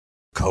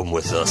Come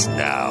with us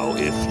now,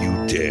 if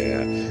you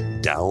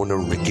dare, down a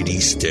rickety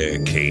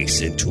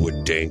staircase into a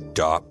dank,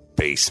 dark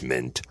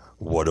basement.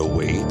 What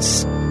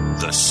awaits?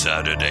 The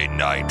Saturday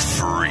Night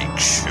Freak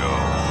Show.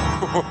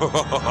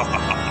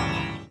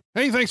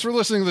 Hey, thanks for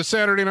listening to the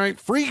Saturday Night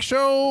Freak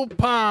Show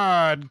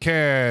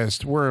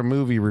podcast. We're a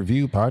movie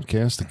review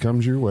podcast that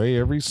comes your way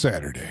every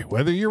Saturday,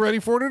 whether you're ready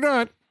for it or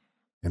not.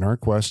 In our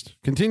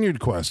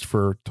continued quest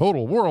for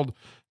total world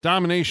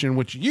domination,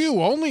 which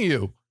only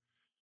you,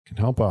 can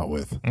help out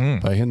with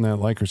by hitting that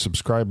like or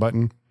subscribe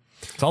button.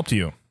 It's up to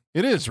you.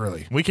 It is,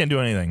 really. We can't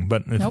do anything,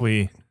 but if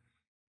we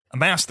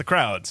amass the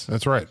crowds,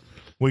 that's right,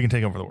 we can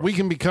take over the world. We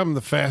can become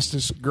the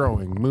fastest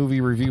growing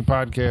movie review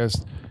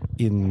podcast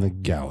in the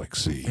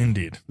galaxy.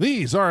 Indeed.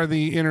 These are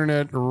the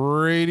internet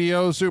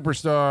radio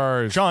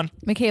superstars. Sean.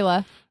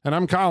 Michaela. And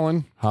I'm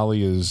Colin.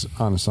 Holly is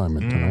on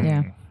assignment tonight.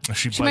 Yeah. Is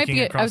she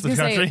biking across the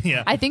country? Say,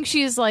 yeah. I think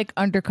she's like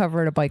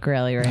undercover at a bike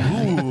rally right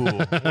now. Ooh,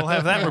 we'll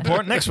have that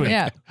report next week.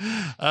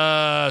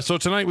 Yeah. So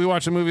tonight we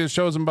watch a movie that's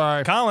chosen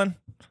by Colin.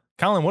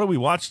 Colin, what do we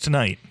watch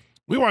tonight?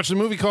 We watched a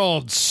movie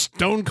called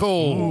Stone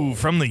Cold. Ooh,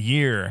 from the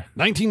year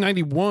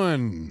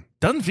 1991.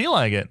 Doesn't feel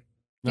like it.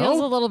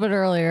 Feels a little bit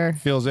earlier.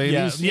 Feels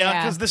 80s.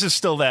 Yeah, because this is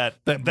still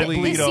that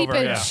bleed the over.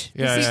 seepage.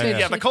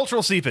 Yeah, the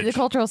cultural seepage. The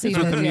cultural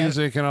seepage. With the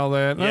music and all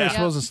that. And I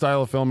suppose the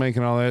style of filmmaking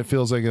and all that. It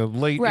feels like a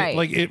late,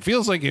 it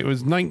feels like it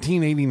was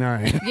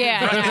 1989.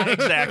 Yeah.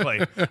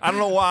 Exactly. I don't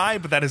know why,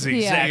 but that is the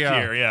exact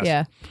year. Yes.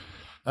 Yeah.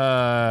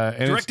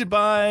 Directed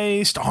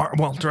by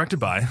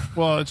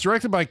Well, it's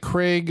directed by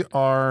Craig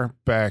R.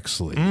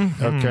 Baxley.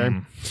 Mm-hmm. Okay.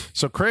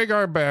 So Craig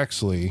R.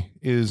 Baxley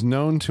is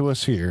known to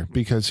us here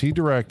because he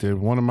directed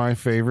one of my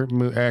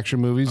favorite action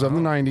movies of the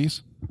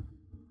 90s.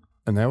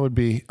 And that would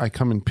be I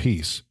Come in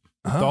Peace.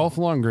 Dolph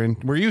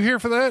Lundgren. Were you here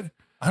for that?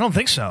 I don't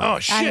think so. Oh,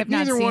 shit. I have not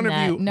Neither seen one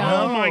that. of you. No.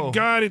 Oh, my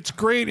God. It's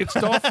great. It's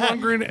Dolph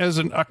Lundgren as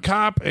a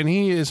cop, and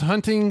he is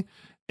hunting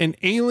an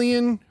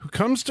alien who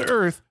comes to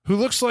Earth who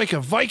looks like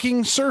a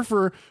Viking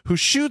surfer who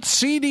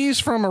shoots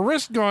CDs from a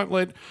wrist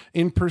gauntlet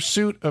in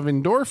pursuit of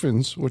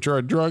endorphins, which are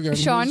a drug on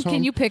Sean, his can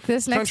home you pick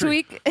this next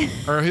country,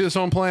 week? or his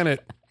home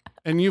planet.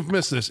 And you've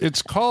missed this.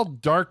 It's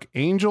called Dark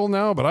Angel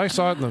now, but I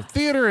saw it in the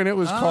theater, and it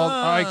was called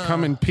I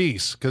Come in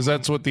Peace, because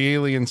that's what the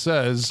alien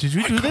says. Did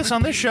we do this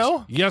on this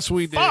show? Yes,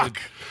 we did.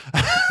 Fuck.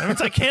 That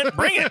means I can't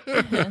bring it.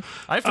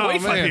 I have to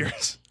wait 5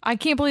 years. I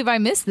can't believe I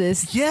missed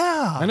this.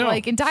 Yeah. I know.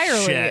 Like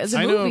entirely Shit. as a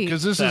I movie. know,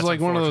 because this is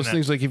like one of those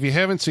things, like if you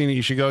haven't seen it,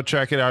 you should go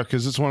check it out,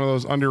 because it's one of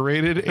those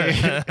underrated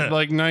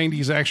like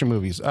 90s action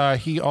movies.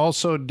 He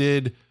also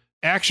did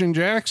Action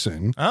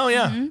Jackson. Oh,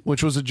 yeah.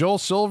 Which was a Joel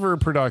Silver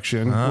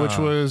production, which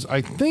was, I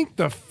think,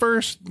 the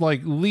first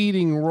like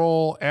leading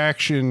role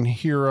action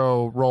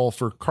hero role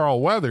for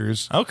Carl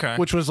Weathers. Okay.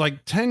 Which was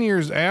like 10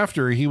 years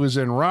after he was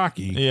in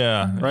Rocky.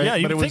 Yeah. Right? Yeah,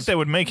 you'd But it think was- they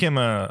would make him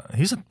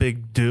he's a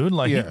big dude.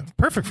 Like, he's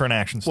perfect for an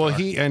action star. Well,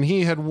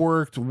 he had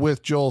worked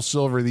with Joel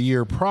Silver the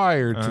year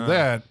prior to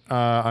that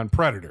on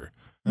Predator.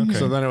 Okay.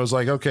 So then it was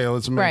like, okay,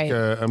 let's make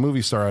a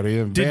movie star out of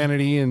you.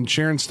 Vanity and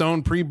Sharon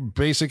Stone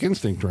pre-Basic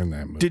Instinct during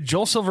that movie. Did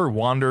Joel Silver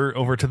wander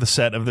over to the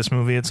set of this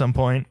movie at some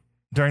point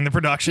during the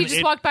production? He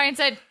just walked by and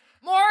said,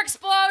 "More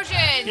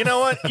explosions." You know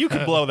what? You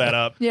could blow that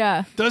up.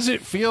 Yeah. Does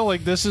it feel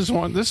like this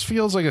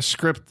feels like a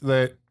script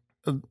that,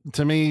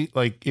 to me,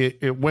 like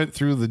it went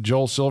through the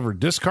Joel Silver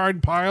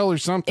discard pile or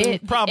something?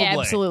 It Probably.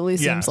 absolutely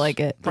seems like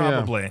it.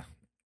 Probably.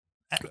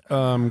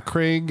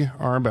 Craig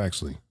R.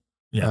 Baxley.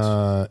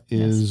 Yes.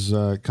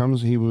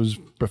 He was,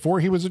 before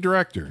he was a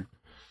director,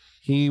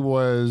 he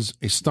was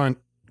a stunt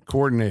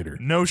coordinator.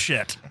 No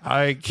shit.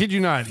 I kid you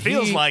not.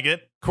 Feels like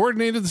it.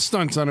 Coordinated the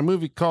stunts on a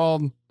movie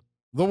called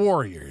The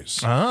Warriors.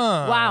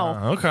 Ah,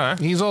 Wow. Okay.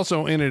 He's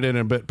also in it in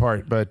a bit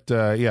part, but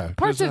yeah.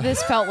 Parts of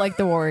this felt like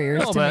the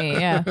Warriors to me.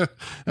 Yeah.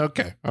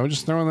 Okay. I was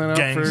just throwing that out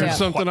Gangs for and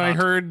something I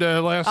heard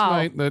last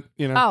night that,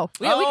 you know.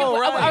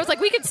 I was like,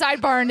 we could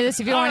sidebar into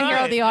this if you want to hear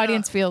how the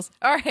audience feels.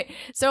 All right.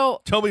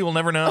 So Toby will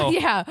never know.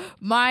 yeah,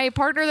 my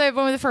partner that I've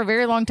been with for a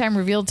very long time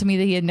revealed to me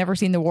that he had never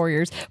seen The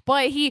Warriors,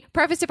 but he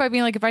prefaced it by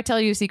being like, if I tell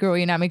you a secret, will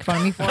you not make fun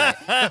of me for it?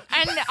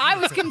 And I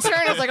was concerned.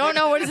 I was like, oh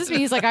no, what does this mean?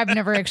 He's like, I've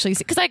never actually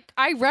seen, because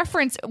I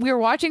referenced, we were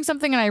watching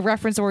something and I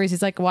referenced The Warriors.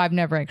 He's like, well, I've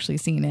never actually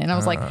seen it. And I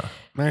was like,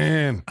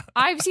 man,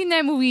 I've seen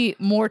that movie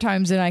more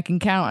times than I can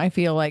count. I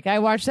feel like I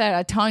watched that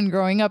a ton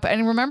growing up.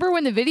 And remember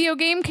when the video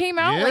game came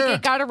out? Yeah. Like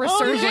it got a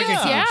resurgence. Like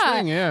a huge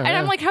thing, And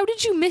I'm like, how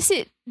did you miss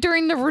it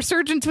during the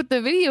resurgence with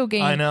the video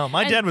game? I know.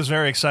 My dad was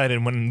very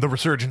excited when the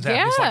resurgence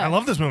happened. He's like, I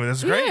love this movie. This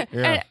is great.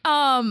 Yeah.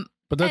 And,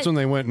 but that's when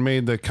they went and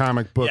made the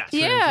comic book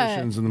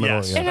transitions in the middle.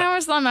 Yes. Yeah. and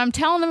I'm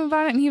telling him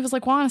about it, and he was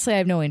like, well, honestly, I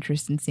have no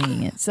interest in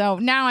seeing it. So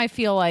now I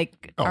feel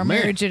like our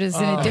marriage is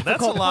in a That's a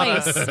difficult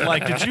lot place. of,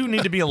 like, did you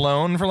need to be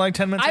alone for like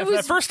 10 minutes I after that?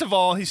 was- First of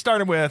all, he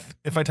started with,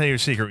 if I tell you a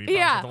secret, you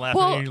Yeah, the last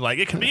well, thing you're like,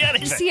 it can be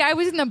anything. See, I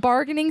was in the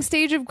bargaining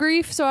stage of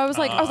grief, so I was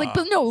like,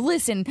 but no,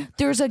 listen,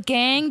 there's a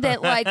gang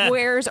that like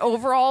wears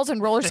overalls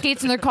and roller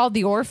skates, and they're called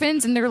the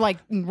Orphans, and they're like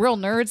real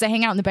nerds that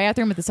hang out in the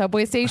bathroom at the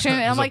subway station. And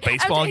I'm There's a like,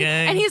 baseball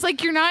gang. and he's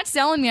like, you're not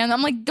selling me. And I'm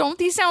I'm like, don't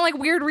these sound like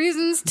weird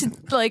reasons to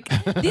like?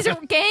 These are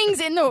gangs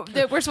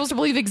that we're supposed to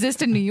believe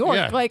exist in New York.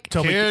 Yeah. Like,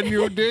 Can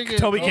you dig it?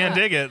 Toby can't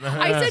dig it.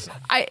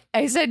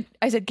 I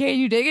said, can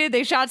you dig it?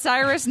 They shot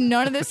Cyrus.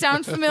 None of this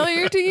sounds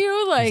familiar to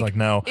you. Like, He's like,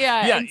 no.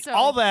 Yeah. And so,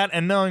 all that,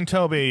 and knowing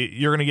Toby,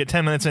 you're going to get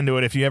 10 minutes into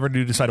it. If you ever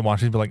do decide to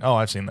watch it, you'll be like, oh,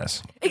 I've seen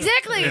this.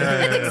 Exactly.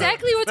 That's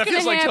exactly what's That going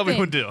to feels happen. like Toby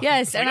would do.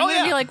 Yes. And I'm going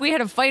to be like, we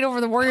had a fight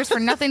over the Warriors for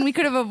nothing. We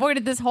could have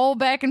avoided this whole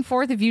back and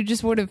forth if you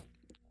just would have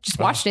just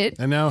watched it.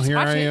 And now here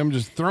I am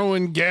just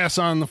throwing gas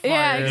on the fire.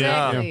 Yeah,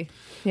 exactly.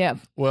 Yeah.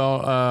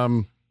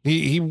 Well,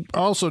 he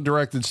also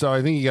directed stuff.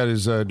 I think he got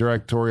his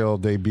directorial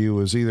debut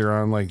was either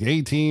on like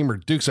A-Team or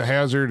Dukes of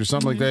Hazzard or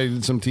something like that. He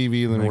did some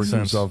TV and then worked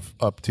himself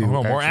up to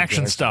more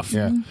action stuff.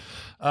 Yeah.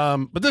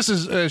 But this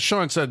is, as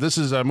Sean said, this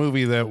is a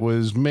movie that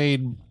was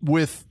made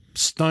with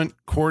stunt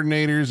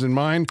coordinators in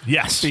mind.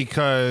 Yes.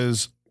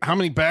 Because how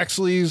many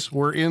backsleys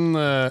were in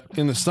the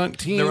stunt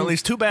team? There were at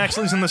least 2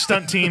 backsleys in the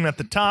stunt team at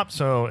the top,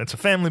 so it's a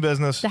family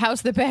business. The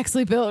house that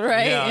Baxley built,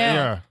 right?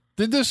 Yeah.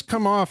 Did this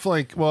come off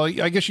like, well,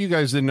 I guess you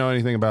guys didn't know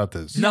anything about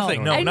this.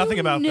 Nothing about this.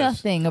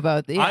 Nothing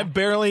about this. I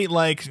barely,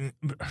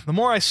 the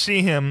more I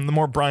see him, the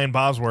more Brian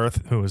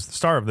Bosworth, who is the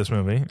star of this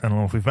movie, I don't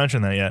know if we've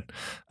mentioned that yet,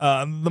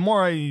 the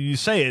more you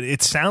say it,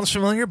 it sounds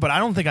familiar, but I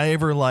don't think I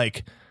ever,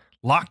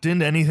 locked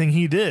into anything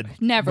he did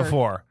Never.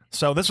 before.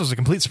 So this was a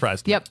complete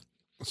surprise to me. Yep.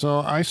 So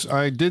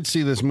I did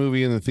see this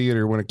movie in the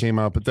theater when it came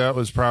out, but that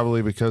was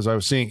probably because I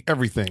was seeing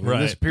everything. Right.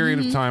 In this period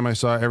of time, I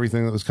saw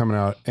everything that was coming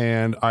out,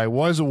 and I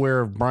was aware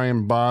of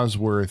Brian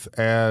Bosworth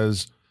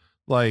as,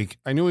 I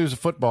knew he was a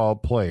football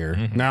player.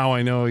 Mm-hmm. Now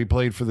I know he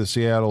played for the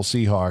Seattle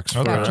Seahawks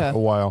for Gotcha. a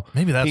while.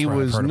 Maybe that's he where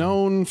I've was heard of him.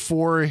 known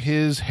for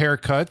his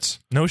haircuts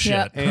No shit.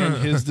 Yeah. and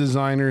his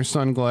designer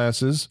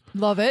sunglasses.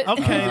 Love it.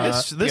 Okay,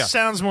 this yeah.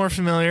 sounds more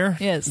familiar.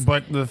 Yes.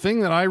 But the thing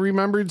that I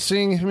remembered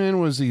seeing him in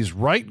was these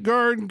Right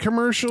Guard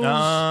commercials.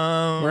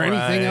 Where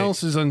anything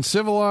else is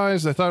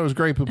uncivilized. I thought it was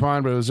Grey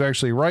Poupon, but it was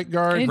actually Right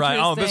Guard. Right.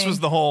 Oh, this Interesting. was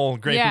the whole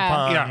Grey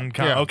Poupon.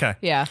 Yeah. Okay.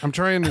 Yeah. I'm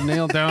trying to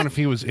nail down if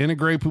he was in a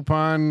Grey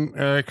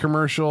Poupon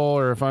commercial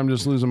or if I'm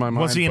just losing my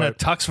mind. Was he in a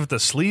tux with the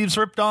sleeves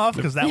ripped off?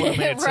 Because that would have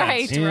made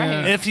Right, sense.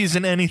 right. If he's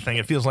in anything,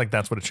 it feels like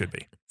that's what it should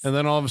be. And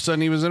then all of a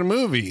sudden he was in a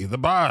movie, The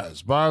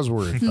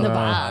Bosworth. The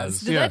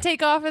Boz. Did that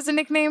take off as a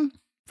nickname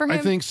for him? I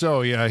think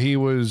so, yeah. I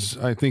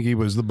think he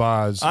was the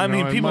Boz. I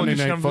mean, people Monday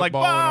just Night come like,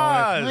 Football and all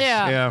that. Boz!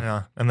 Yeah.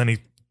 Yeah. And then he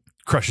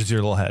crushes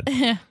your little head.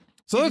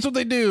 So that's what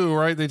they do,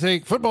 right? They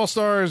take football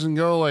stars and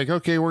go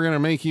okay, we're going to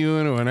make you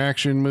into an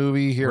action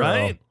movie hero.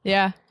 Right?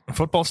 Yeah.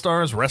 Football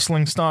stars,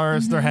 wrestling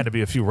stars. There had to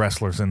be a few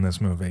wrestlers in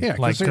this movie. Yeah,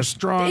 because they're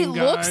strong It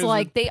looks guys.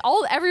 like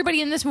everybody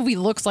in this movie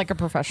looks like a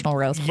professional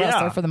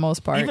wrestler for the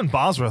most part. Even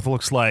Bosworth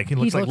looks like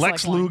like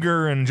Lex like one.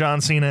 Luger and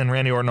John Cena and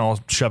Randy Orton all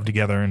shoved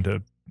together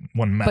into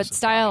one mess. but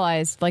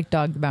stylized like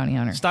Dog the Bounty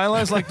Hunter.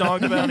 Stylized like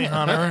Dog the Bounty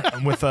Hunter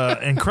with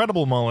an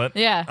incredible mullet.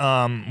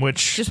 Yeah.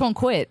 Which Just won't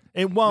quit.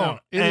 it won't.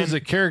 No, it is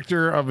a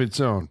character of its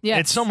own. Yeah.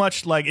 It's so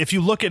much like if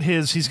you look at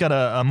he's got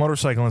a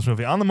motorcycle in this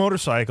movie. On the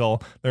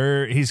motorcycle,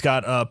 he's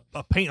got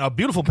a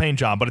beautiful paint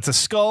job, but it's a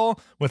skull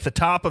with the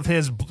top of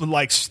his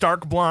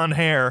stark blonde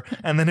hair,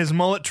 and then his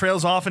mullet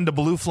trails off into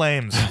blue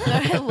flames.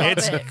 I love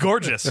It's it.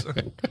 gorgeous.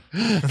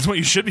 That's what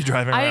you should be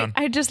driving around.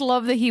 I just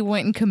love that he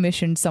went and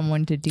commissioned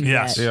someone to do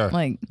Yes. that. Yeah.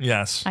 Like,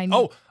 Yes. I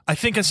know. I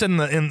think I said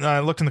I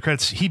looked in the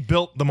credits. He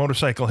built the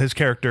motorcycle his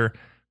character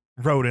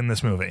rode in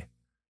this movie.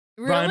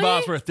 really? Brian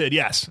Bosworth did.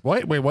 Yes.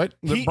 Wait, what?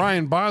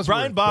 Brian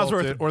Bosworth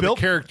Bosworth built it, or built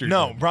the character?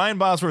 No, did? Brian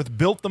Bosworth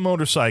built the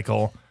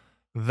motorcycle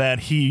that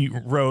he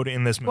rode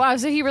in this movie. Wow,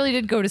 so he really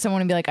did go to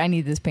someone and be like, I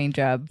need this paint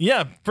job.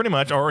 Yeah, pretty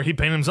much. Or he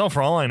painted himself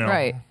for all I know.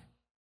 Right.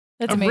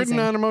 That's I've amazing.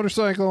 ridden on a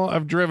motorcycle.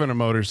 I've driven a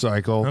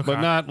motorcycle, Okay.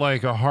 but not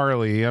like a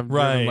Harley. I've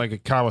Right. driven like a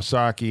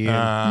Kawasaki.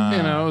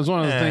 And, it was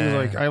one of the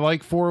things I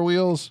like 4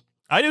 wheels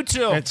I do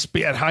too.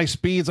 at high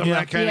speeds. I'm Yeah.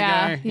 that kind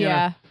yeah, of guy. you know?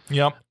 yeah.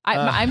 Yep.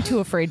 I'm too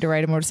afraid to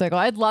ride a motorcycle.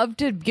 I'd love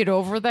to get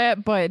over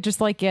that, but just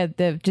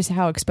just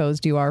how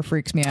exposed you are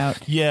freaks me out.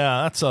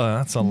 Yeah, that's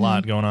a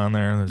lot going on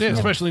there. There's Yeah, no-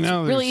 especially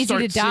now. Really they easy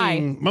start to die.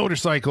 seeing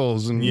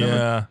motorcycles and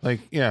Yeah.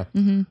 yeah.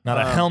 not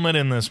a helmet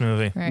in this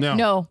movie. Right? No.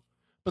 No,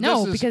 But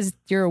no, this is- because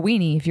you're a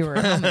weenie if you were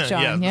a helmet,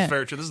 Sean. Yeah, yeah.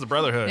 fair true. This is the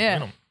Brotherhood. Yeah. You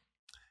know.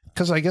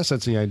 Because I guess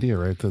that's the idea,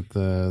 right? That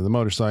the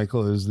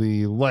motorcycle is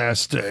the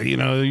last.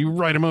 You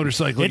ride a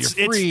motorcycle, It's-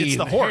 you're free. it's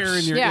the and hair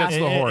horse. in your- Yeah. It's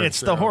the horse. It's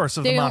the horse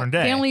of the modern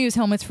day. They only use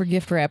helmets for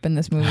gift wrap in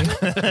this movie.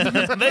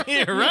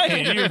 You're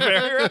right. You're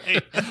very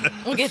right.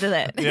 We'll get to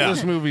that. Yeah.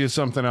 This movie is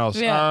something else.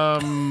 Yeah.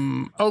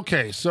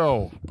 Okay,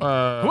 so Who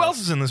else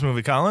is in this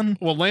movie, Colin?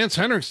 well, Lance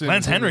Henriksen.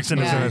 Lance Henriksen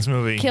is in Yeah. this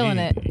movie. Killing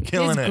it.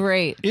 Killing He's it.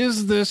 great.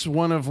 Is this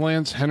one of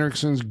Lance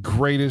Henriksen's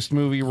greatest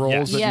movie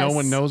roles Yes. that no Yes.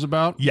 one knows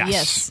about? Yes.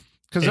 Yes.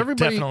 Because It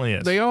everybody, definitely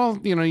is. they all,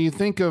 you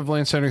think of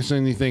Lance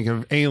Henriksen, you think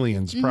of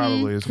Aliens.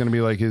 Probably is going to be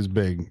like his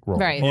big role,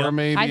 Mm-hmm. Right. Or Yep.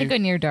 maybe I think a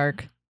Near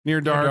Dark.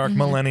 Near Dark. Dark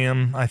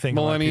Millennium, I think.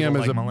 a lot of Millennium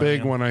people is a like big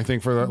Millennium. one, I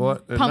think, for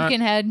that.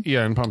 Pumpkinhead.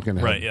 Yeah, and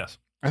Pumpkinhead. Right, yes.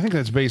 I think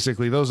that's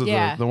basically those are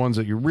Yeah. the ones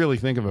that you really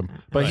think of him.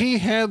 But Right. he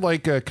had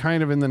like a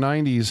kind of in the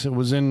 90s, it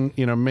was in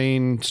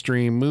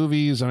mainstream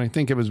movies, and I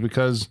think it was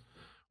because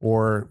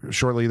or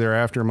shortly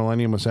thereafter,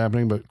 Millennium was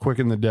happening, but Quick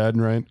and the Dead,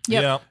 right?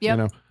 Yep. You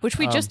know, Which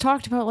we just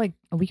talked about like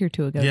a week or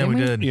two ago. Yeah, didn't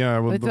we did. Yeah,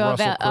 with the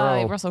Russell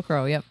Crowe. Russell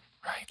Crowe, yep.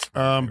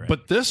 Right.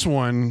 But this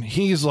one,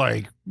 he's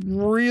like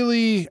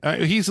really,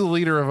 he's the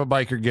leader of a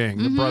biker gang,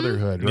 the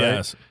Brotherhood, right?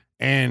 Yes.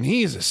 And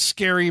he's a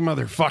scary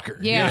motherfucker.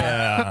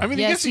 Yeah. I mean,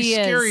 Yes, I guess he's he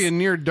is. scary and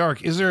near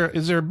dark. Is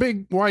there a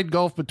big wide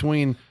gulf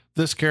between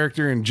this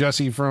character and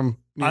Jesse from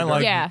Near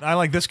Dark? I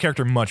like this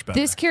character much better.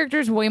 This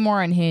character's way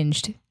more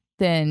unhinged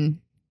than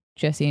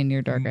Jesse in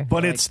Near Dark. I feel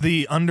But like. it's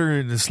the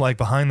it's like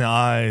behind the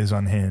eyes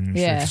unhinged.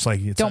 Yeah. It's just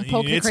like it's, Don't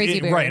poke the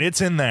crazy bear. right.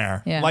 It's in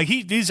there. Yeah. Like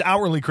he's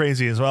outwardly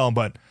crazy as well,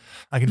 but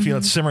I can feel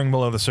it simmering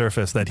below the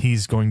surface that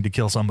he's going to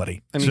kill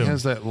somebody. And soon. he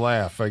has that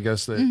laugh. I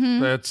guess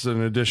that's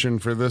an addition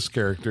for this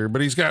character.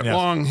 But he's got Yes.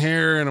 long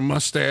hair and a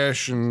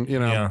mustache, and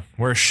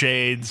wears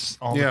shades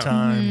all Yeah. the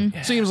time.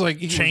 seems like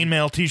he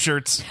Chainmail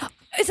T-shirts.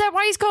 Is that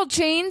why he's called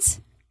Chains?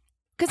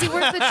 Because he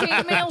wears the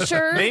chainmail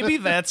shirt? Maybe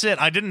that's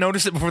it. I didn't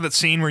notice it before that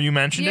scene where you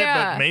mentioned it,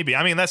 Yeah. but maybe.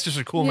 I mean, that's just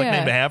a cool Yeah.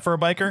 nickname to have for a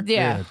biker.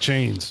 Yeah.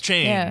 chains.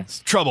 Chains, Yeah.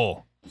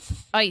 trouble,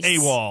 Ice.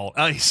 AWOL,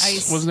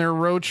 ice. Wasn't there a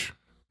roach?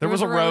 There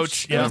was a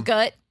roach. There Yeah. was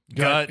gut.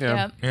 Gut.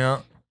 Yeah. Yeah.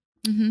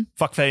 Mm-hmm.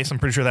 Fuckface. I'm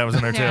pretty sure that was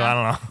in there too. Yeah. I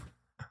don't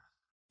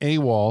know.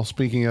 AWOL.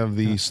 Speaking of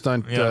the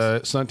stunt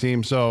Yes. stunt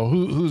team, so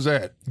who's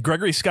that?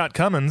 Gregory Scott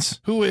Cummins.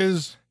 Who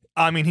is?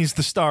 I mean, he's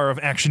the star of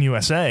Action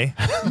USA.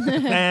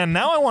 And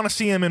now I want to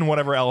see him in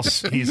whatever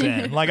else he's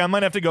in. Like, I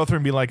might have to go through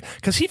and be like,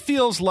 because he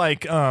feels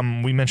like,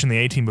 we mentioned the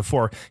A-Team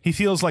before, he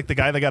feels like the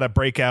guy that got a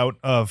breakout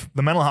of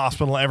the mental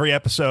hospital every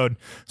episode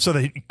so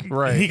that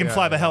he can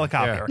fly the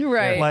helicopter. Yeah.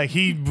 Right. Like,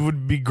 he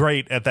would be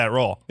great at that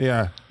role.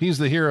 Yeah, he's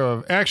the hero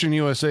of Action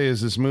USA. Is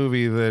this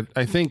movie that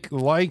I think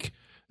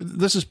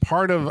this is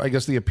part of, I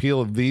guess, the appeal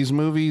of these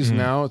movies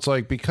now. It's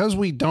like, because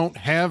we don't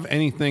have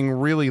anything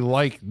really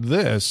like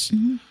this,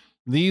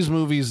 these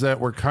movies that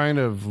were kind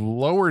of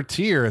lower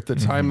tier at the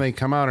time they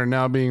come out are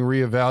now being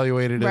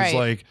reevaluated as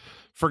like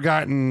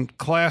forgotten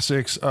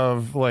classics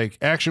of like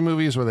action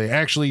movies where they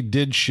actually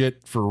did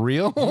shit for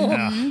real.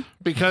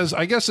 Because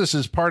I guess this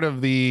is part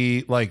of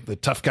the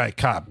tough guy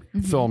cop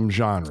film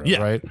genre,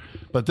 right?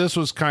 But this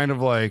was kind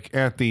of like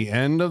at the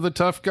end of the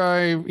tough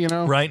guy,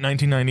 Right,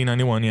 1990,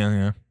 91,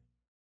 yeah.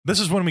 This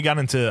is when we got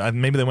into,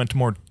 maybe they went to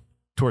more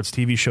towards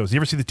TV shows. You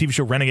ever see the TV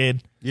show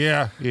Renegade?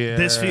 Yeah.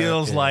 This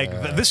feels like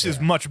this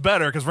is much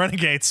better because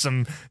Renegade's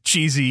some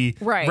cheesy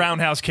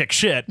roundhouse kick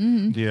shit.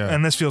 Yeah.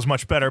 And this feels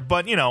much better.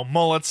 But,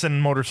 mullets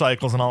and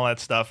motorcycles and all that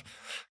stuff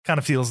kind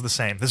of feels the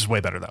same. This is way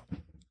better, though.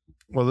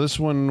 Well, this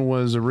one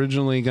was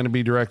originally going to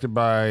be directed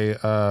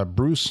by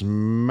Bruce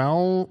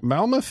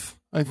Malmuth,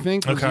 I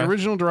think, was the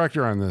original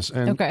director on this.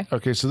 And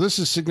okay, so this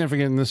is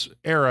significant in this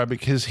era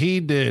because he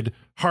did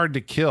Hard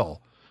to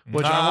Kill.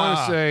 Which I want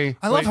to say...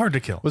 I love Hard to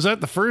Kill. Was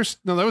that the first?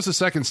 No, that was the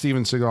second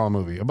Steven Seagal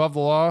movie. Above the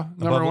Law,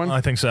 number one? I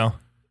think so.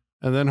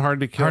 And then Hard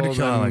to Kill. Hard to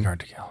Kill, I like Hard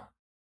to Kill.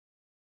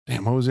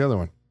 Damn, what was the other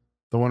one?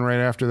 The one right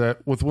after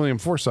that with William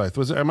Forsythe.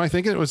 Am I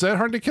thinking, was that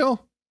Hard to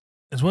Kill?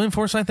 Is William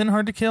Forsythe in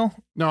Hard to Kill?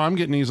 No, I'm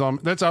getting these all...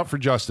 That's Out for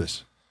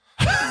Justice.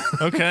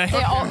 Okay.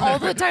 All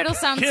the titles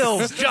sound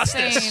Kills the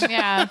Justice. same.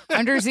 Yeah.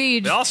 Under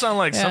Siege. They all sound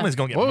like somebody's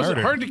going to get What was murdered.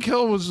 it? Hard to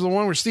Kill was the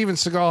one where Steven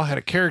Seagal had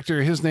a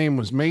character. His name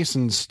was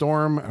Mason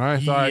Storm. And I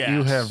thought,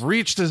 you have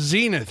reached a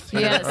zenith.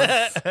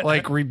 Yes.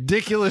 Like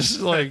ridiculous,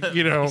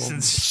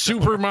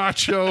 super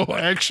macho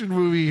action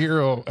movie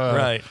hero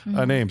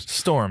names.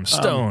 Storm,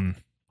 Stone.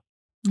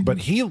 But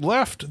he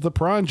left the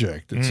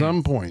project at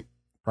some point.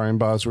 Brian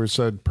Bosworth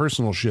said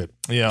personal shit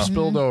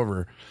spilled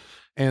over.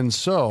 And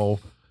so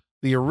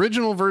the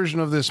original version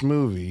of this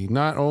movie,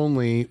 not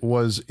only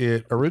was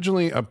it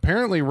originally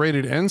apparently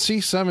rated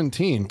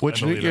NC-17,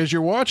 which as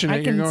you're watching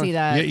it, I can see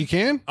that. Yeah, you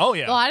can? Oh,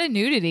 yeah. A lot of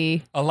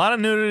nudity.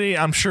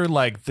 I'm sure,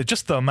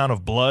 just the amount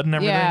of blood and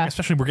everything,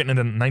 especially we're getting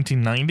into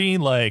 1990.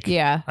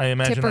 I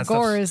imagine Tipper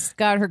Gore has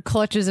got her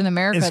clutches in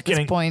America at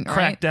this point.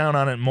 Cracked down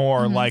on it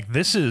more.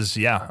 This is,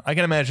 I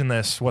can imagine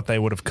what they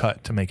would have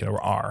cut to make it a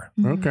R.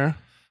 Okay.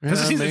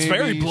 Because it's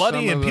very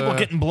bloody and people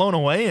getting blown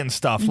away and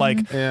stuff.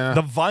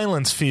 The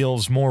violence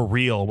feels more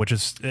real, which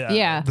is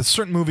the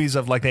certain movies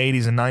of the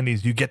 80s and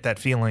 90s, you get that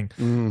feeling.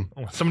 When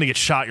somebody gets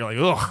shot, you're like,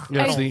 ugh.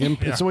 Yeah,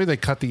 it's the way they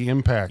cut the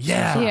impact.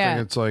 Yeah.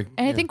 It's like,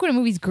 and I think when a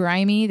movie's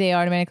grimy, they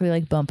automatically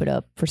bump it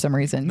up for some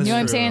reason. You know what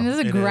I'm saying? This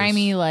is a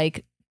grimy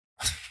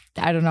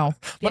I don't know.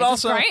 But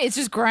also, it's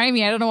just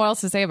grimy. I don't know what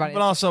else to say about it.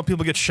 But also,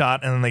 people get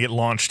shot and then they get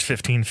launched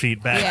 15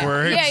 feet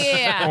backwards.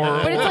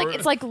 Yeah. But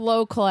it's like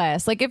low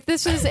class. Like if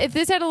this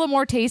had a little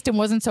more taste and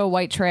wasn't so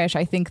white trash,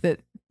 I think that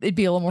it'd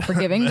be a little more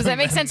forgiving. Does that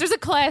make sense? There's a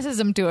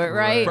classism to it,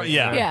 right?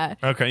 Yeah.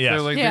 Okay.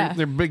 Yeah.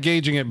 They're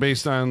gauging it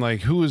based on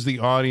who is the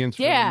audience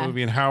for the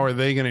movie and how are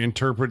they going to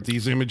interpret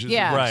these images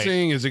that we're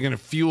seeing? Is it going to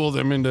fuel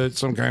them into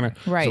some kind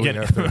of right?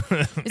 So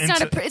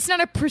it's not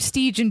a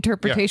prestige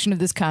interpretation of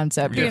this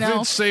concept. If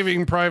it's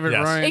Saving Private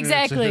Ryan,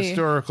 exactly. it's a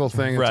historical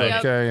thing. It's right.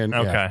 okay. And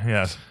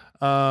yes.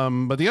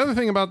 But the other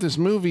thing about this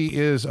movie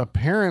is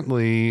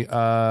apparently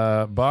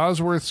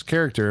Bosworth's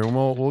character, and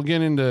we'll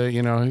get into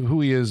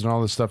who he is and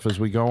all this stuff as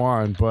we go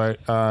on.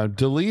 But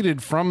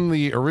deleted from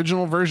the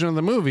original version of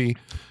the movie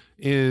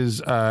is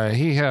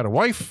he had a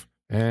wife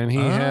and he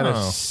had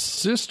a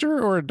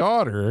sister or a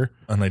daughter,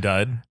 and they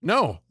died.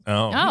 No.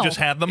 Oh, he just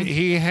had them?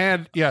 He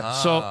had,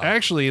 So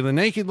actually, the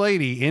naked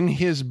lady in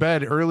his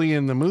bed early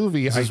in the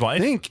movie, I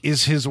think,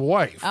 is his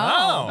wife.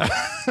 Oh.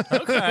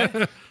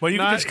 Okay. Well, you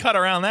can just cut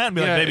around that and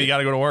be like, baby, you got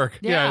to go to work.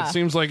 Yeah, it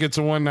seems like it's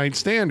a one-night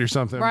stand or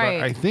something. Right.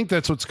 But I think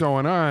that's what's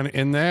going on.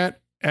 And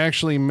that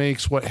actually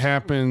makes what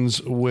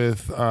happens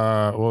with,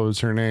 what was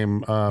her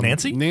name?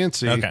 Nancy?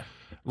 Nancy. Okay.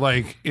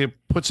 Like, it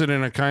puts it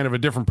in a kind of a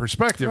different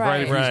perspective,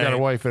 right? If he's got a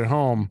wife at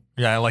home.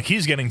 Yeah, like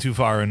he's getting too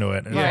far into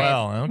it as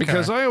well. Okay.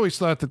 Because I always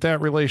thought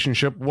that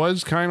relationship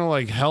was kind of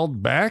like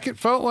held back, it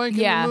felt like, in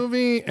the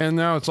movie. And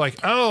now it's like,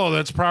 oh,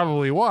 that's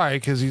probably why,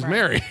 because he's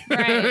married.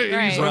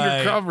 He's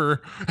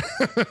undercover.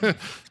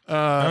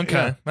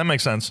 Okay, that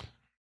makes sense.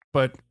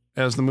 But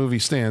as the movie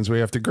stands, we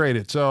have to grade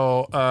it.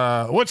 So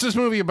what's this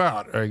movie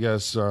about, I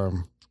guess?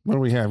 What do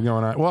we have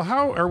going on? Well,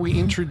 how are we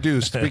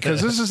introduced?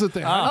 Because this is the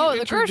thing.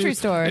 The grocery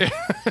store.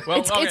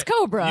 Well, it's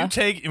Cobra. You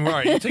take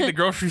the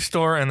grocery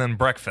store and then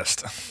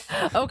breakfast.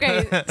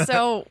 Okay,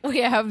 so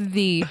we have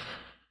the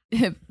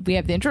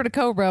intro to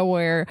Cobra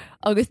where,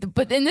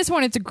 but in this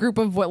one it's a group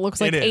of what looks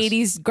like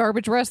 80s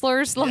garbage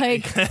wrestlers,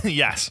 like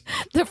yes,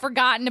 the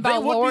forgotten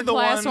about lower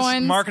class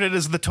ones marketed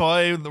as the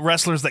toy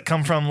wrestlers that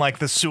come from like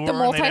the sewer, the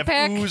multi-pack, and they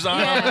have ooze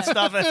on them and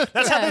stuff.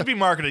 That's how they'd be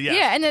marketed.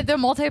 Yeah, and the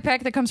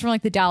multi-pack that comes from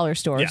like the dollar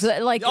stores,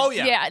 like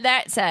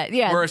that set,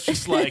 where it's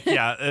just like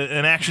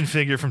an action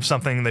figure from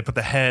something. They put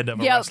the head of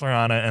a wrestler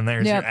on it, and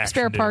there's your action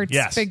spare parts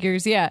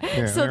figures. So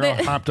they're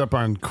all hopped up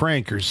on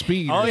crank or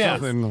speed or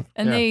something,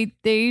 and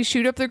they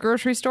shoot up the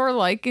grocery store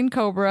like in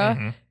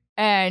Cobra,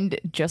 and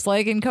just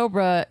like in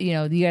Cobra, you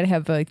gotta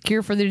have a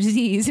cure for the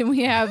disease, and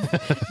we have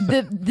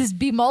this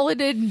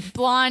bemulleted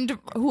blonde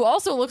who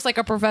also looks like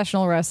a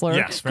professional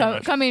wrestler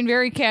come in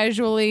very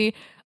casually.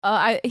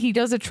 He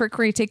does a trick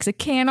where he takes a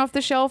can off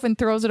the shelf and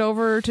throws it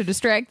over to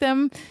distract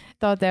them.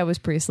 Thought that was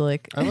pretty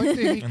slick. I like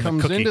that he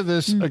comes into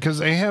this because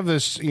they have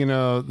this,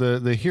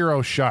 the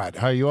hero shot.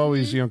 How you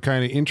always,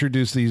 kind of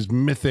introduce these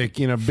mythic,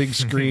 big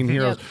screen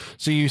heroes.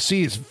 So you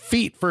see his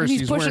feet first.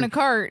 He's pushing a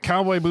cart,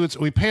 cowboy boots.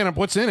 We pan up.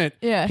 What's in it?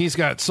 Yeah, he's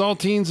got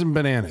saltines and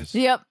bananas.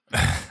 Yep.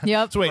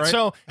 So wait,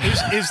 so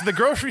is the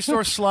grocery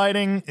store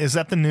sliding? Is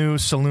that the new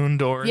saloon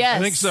doors? Yes.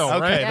 I think so. Okay,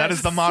 right? that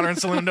is the modern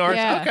saloon doors.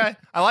 Okay,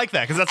 I like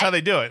that because that's how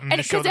they do it. And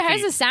because it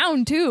has a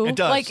sound too. It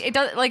does.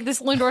 Like the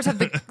saloon doors have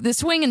the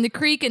swing and the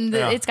creak, and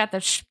it's got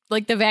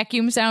the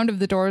vacuum sound of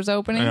the doors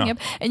opening. Yeah. Yep.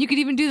 And you could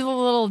even do the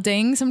little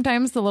ding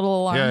sometimes, the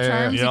little alarm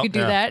charms. You could do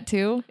that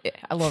too.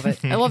 I love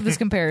it. I love this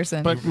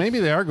comparison. But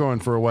maybe they are going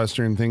for a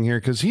Western thing here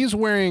because he's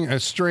wearing a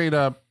straight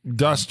up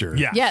duster.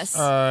 Yeah. Yes.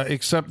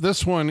 Except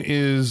this one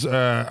is,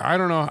 I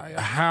don't know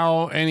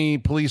how any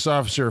police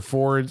officer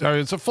affords.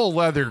 It's a full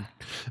leather.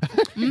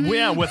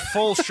 Yeah, with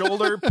full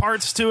shoulder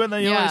parts to it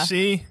that you always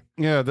see.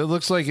 Yeah, that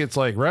looks like it's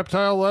like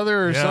reptile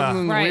leather or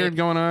something weird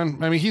going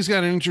on. I mean, he's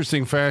got an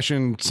interesting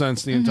fashion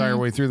sense the entire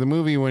way through the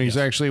movie. When he's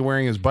actually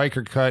wearing his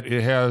biker cut,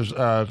 it has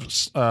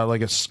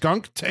like a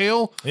skunk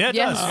tail it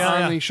does.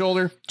 on the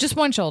shoulder. Just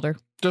one shoulder.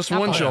 Just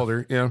one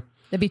shoulder,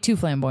 That'd be too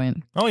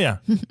flamboyant. Oh, yeah.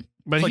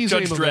 But it's like he's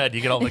Judge able Dredd.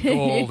 You get all the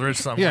gold or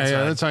something.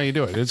 Yeah, that's how you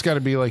do it. It's got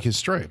to be like his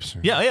stripes.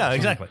 Yeah,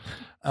 exactly.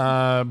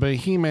 But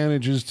he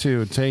manages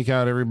to take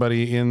out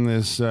everybody in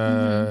this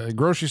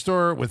grocery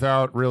store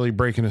without really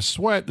breaking a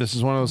sweat. This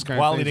is one of those kind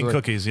While of things eating like,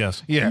 cookies,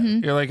 yes. Yeah.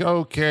 You're like,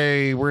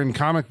 okay, we're in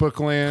comic book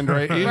land,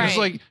 right? It's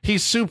like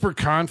he's super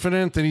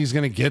confident that he's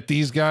going to get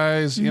these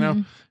guys,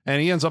 and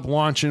he ends up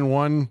launching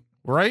one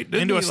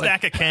into a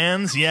stack of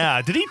cans.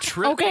 Yeah. Did he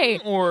trip? Okay.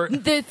 Or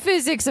the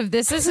physics of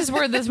this is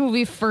where this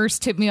movie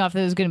first tipped me off that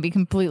it was going to be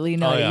completely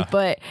nutty.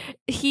 But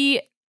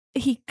he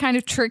kind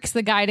of tricks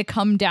the guy to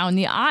come down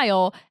the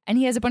aisle, and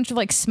he has a bunch of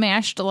like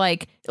smashed,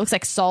 like it looks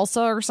like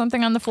salsa or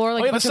something on the floor,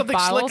 like a bunch of something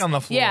bottles. slick on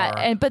the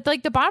floor. But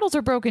like the bottles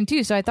are broken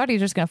too, so I thought he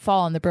was just going to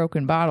fall on the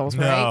broken bottles.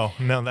 No,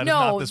 that is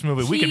not this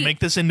movie. We can make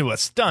this into a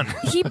stunt.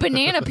 He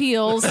banana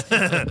peels,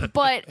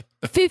 but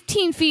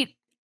 15 feet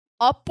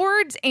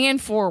upwards and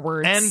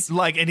forwards,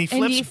 and he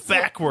flips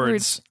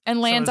backwards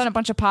and lands on a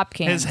bunch of pop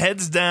cans. His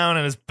head's down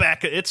and his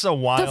back. It's a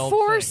wild. The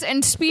force thing.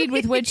 and speed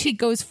with which he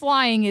goes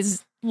flying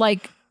is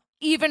like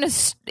even a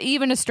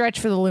stretch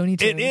for the Looney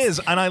Tunes. It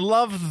is, and I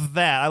love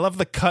that. I love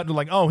the cut,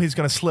 like, oh, he's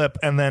going to slip,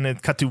 and then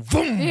it cut to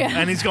boom,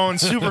 and he's going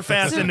super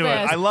fast into it.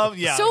 I love,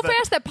 so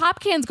fast that pop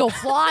cans go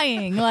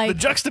flying. Like the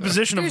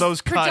juxtaposition of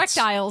those cuts,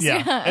 projectiles.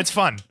 Yeah, it's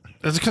fun.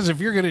 That's because if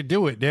you're going to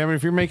do it, damn it,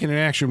 if you're making an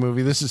action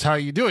movie, this is how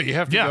you do it. You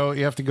have to go.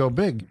 You have to go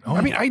big.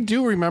 I mean, I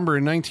do remember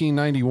in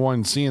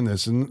 1991 seeing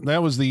this, and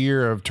that was the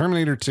year of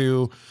Terminator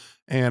 2.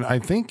 And I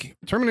think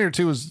Terminator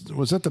 2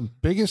 was that the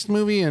biggest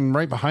movie, and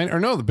right behind, or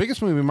no, the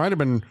biggest movie might have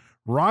been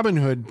Robin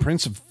Hood,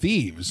 Prince of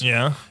Thieves.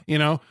 Yeah,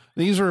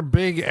 these were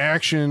big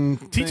action.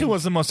 T2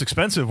 was the most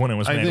expensive when it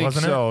was made,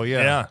 wasn't it? So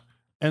yeah.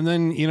 And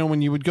then,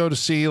 when you would go to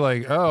see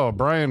like, oh,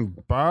 Brian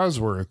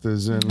Bosworth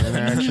is in an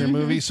action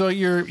movie. So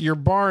your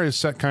bar is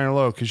set kind of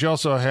low because you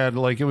also had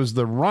like, it was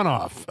the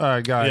runoff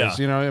guys,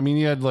 you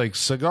had like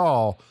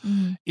Seagal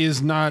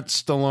is not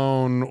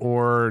Stallone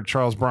or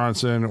Charles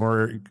Bronson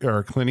or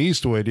Clint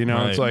Eastwood,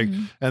 it's like,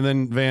 and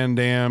then Van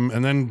Damme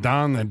and then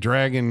Don the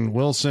Dragon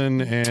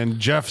Wilson and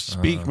Jeff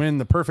Speakman,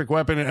 the perfect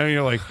weapon. And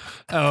you're like,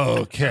 oh,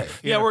 okay.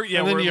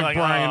 And then you have like,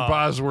 Brian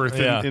Bosworth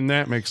in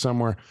that mix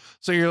somewhere.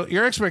 So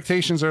your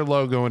expectations are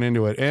low going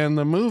into it. And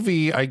the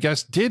movie, I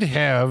guess, did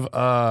have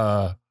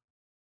a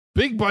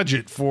big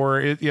budget for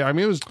it. Yeah, I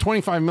mean, it was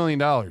 $25 million.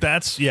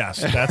 That's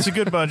a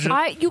good budget.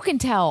 You can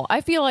tell.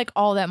 I feel like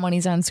all that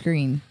money's on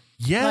screen.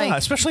 Yeah,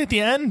 especially at the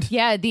end.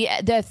 Yeah,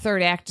 the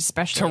third act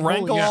especially. To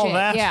wrangle all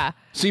that. Yeah.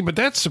 See, but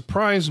that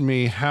surprised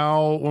me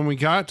how when we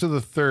got to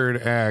the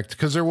third act,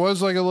 because there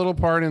was like a little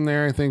part in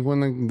there, I think,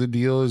 when the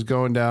deal is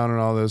going down and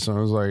all this, and I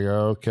was like,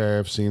 okay,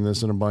 I've seen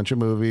this in a bunch of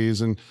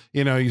movies, and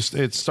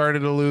it started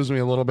to lose me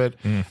a little bit,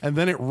 and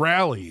then it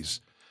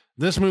rallies.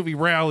 This movie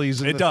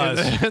rallies. It does.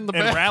 It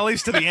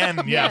rallies to the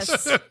end.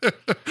 Yes.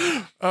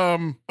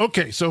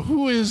 Okay. So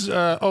who is?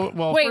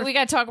 Wait, we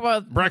got to talk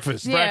about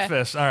breakfast. Yeah.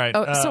 Breakfast. All right.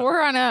 So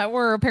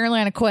we're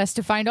apparently on a quest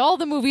to find all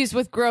the movies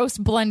with gross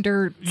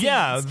blender.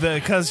 Yeah,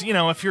 because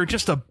if you're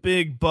just a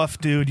big buff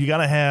dude, you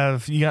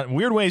got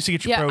weird ways to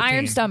get your protein.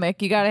 Iron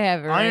stomach. You got to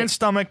have it. Right? Iron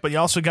stomach, but you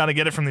also got to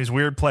get it from these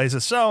weird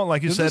places. So,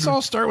 like you said, this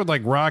all start with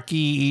like Rocky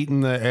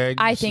eating the eggs.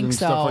 I think and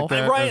so. Stuff like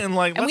that. Right, and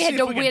like we had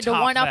to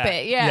one up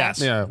it. Yeah. Yes.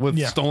 Yeah, with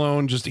Stallone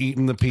just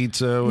eating the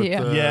pizza. With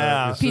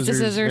the pizza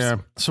scissors. Yeah.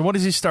 So what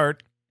does he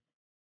start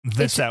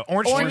this out?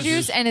 Orange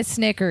juice and a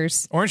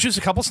Snickers. Orange juice,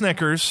 a couple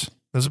Snickers.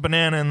 There's a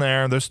banana in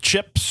there. There's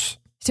chips.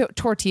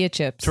 Tortilla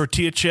chips.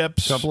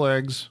 Couple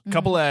eggs.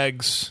 Couple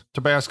eggs.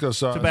 Tabasco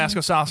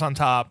sauce on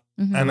top.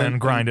 And then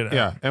grind it.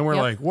 Yeah. And we're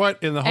like,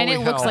 what in the holy hell?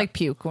 And it looks like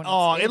puke.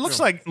 It looks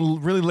like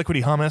really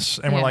liquidy hummus.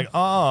 And we're like,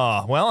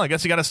 well, I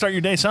guess you got to start your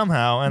day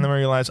somehow. And then we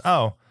realize,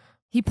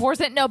 he pours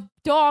it in a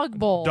dog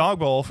bowl. Dog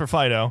bowl for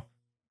Fido,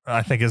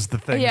 I think is the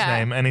thing's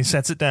name, and he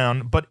sets it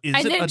down. But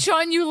then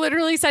Sean, you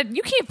literally said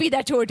you can't feed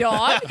that to a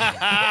dog,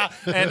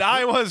 and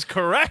I was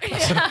correct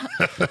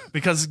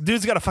because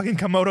dude's got a fucking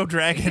Komodo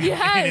dragon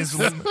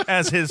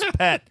as his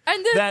pet.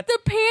 And the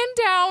pan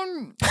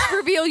down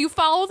reveal, you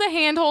follow the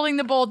hand holding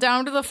the bowl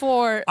down to the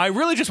floor. I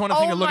really just want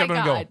to look up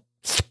and go.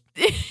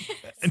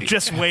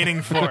 Just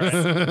waiting for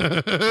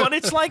it, but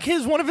it's like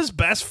one of his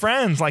best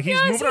friends. Like he's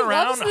moving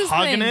around,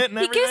 hugging it, and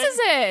everything. He kisses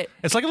it.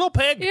 It's like a little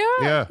pig.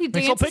 Yeah, he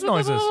makes little pig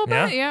noises.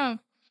 Yeah.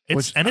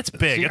 It's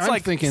big. It's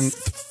like thinking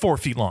 4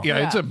 feet long.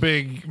 Yeah, it's a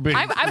big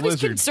I was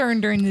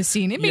concerned during this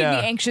scene. It made me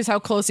anxious how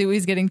close he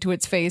was getting to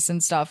its face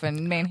and stuff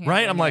and manhandling.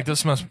 Right, I'm like,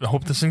 I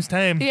hope this thing's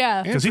tame.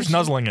 Yeah, because he's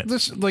nuzzling it.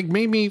 This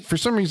made me, for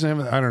some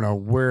reason, I don't know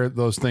where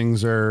those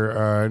things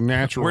are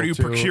natural. Where do you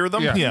procure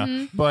them?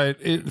 Yeah.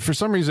 But for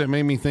some reason, it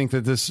made me think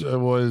that this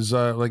was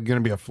going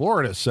to be a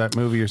Florida set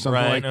movie or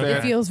something like that.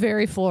 It feels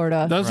very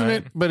Florida, doesn't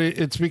it? But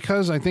it's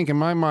because I think in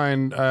my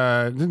mind,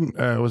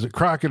 was it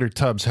Crockett or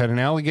Tubbs had an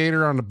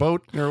alligator on the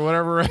boat or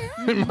whatever.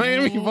 In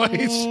Miami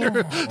Vice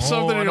or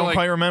something. I don't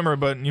quite remember,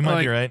 but you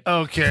might be right.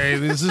 Okay,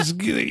 this is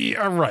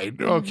all right.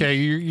 Okay,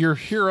 your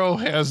hero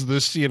has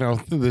this,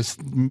 this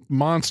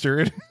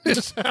monster in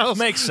his house.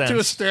 Makes sense to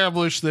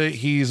establish that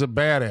he's a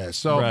badass.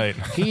 So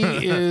he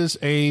is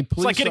a police.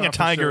 It's like getting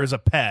officer. A tiger as a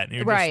pet.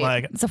 You're just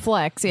like, it's a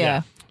flex.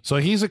 Yeah. So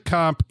he's a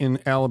cop in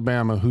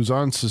Alabama who's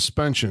on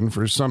suspension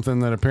for something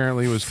that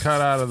apparently was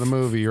cut out of the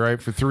movie,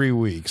 right, for 3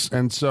 weeks.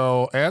 And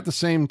so at the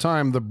same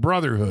time, the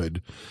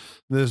Brotherhood,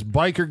 this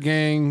biker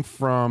gang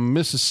from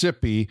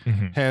Mississippi,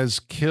 has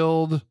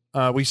killed.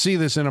 We see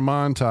this in a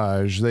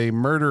montage. They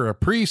murder a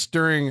priest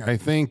during, I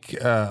think,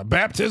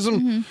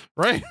 baptism,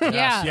 right?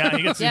 Yeah.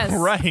 He gets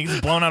right.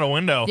 He's blown out a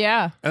window.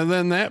 Yeah. And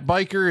then that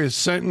biker is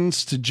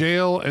sentenced to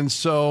jail, and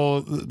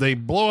so they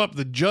blow up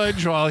the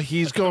judge while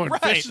he's going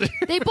fishing.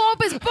 They blow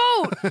up his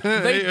boat.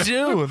 They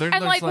do.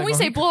 And like when we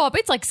say blow up,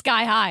 it's like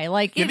sky high.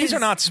 Like these are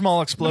not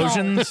small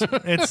explosions. No.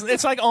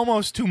 It's like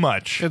almost too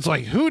much. It's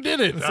like, who did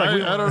it?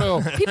 I don't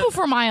know. People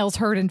for miles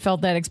heard and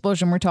felt that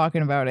explosion. We're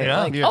talking about it.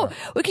 Yeah. Oh,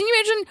 well, can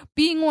you imagine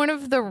being one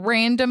of the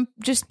random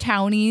just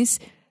townies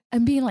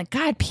and being like,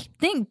 God,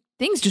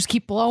 things just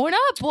keep blowing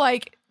up,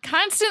 like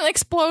constant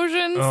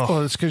explosions.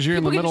 Well, it's because you're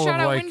in the middle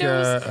of like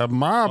a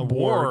mob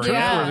war.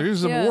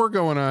 There's a war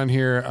going on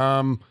here.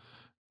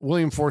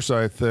 William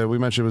Forsythe, we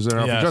mentioned, was in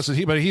Armed Justice,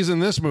 but he's in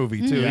this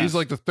movie too. He's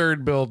like the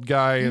third build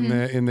guy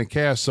in the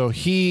cast, so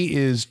he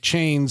is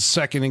Chain's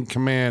second in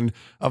command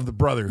of the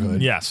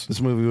Brotherhood. Yes, this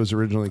movie was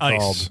originally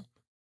called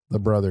The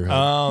Brotherhood.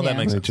 Oh, that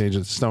makes sense. They changed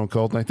it to Stone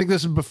Cold. And I think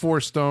this is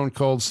before Stone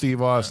Cold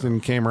Steve Austin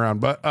came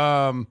around. But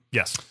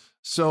yes.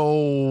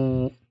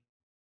 So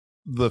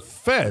the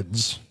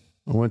feds,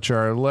 which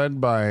are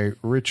led by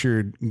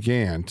Richard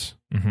Gant,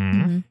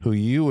 who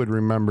you would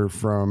remember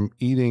from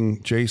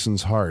eating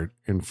Jason's heart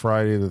in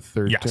Friday the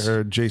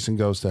 13th, Jason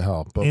Goes to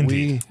Hell. But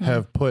we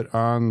have put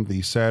on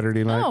the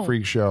Saturday Night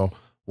Freak Show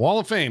Wall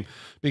of Fame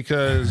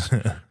because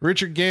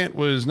Richard Gant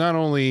was not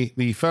only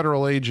the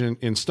federal agent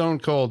in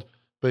Stone Cold,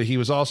 but he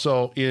was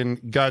also in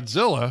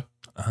Godzilla.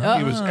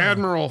 He was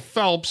Admiral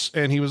Phelps,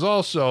 and he was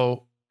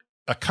also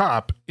a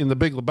cop in The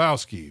Big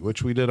Lebowski,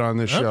 which we did on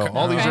this show.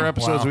 All these are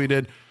episodes we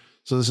did.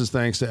 So this is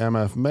thanks to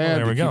MF Mad.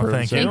 There we go.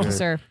 Thank you,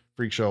 sir.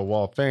 Freak Show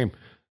Wall of Fame.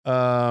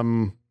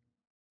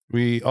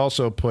 We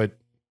also put,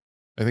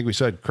 I think we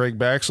said Craig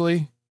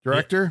Baxley,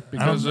 director.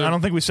 Because I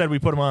don't think we said we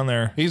put him on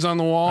there. He's on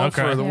the wall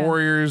for The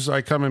Warriors,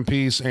 I Come in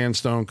Peace, and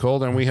Stone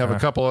Cold. And we have a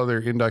couple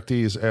other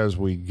inductees as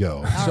we go.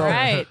 All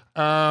right.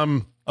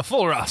 A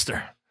full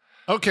roster.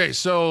 Okay,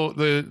 so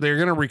they're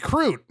going to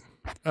recruit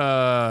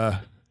The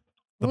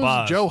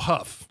boss. Joe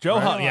Huff. Joe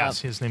Huff,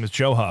 yes. His name is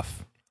Joe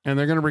Huff. And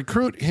they're going to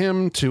recruit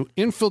him to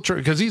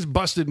infiltrate, because he's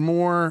busted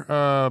more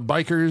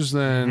bikers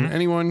than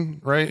anyone,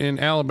 right, in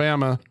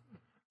Alabama.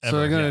 So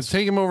they're going to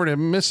take him over to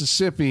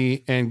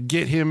Mississippi and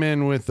get him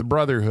in with the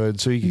Brotherhood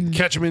so you can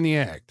catch him in the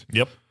act.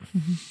 Yep.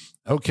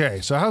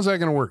 Okay, so how's that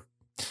going to work?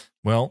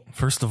 Well,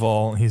 first of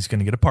all, he's going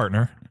to get a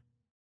partner.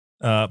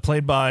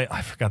 Played by,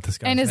 I forgot this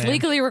guy's name. And is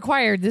legally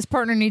required. This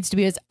partner needs to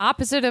be as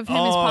opposite of him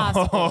as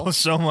possible. Oh,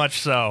 so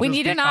much so. We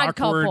need an odd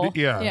couple.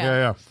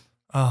 Yeah.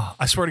 Oh,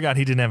 I swear to God,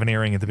 he didn't have an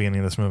earring at the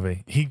beginning of this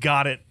movie. He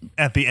got it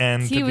at the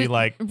end be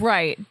like...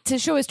 Right, to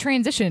show his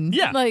transition.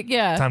 Yeah.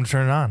 Time to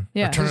turn it on.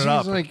 Yeah. Or turn it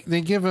up. Like, they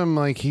give him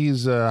like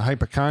he's a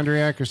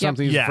hypochondriac or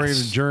something. He's afraid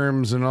of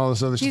germs and all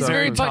this other stuff. He's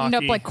very buttoned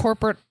up like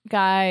corporate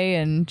guy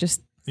and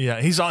just...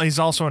 Yeah, he's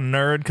also a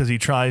nerd because he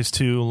tries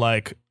to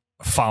like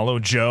follow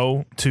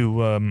Joe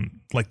to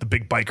like the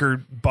big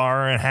biker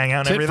bar and hang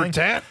out and everything.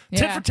 Tit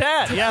for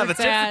tat. Yeah, the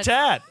tit for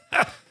tat.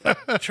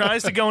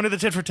 Tries to go into the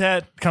tit for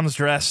tat, comes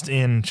dressed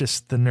in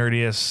just the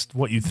nerdiest,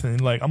 what you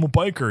think, like, I'm a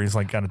biker. He's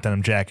like got a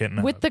denim jacket.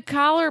 And with the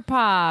collar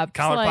popped.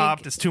 Collar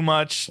popped is too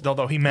much,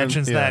 although he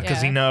mentions that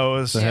because he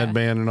knows. The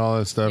headband and all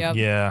that stuff. Yep.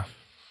 Yeah.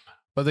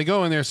 But they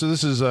go in there. So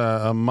this is it's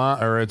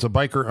a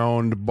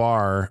biker-owned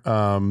bar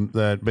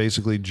that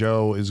basically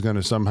Joe is going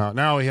to somehow...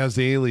 Now he has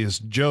the alias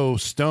Joe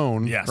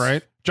Stone,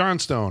 right? John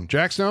Stone.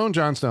 Jack Stone?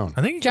 John Stone.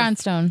 I think John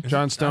Stone.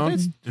 John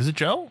Stone? Is it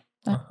Joe?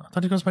 I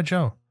thought he goes by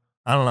Joe.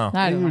 I don't know.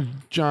 I don't know.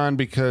 John,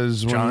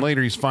 because when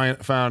later he's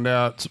found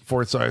out,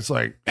 Forsythe's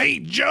like, hey,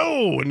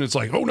 Joe! And it's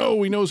like, oh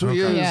no, he knows who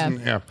he is.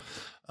 Yeah.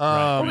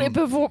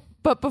 And,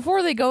 But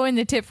before they go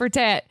into tit for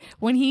tat,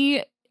 when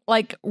he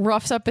like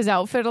roughs up his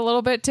outfit a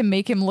little bit to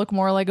make him look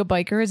more like a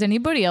biker, has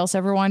anybody else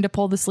ever wanted to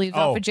pull the sleeves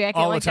off a jacket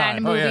like that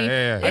in a movie?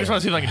 Yeah. I just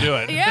want to see if I can do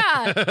it.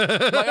 Yeah.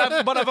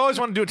 But I've always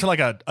wanted to do it to like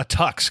a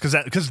tux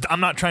because I'm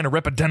not trying to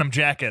rip a denim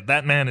jacket.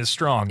 That man is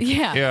strong.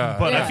 Yeah.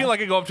 But I feel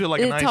like I go up to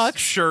like a nice tux?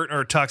 shirt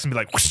or a tux and be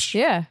like, whoosh.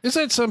 Yeah. Is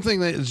that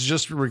something that is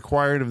just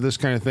required of this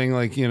kind of thing?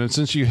 Like,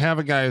 since you have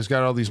a guy who's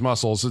got all these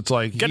muscles, it's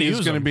like he's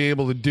going to be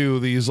able to do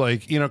these,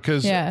 like,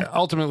 because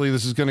ultimately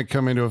this is going to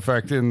come into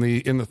effect in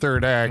the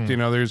third act.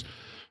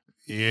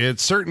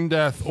 It's certain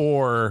death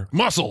or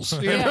muscles.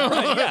 You know?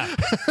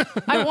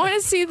 I want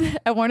to see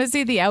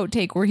the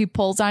outtake where he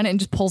pulls on it and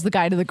just pulls the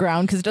guy to the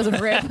ground because it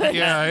doesn't rip. Pulls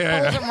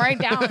him right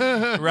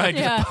down. Right.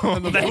 Yeah. That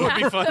would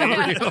be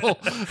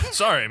funny.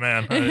 Sorry,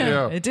 man.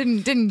 It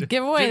didn't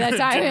give away that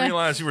time. Didn't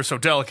realize you were so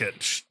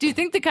delicate. Do you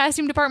think the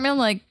costume department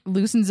like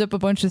loosens up a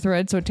bunch of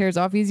threads so it tears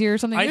off easier or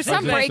something? There's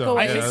some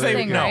breakaway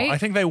thing, right? I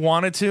think they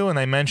wanted to and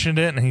they mentioned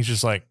it and he's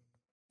just like,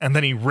 and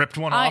then he ripped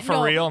one off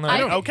for real. And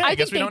they're like, okay, I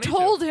guess we don't need to. They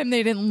told him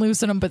they didn't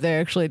loosen them, but they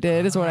actually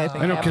did, is what I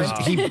think. I know,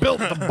 because he built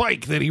the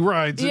bike that he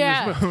rides.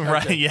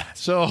 Right, yeah.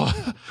 So,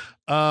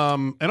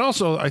 and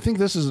also, I think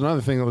this is another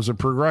thing that was a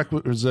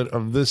prerequisite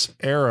of this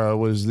era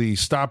was the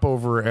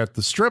stopover at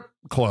the strip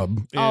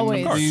club.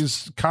 Always. In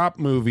these cop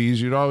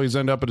movies, you'd always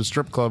end up at a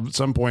strip club at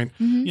some point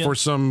for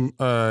some,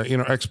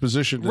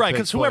 exposition. Right,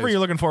 because whoever you're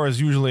looking for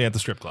is usually at the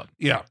strip club.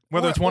 Yeah.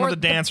 Whether it's one of the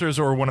dancers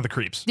or one of the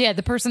creeps. Yeah,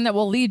 the person that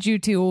will lead you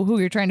to who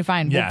you're trying to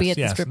find will be at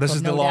the strip club. This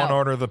is the Law and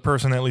Order, the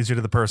person that leads you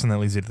to the person that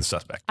leads you to the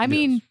suspect. I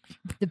mean,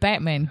 the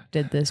Batman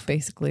did this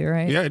basically,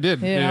 right? Yeah, it did.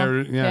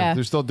 Yeah,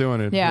 they're still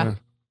doing it. Yeah.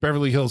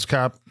 Beverly Hills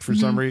Cop for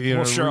some reason.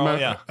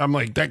 I'm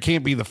like, that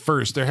can't be the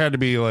first. There had to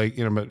be like,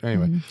 but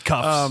anyway.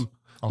 Cuffs.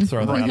 I'll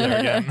throw that out there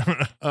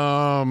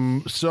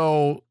again.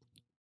 So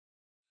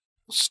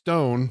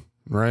Stone,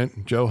 right?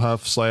 Joe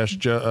Huff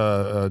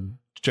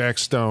 / Jack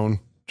Stone,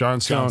 John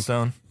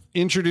Stone,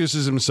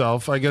 introduces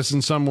himself, I guess,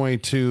 in some way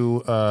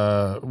to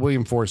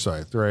William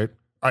Forsythe, right?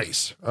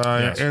 Ice.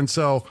 And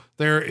so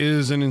there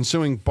is an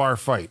ensuing bar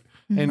fight.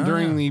 And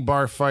during the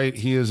bar fight,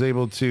 he is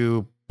able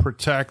to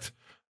protect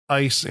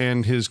Ice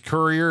and his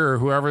courier or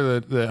whoever,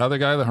 the other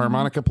guy, the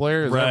harmonica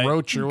player, is that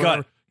Roach or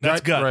whatever?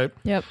 That's Gut. Right.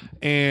 Yep.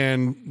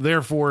 And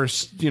therefore,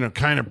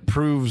 kind of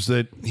proves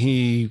that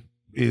he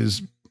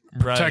is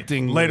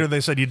protecting. Later,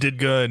 they said you did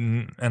good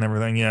and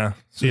everything. Yeah.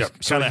 So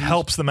kind of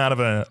helps them out of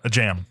a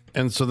jam.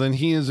 And so then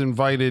he is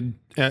invited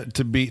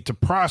to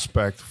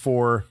prospect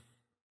for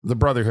the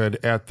Brotherhood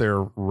at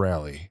their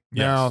rally.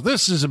 Yes. Now,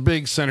 this is a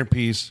big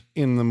centerpiece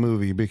in the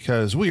movie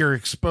because we are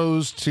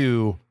exposed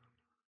to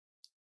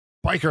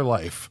biker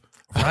life.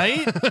 Right?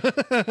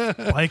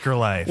 Biker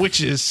life.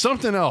 Which is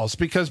something else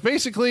because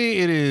basically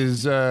it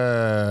is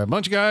a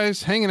bunch of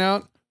guys hanging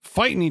out,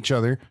 fighting each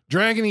other,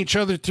 dragging each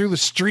other through the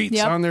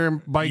streets on their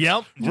bikes,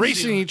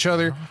 racing each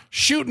other,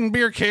 shooting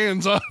beer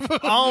cans off.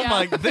 Oh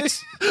my!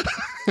 This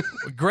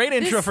great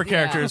intro for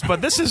characters,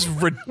 but this is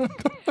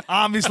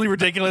obviously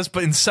ridiculous,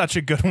 but in such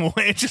a good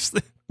way. Just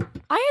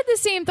I had the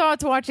same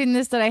thoughts watching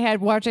this that I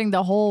had watching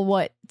the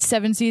whole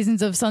 7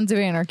 seasons of Sons of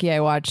Anarchy I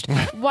watched.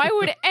 Why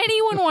would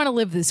anyone want to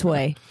live this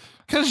way?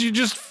 Because you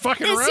just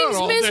fucking It around seems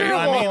all miserable. day.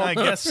 I mean, I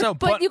guess so,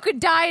 But you could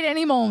die at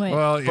any moment.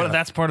 Well, yeah. But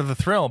that's part of the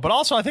thrill. But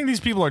also, I think these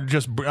people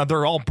are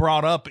they're all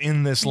brought up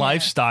in this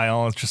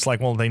lifestyle. It's just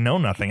like, well, they know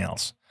nothing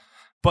else.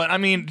 But I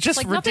mean, just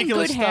like nothing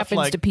ridiculous good stuff happens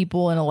like to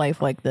people in a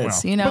life like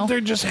this, you know? But they're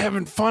just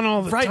having fun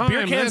all the time. right,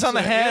 beer cans on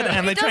the head,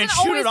 and they try and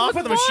shoot it off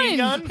with a machine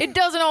gun. It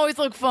doesn't always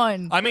look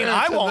fun. I mean,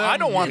 I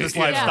don't want this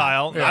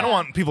lifestyle. I don't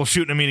want people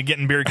shooting at me to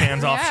getting beer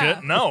cans off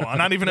shit. No,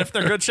 not even if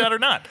they're good shot or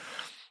not.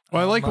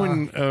 Well, I like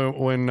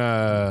when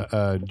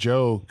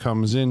Joe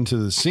comes into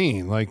the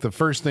scene. Like the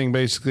first thing,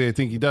 basically, I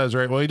think he does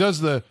right. Well, he does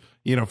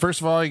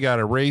first of all, he got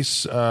to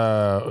race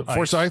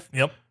Forsyth.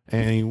 Yep.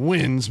 And he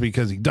wins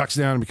because he ducks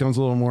down and becomes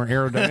a little more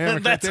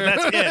aerodynamic. That's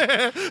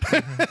it.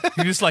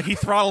 He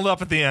throttled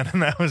up at the end,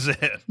 and that was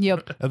it.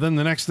 Yep. And then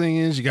the next thing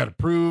is you got to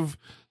prove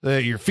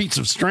your feats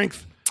of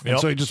strength. And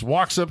so he just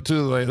walks up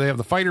to they have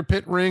the fighter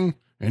pit ring.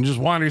 And just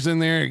wanders in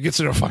there and gets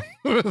in a fight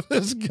with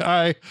this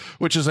guy,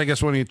 which is, I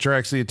guess, when he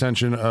attracts the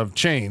attention of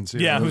Chains.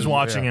 Who's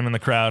watching him in the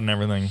crowd and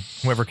everything.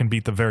 Whoever can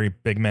beat the very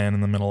big man in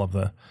the middle of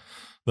the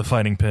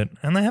fighting pit.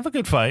 And they have a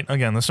good fight.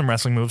 Again, there's some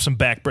wrestling moves, some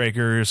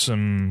backbreakers,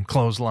 some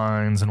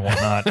clotheslines and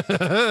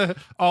whatnot.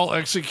 All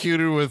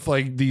executed with,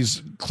 like,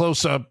 these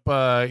close-up,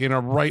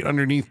 right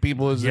underneath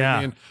people. As they're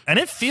being... And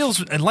it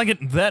feels like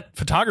that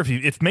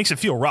photography, it makes it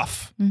feel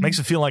rough. Makes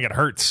it feel like it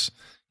hurts.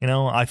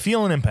 I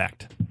feel an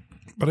impact.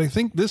 But I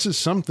think this is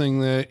something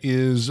that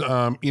is,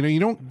 you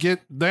don't get,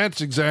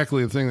 that's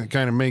exactly the thing that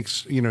kind of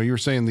makes, you were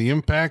saying the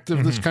impact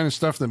of this kind of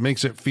stuff that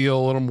makes it feel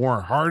a little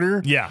more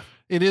harder. Yeah.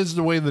 It is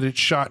the way that it's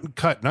shot and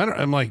cut. And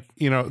I'm like,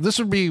 this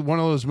would be one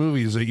of those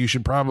movies that you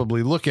should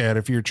probably look at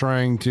if you're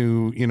trying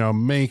to,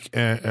 make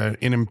an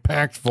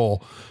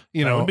impactful,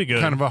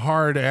 kind of a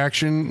hard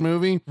action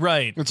movie.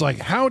 Right. It's like,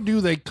 how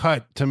do they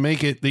cut to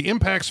make the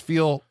impacts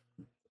feel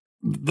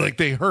like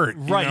they hurt?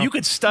 You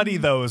could study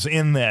those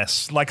in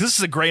this. Like, this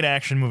is a great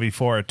action movie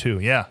for it, too.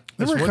 Yeah.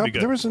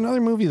 There was another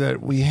movie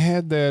that we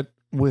had that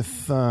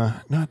with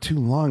not too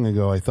long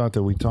ago, I thought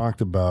that we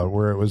talked about,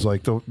 where it was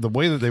like the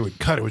way that they would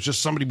cut it was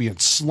just somebody being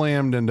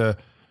slammed into,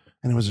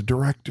 and it was a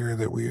director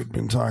that we had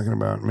been talking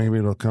about. Maybe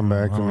it'll come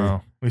back to me.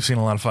 We've seen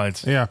a lot of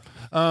fights. Yeah.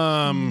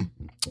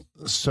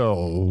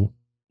 So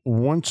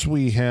once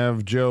we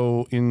have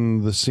Joe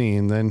in the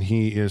scene, then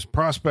he is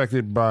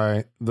prospected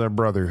by the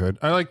Brotherhood.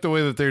 I like the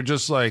way that they're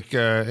just like,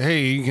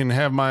 hey, you can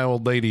have my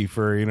old lady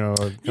for, a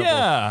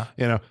couple,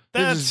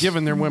 they're just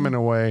giving their women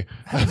away.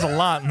 There's a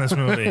lot in this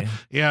movie.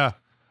 Yeah.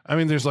 I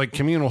mean, there's like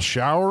communal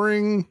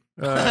showering.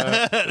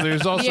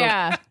 There's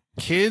also kids.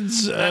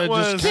 Kids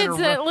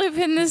that live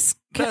in this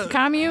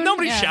commune.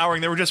 Nobody's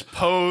showering. They were just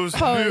posed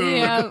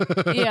nude,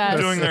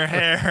 doing their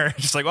hair.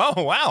 Just like,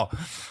 oh, wow.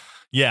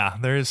 Yeah,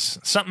 there's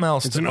something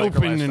else. It's an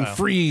open and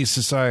free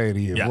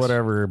society,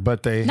 whatever.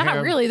 But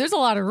not really. There's a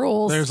lot of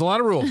rules. There's a lot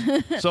of rules.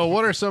 So,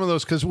 what are some of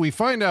those? Because we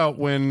find out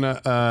when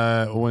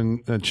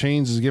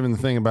Chains is given the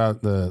thing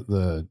about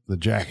the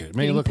jacket, it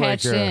may look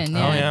like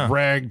a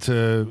rag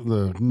to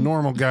the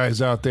normal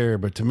guys out there,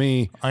 but to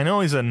me, I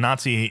know he's a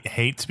Nazi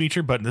hate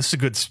speecher, but this is a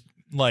good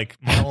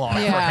monologue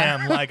for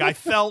him. Like, I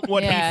felt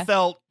what he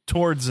felt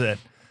towards it.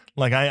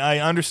 Like, I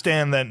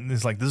understand that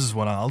it's like, this is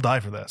what I'll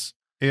die for this.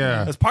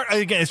 Yeah,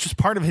 it's just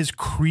part of his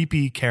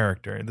creepy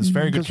character. This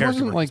very good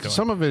character. Wasn't like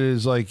some of it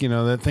is like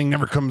that thing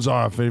never comes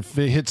off if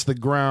it hits the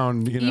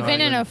ground.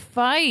 Even in a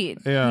fight,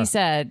 he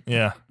said.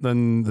 Yeah,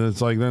 then it's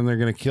like then they're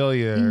gonna kill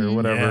you or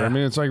whatever. Yeah. I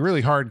mean, it's like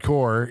really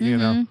hardcore,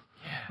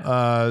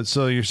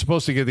 So you're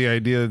supposed to get the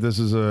idea that this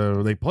is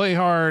they play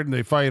hard,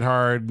 they fight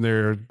hard,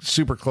 they're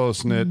super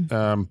close knit.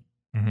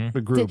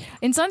 The group.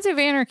 In Sons of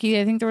Anarchy,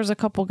 I think there was a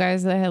couple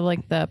guys that had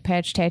like the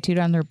patch tattooed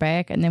on their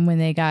back, and then when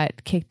they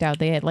got kicked out,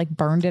 they had like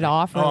burned it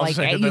off or used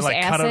acid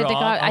to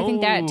cut. I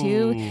think that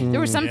too. There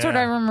was some sort of,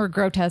 I remember,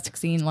 grotesque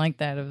scene like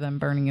that of them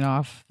burning it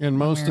off. And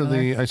most of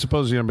I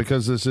suppose,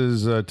 because this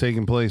is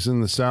taking place in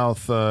the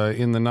South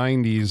in the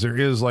 90s, there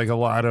is like a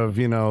lot of,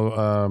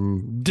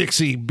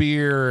 Dixie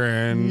beer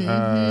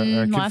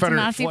and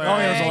Confederate flags. Oh,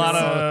 yeah, there's a lot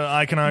of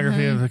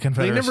iconography of the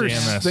Confederacy in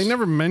this. They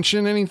never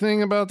mention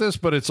anything about this,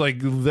 but it's like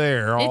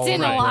there. It's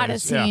in a lot of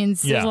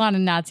scenes. There's a lot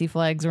of Nazi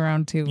flags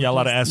around too. Yeah, a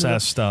lot of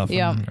SS stuff.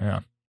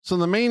 Yeah. So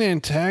the main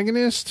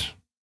antagonist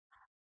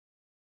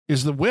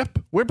is the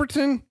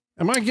Whipperton.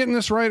 Am I getting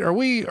this right? Are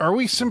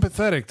we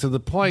sympathetic to the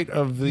plight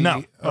of the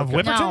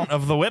Whipperton?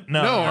 Of the whip?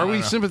 No. Are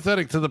we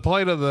sympathetic to the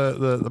plight of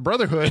the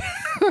Brotherhood?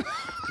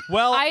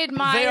 Well, I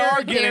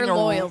admire their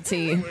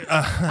loyalty.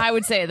 I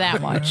would say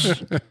that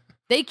much.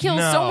 They kill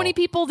so many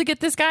people to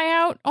get this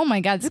guy out. Oh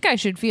my God, this guy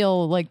should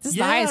feel like this is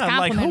the highest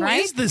compliment, right?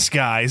 Who is this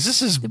guy? Is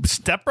this his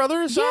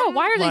stepbrother or something? Yeah,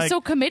 why are they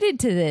so committed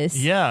to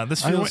this? Yeah,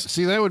 this feels...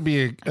 See, that would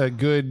be a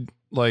good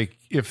like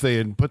if they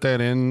had put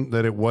that in,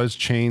 that it was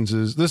Chains.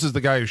 This is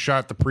the guy who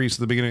shot the priest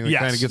at the beginning. That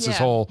kind of gets this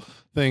whole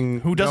thing.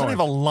 Who doesn't going. have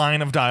a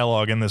line of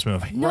dialogue in this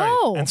movie.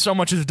 No. And so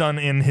much is done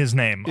in his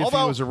name. If he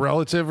was a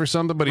relative or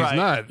something, but he's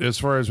not, as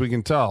far as we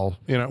can tell.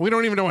 You know, we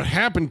don't even know what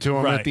happened to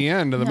him at the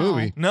end of the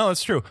movie. No,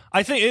 it's true.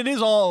 I think it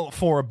is all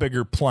for a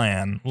bigger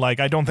plan.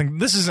 Like, I don't think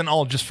this isn't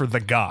all just for the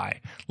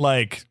guy.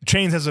 Like,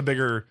 Chains has a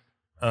bigger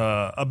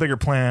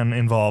plan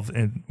involved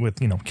with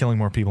killing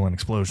more people in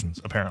explosions.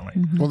 Apparently,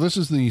 well, this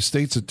is the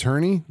state's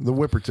attorney, the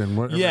Whipperton.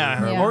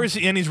 Or is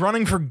he? And he's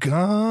running for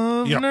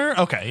governor. Yep.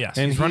 Okay, yes,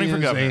 and he's running for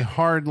governor. A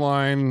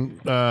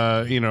hardline,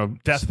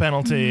 death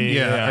penalty.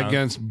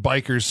 Against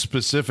bikers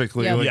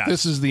specifically. Yep. Like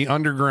this is the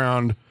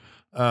underground.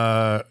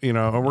 And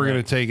we're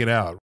going to take it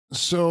out.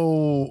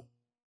 So.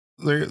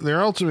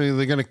 They're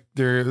ultimately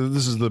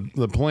this is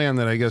the plan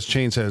that I guess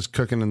Chains has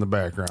cooking in the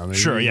background.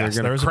 They're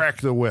going to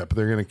crack the whip.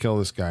 They're going to kill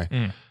this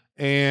guy.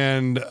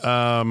 And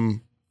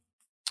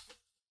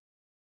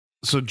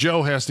so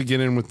Joe has to get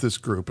in with this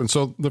group. And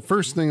so the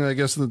first thing I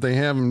guess that they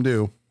have him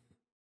do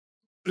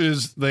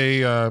is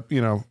they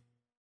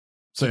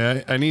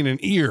say I need an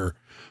ear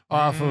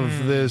off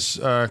of this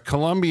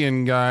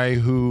Colombian guy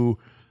who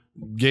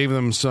gave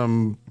them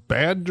some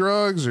bad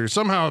drugs or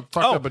somehow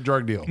fucked up a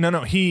drug deal.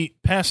 No, he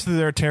passed through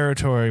their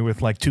territory with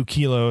like 2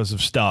 kilos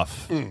of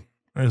stuff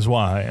is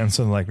why. And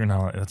so like,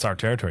 that's our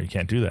territory. You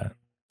can't do that.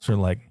 So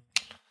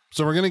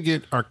we're going to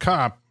get our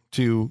cop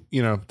to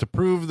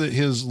prove that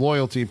his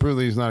loyalty, prove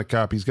that he's not a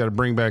cop. He's got to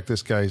bring back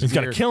this guy's He's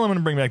got to kill him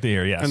and bring back the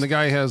ear. Yes. And the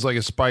guy has like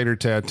a spider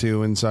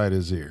tattoo inside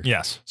his ear.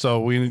 Yes.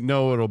 So we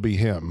know it'll be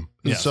him.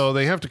 Yes. So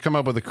they have to come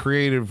up with a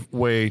creative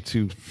way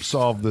to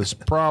solve this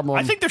problem.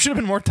 I think there should have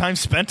been more time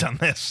spent on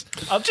this.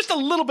 Just a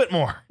little bit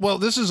more. Well,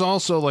 this is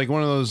also like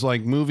one of those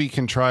like movie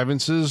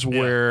contrivances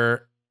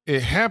where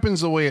it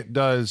happens the way it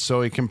does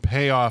so it can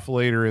pay off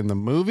later in the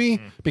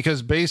movie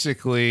because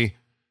basically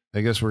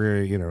I guess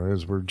we're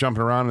as we're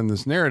jumping around in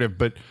this narrative,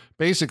 but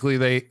basically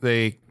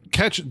they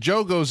catch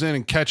Joe goes in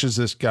and catches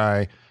this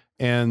guy,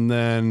 and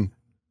then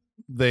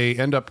they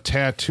end up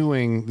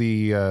tattooing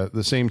the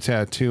same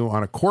tattoo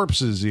on a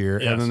corpse's ear,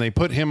 and then they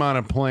put him on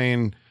a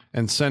plane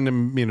and send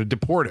him,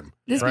 deport him.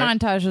 This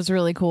montage was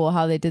really cool.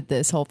 How they did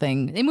this whole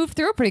thing. They moved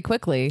through it pretty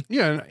quickly.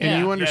 Yeah,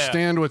 and you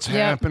understand what's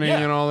happening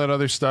and all that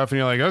other stuff, and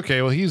you're like,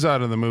 okay, well he's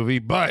out of the movie,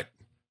 but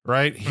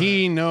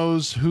he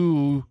knows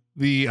who.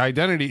 The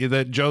identity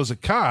that Joe's a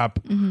cop,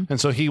 and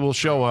so he will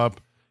show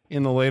up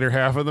in the later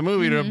half of the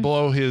movie to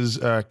blow his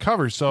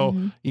cover. So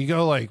you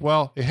go like,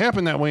 well, it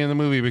happened that way in the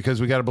movie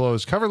because we got to blow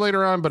his cover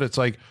later on. But it's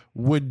like,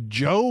 would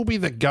Joe be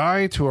the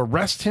guy to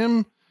arrest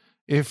him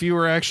if you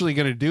were actually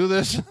going to do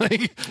this?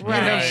 Like,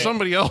 have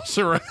somebody else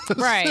arrest him.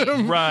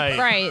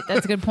 Right.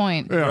 That's a good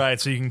point.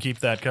 Right. So you can keep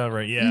that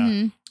cover.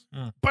 Yeah.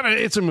 But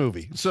it's a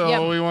movie,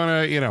 so we want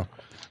to,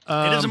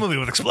 it is a movie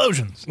with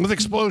explosions.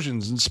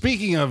 And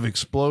speaking of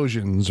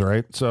explosions,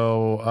 right?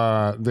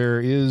 So there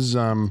is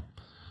I'm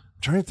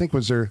trying to think,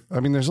 there's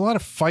a lot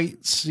of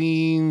fight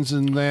scenes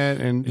and that,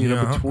 and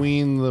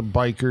between the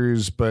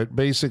bikers, but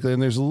basically,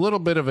 and there's a little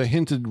bit of a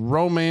hinted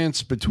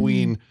romance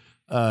between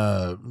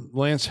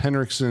Lance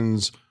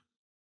Henriksen's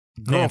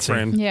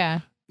girlfriend,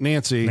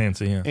 Nancy,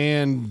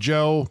 and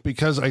Joe,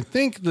 because I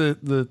think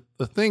the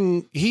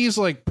thing, he's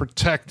like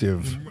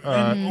protective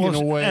in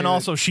a way, and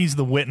also she's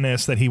the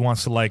witness that he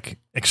wants to like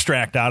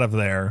extract out of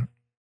there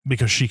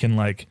because she can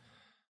like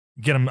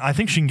get him. I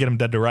think she can get him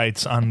dead to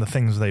rights on the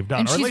things they've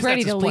done. And or at she's least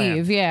ready that's his to plan.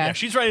 leave. Yeah,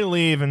 she's ready to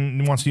leave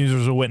and wants to use her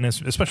as a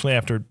witness, especially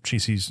after she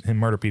sees him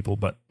murder people.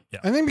 But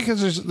I think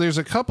because there's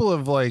a couple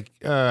of like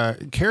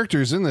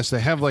characters in this that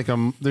have like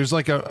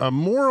a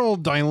moral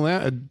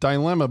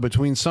dilemma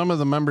between some of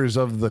the members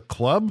of the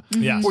club,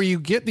 where you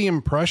get the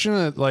impression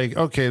that like,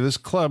 okay, this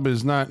club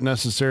is not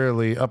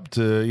necessarily up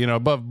to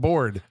above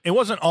board. It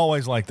wasn't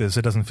always like this.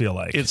 It doesn't feel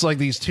like it's like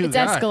these two it's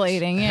guys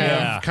escalating.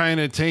 Have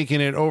kind of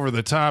taken it over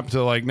the top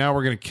to like, now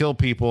we're gonna kill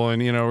people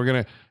and we're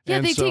gonna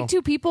they take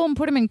 2 people and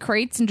put them in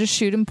crates and just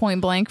shoot them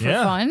point blank for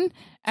fun.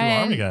 2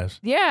 army guys.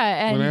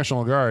 Yeah. And the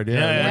National Guard.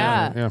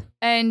 Yeah.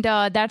 And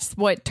that's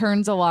what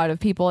turns a lot of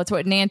people. It's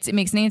what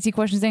makes Nancy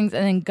question things.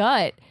 And then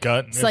Gut.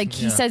 It's like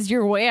he says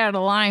you're way out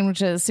of line,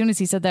 which as soon as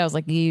he said that, I was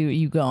like,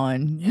 you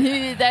gone.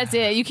 That's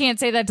it. You can't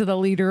say that to the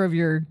leader of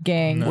your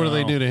gang. No. What do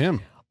they do to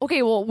him?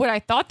 Okay, well, what I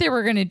thought they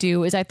were going to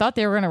do is I thought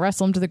they were going to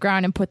wrestle him to the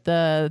ground and put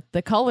the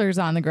colors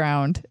on the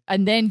ground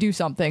and then do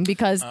something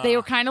because they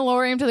were kind of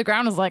lowering him to the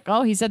ground. It was like,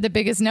 oh, he said the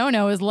biggest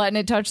no-no is letting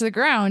it touch the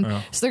ground.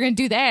 So they're going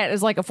to do that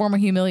as like a form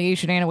of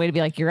humiliation and a way to be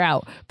like, you're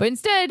out. But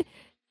instead,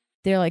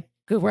 they're like,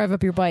 go rev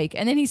up your bike.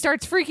 And then he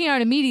starts freaking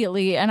out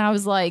immediately. And I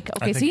was like,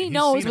 okay, so he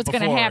knows what's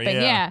going to happen.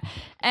 Yeah.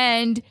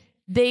 And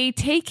they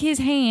take his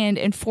hand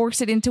and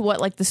force it into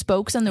the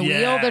spokes on the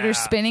wheel that are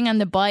spinning on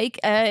the bike.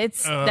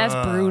 That's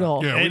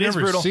brutal. Yeah, it is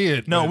brutal. See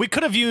it. No, we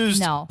could have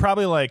used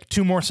probably like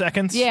 2 more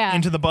seconds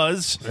into the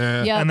buzz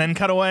and then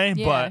cut away.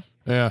 Yeah. But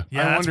Yeah.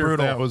 Yeah, I that's wonder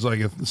brutal. if that was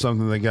like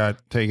something that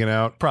got taken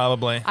out.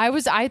 Probably.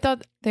 I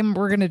thought they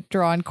were going to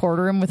draw and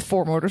quarter him with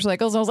 4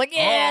 motorcycles. I was like,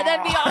 yeah,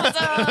 that'd be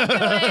awesome.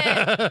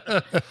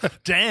 Do it.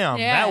 Damn,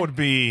 Yeah. that would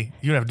be.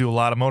 You'd have to do a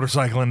lot of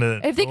motorcycling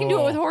to. If they can do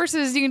it with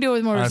horses, you can do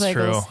it with That's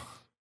motorcycles. true.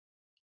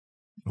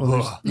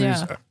 Well,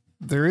 Yeah.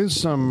 there is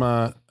some.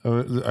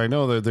 I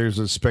know that there's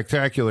a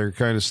spectacular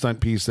kind of stunt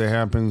piece that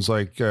happens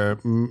like a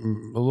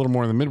little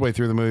more than midway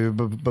through the movie.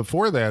 But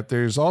before that,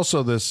 there's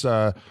also this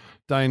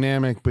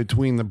dynamic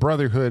between the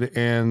Brotherhood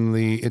and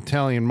the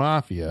Italian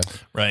mafia,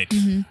 Right.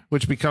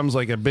 which becomes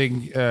like a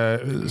big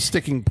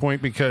sticking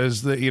point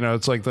because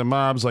it's like the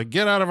mob's like,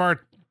 get out of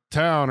our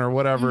town or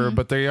whatever,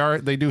 but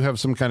they do have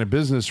some kind of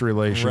business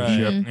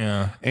relationship. Right.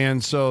 Yeah.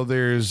 And so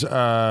there's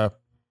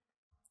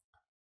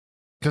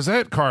because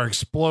that car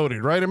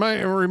exploded, right? Am I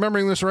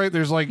remembering this right?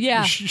 There's like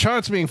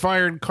shots being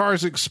fired,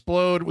 cars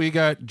explode. We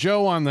got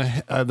Joe on the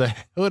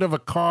hood of a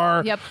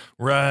car. Yep.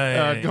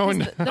 Right. Going.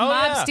 The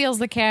mob steals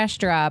the cash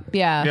drop.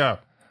 Yeah. Yeah.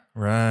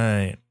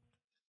 Right.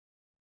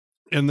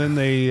 And then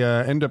they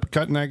end up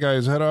cutting that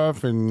guy's head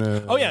off. And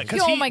Oh yeah.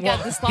 'Cause Oh my God,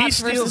 the he slots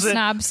steals versus it.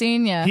 snob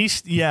scene.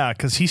 Yeah.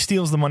 Because he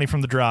steals the money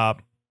from the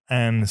drop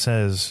and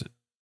says,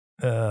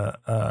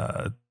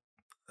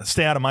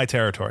 stay out of my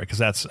territory, because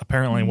that's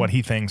apparently what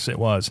he thinks it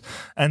was.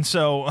 And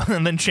so,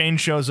 and then Shane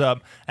shows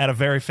up at a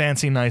very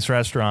fancy, nice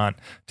restaurant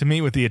to meet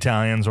with the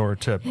Italians or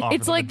to offer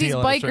It's them a like these deal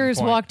at a certain bikers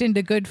point. walked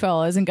into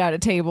Goodfellas and got a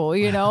table,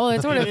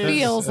 That's what it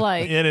feels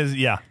like. It is,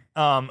 yeah.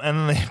 And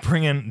then they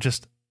bring in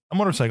just a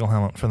motorcycle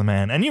helmet for the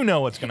man, and you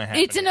know what's going to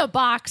happen. It's in a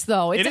box,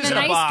 though. It's It in is a in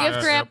a nice box.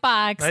 gift wrap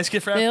box. Nice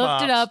gift wrap They lift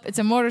box. it up. It's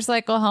a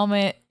motorcycle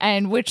helmet,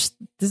 and which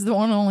this is the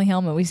one and only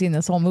helmet we see in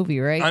this whole movie,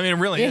 right? I mean, it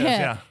really is,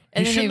 yeah.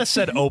 And He then shouldn't they- have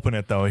said open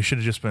it, though. He should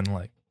have just been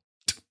like,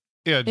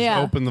 just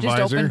open the just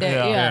visor. opened it,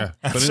 yeah.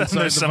 But So inside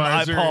there's the some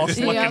visor, eyeballs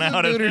yeah, looking the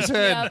out at dude's him.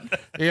 head.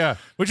 Yep. Yeah,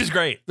 which is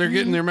great. they're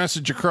getting their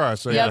message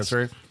across. I Yep. guess,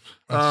 right?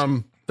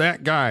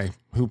 That guy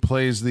who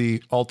plays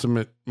the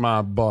ultimate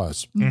mob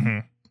boss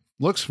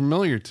looks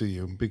familiar to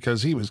you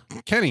because he was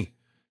Kenny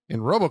in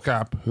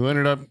RoboCop, who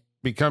ended up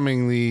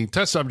becoming the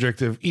test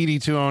subject of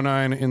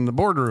ED-209 in the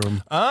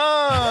boardroom.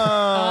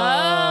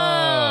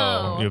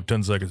 Oh. You have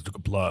 10 seconds to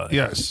comply.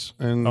 Yes.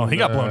 And Oh, he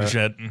got blown to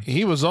shit.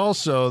 He was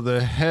also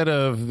the head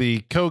of the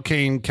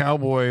cocaine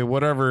cowboy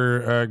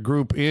whatever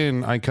group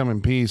in I Come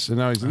in Peace, and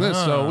now he's in this.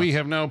 So we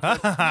have now Oh,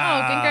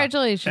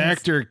 congratulations.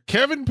 actor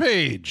Kevin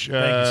Page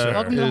Thank you, sir.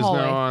 Welcome to the is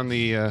hallway. now on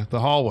the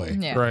hallway.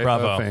 Yeah. Right.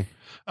 Bravo. Thing.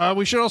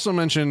 We should also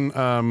mention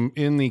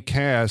in the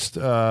cast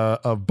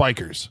of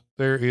bikers,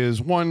 there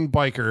is one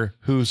biker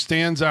who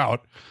stands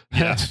out.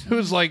 Yes.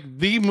 Who's like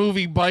the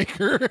movie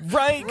biker.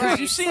 Right, because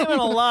you see him in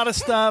a lot of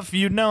stuff.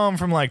 You know him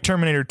from like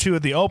Terminator 2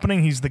 at the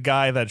opening. He's the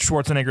guy that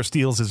Schwarzenegger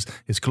steals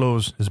his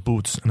clothes, his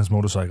boots, and his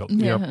motorcycle.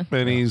 Yep.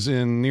 And he's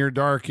in Near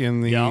Dark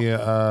in the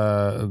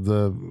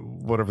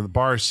the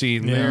bar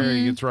seat, and there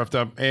he gets roughed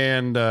up.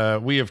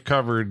 And we have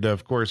covered,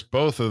 of course,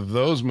 both of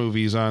those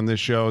movies on this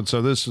show. And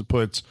so this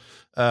puts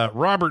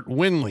Robert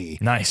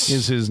Winley. Nice.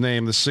 Is his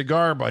name, the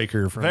cigar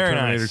biker from Very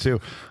Terminator nice. 2.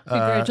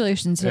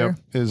 Congratulations, sir.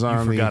 Is You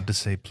on forgot to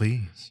say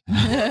please.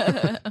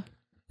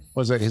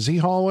 Was that, is he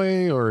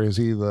hallway or is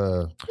he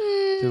the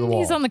to the wall?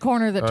 He's on the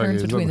corner that Okay,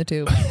 turns he's between on the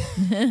two.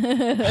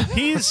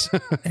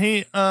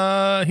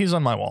 He's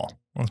on my wall.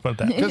 Let's put it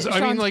that. Because I mean,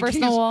 Sean's like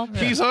personal wall.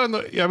 he's on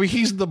the. I mean,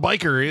 he's the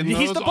biker in. He's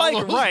those- the all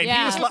biker, those- right?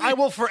 Yeah. I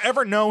will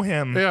forever know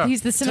him. Yeah.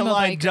 He's the cinema till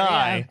I biker,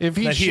 die. yeah. If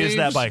he that he shaves is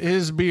that biker.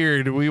 his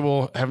beard, we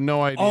will have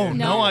no idea. Oh,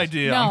 no No.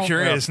 idea. No. I'm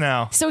curious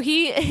now. So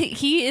he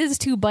is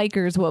to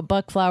bikers what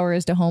Buck Flower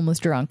is to homeless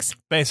drunks.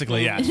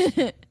 Basically,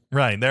 yeah.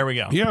 Right, there we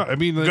go. Yeah, I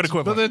mean, Good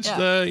equipment. But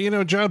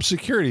that's job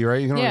security,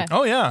 right? You can Yeah.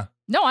 Oh, yeah.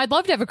 No, I'd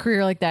love to have a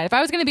career like that. If I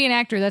was going to be an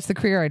actor, that's the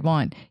career I'd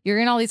want. You're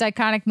in all these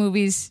iconic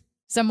movies,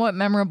 somewhat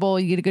memorable.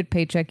 You get a good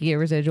paycheck, you get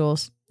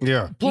residuals.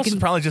 Yeah. Plus, it's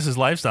probably just his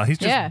lifestyle. He's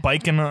just Yeah.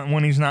 biking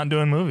when he's not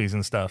doing movies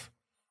and stuff.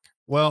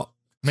 Well,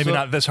 Maybe so-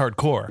 not this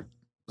hardcore.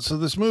 So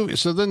this movie.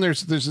 So then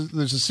there's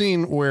a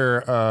scene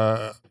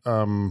where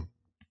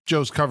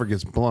Joe's cover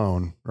gets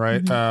blown,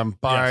 right?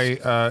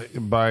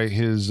 By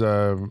his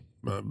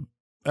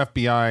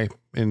FBI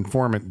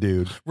informant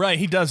dude. Right,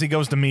 he does. He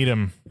goes to meet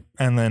him,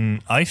 and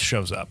then ICE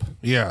shows up.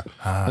 Yeah.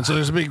 And so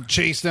there's a big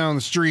chase down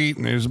the street,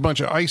 and there's a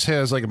bunch of ICE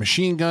has like a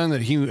machine gun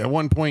that he at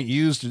one point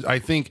used to, I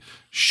think,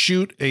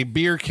 shoot a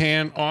beer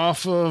can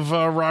off of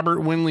Robert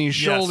Winley's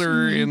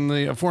shoulder in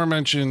the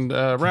aforementioned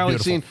rally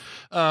Beautiful.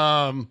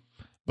 scene.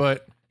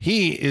 But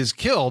he is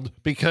killed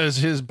because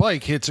his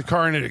bike hits a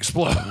car and it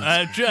explodes.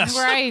 Just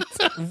Right.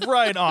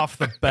 right off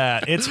the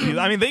bat.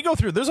 I mean, they go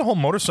through, there's a whole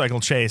motorcycle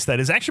chase that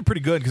is actually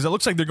pretty good because it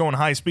looks like they're going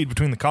high speed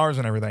between the cars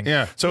and everything.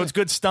 Yeah. So it's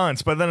good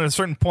stunts, but then at a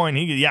certain point,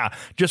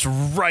 just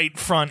right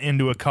front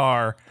into a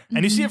car.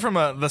 And you see it from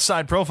the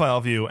side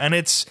profile view, and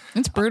it's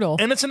brutal.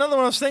 And it's another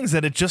one of those things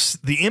that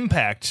the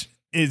impact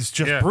is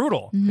just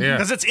brutal. Yeah.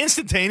 Because it's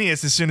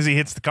instantaneous as soon as he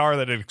hits the car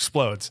that it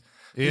explodes.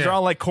 These Yeah. are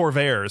all like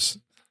Corvairs.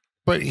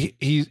 But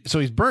he's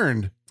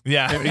burned,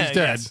 Yeah, And he's dead.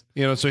 yes.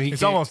 You know, so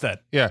He's almost dead.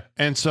 Yeah,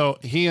 and so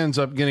he ends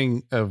up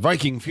getting a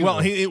Viking funeral.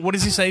 Well, what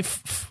does he say?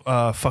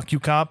 Fuck you,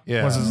 cop.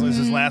 Yeah. Was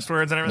his last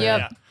words and everything. Yep.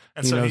 Yeah.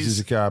 And He so knows he's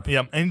a cop.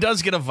 Yep, and he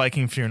does get a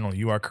Viking funeral.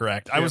 You are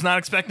correct. I was not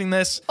expecting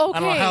this. I don't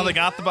know Okay. how they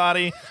got the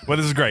body, but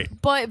this is great.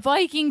 But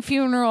Viking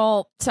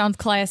funeral sounds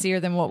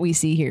classier than what we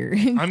see here.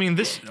 I mean,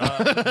 this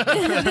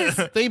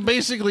They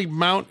basically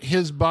mount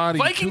his body.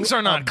 Vikings to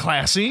are not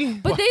classy.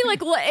 But they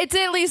it's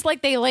at least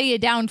like they lay you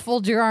down,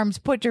 fold your arms,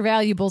 put your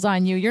valuables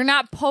on you. You're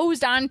not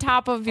posed on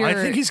top of your. I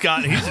think his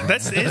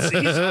This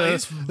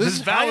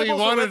is how he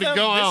wanted to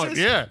go out.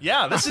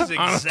 Yeah, this is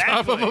exactly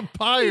top of a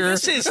pyre.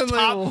 This is and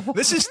top.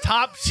 This is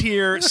top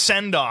tier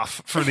send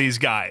off for these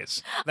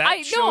guys. That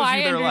I shows know, you I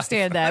their life.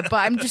 understand that, but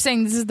I'm just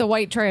saying this is the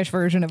white trash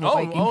version of a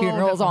Viking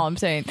funeral. Is all I'm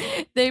saying.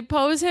 They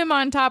pose him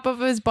on top of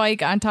his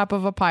bike, on top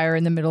of a pyre,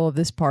 in the middle of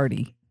this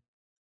party.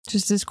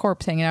 Just his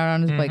corpse hanging out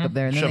on his bike up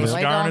there, and then Shove they a light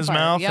it cigar on in his fire.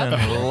 mouth Yep.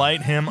 and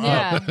light him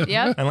up.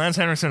 Yeah. And Lance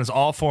Henriksen is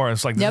all for it.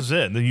 It's like, this is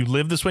it. You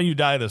live this way, you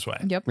die this way.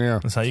 Yep. Yeah.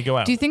 That's how you go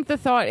out. Do you think the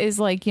thought is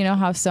like, you know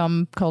how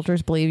some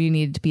cultures believe you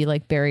need to be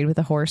like buried with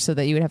a horse so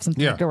that you would have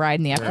something Yeah. to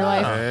ride in the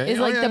afterlife? Yeah. Is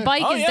Oh, like yeah. the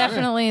bike Oh, is yeah.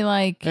 definitely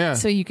like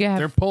so you can have.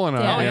 They're pulling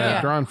on it.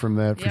 Yeah. Drawn from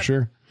that for Yep.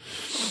 sure.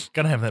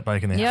 Gotta have that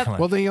bike in the Yep. afterlife.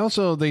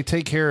 Well, they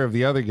take care of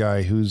the other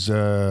guy who's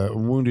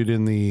wounded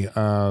in the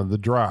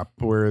drop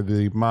where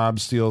the mob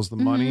steals the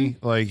money.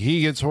 Like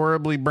he gets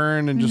horribly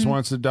burned and just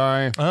wants to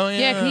die. Oh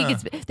yeah.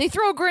 They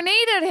throw a grenade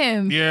at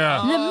him.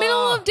 Yeah. In the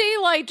middle of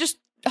daylight, just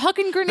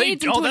hucking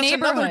grenades into a that's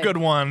neighborhood. another good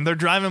one. They're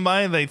driving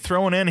by, they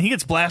throw it in, he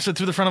gets blasted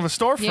through the front of a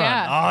storefront.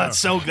 Yeah.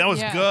 Oh, that was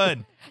Yeah.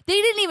 good. They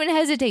didn't even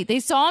hesitate. They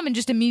saw him and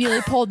just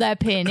immediately pulled that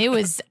pin. It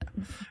was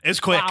It's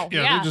quick. wow.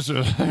 Yeah, Yeah. they just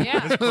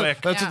Yeah.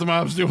 Quick. that's what the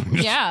mob's doing.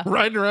 Just Yeah.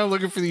 riding around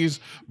looking for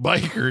these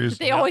bikers.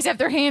 They always have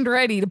their hand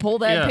ready to pull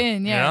that Yeah.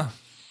 pin. Yeah.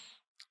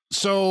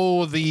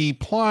 So the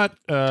plot,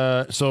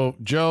 so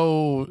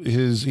Joe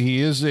he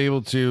is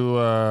able to.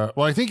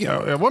 Well, I think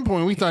at one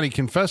point we thought he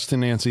confessed to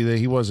Nancy that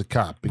he was a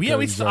cop.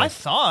 Because, I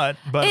thought,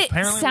 but It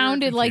apparently we were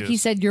sounded like he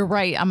confused. said, "You're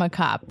right. I'm a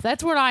cop."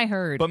 That's what I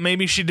heard. But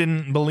maybe she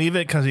didn't believe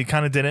it because he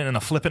kind of did it in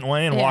a flippant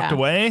way and Yeah. walked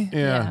away. Yeah,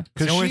 Yeah.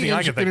 because It's the only she thing I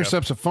could think of.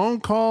 intercepts a phone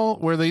call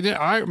where they did.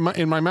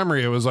 In my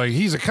memory, it was like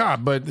he's a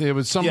cop, but it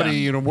was somebody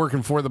Yeah.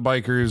 working for the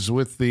bikers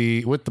with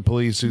the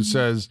police who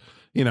says.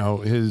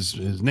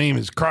 His name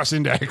is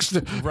cross-indexed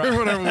or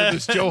whatever with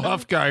this Joe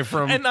Huff guy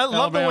from And I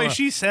love the way Alabama.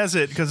 she says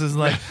it because it's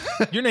like,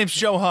 your name's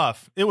Joe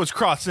Huff. It was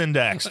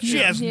cross-indexed. She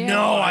has Yeah.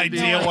 no No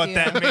idea idea. what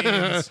that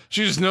means.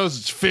 She just knows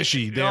it's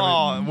fishy. Damn it.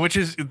 Oh, which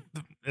is,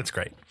 it's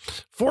great.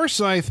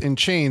 Forsyth and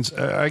Chains,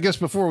 I guess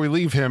before we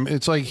leave him,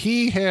 it's like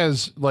he's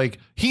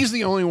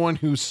the only one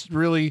who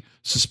really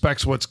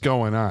suspects what's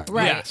going on.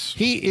 Right. Yes.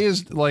 He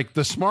is like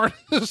the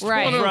smartest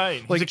Right. one.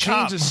 Right. Like He's a Chains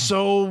cop. is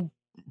so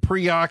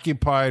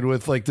preoccupied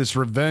with like this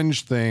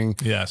revenge thing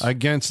Yes.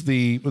 against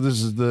this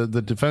is the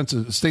defense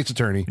state's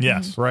attorney.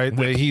 Yes. Right.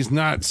 That he's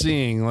not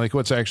seeing like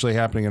what's actually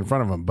happening in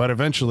front of him. But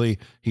eventually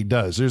he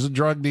does. There's a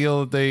drug deal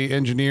that they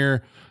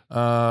engineer. They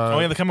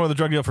come up with a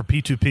drug deal for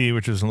P2P,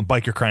 which is a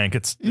biker crank.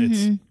 It's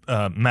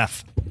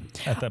meth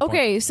at that point.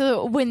 okay,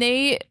 so when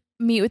they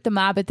meet with the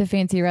mob at the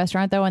fancy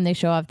restaurant, though, and they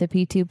show off the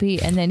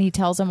P2P, and then he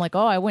tells them like,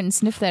 "Oh, I wouldn't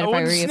sniff that. I if I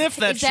wouldn't were you." sniff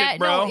that Is shit,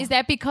 bro. No, is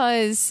that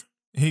because?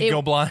 He'd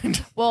go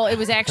blind. Well, it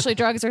was actually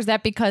drugs, or is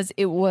that because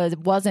it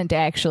wasn't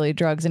actually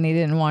drugs, and he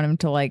didn't want him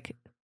to like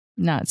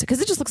not because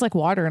it just looks like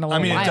water in a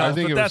little mean, it while. does. I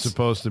think but it was that's-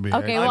 supposed to be.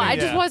 Okay, I well, mean, I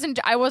just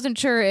yeah. I wasn't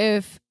sure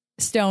if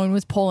Stone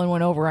was pulling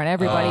one over on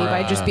everybody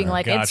by just being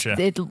like, gotcha.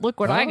 look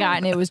what I got,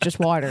 and it was just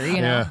water, you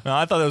know? Yeah. No,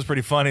 I thought that was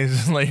pretty funny.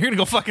 It's like, you're going to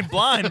go fucking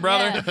blind,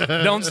 brother.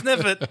 Don't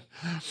sniff it.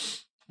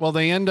 Well,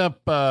 they end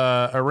up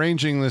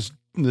arranging this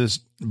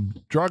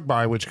drug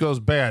buy, which goes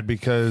bad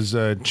because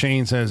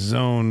Chains has his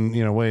own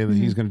way that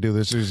he's going to do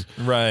this. There's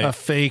Right. a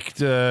faked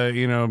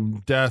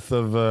death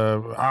of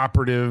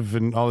operative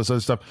and all this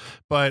other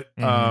stuff. But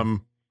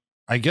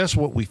I guess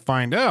what we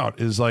find out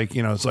is like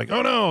it's like,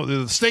 oh no,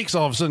 the stakes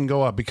all of a sudden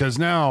go up because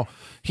now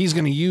he's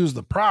going to use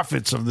the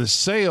profits of this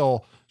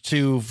sale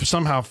to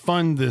somehow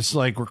fund this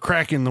like we're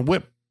cracking the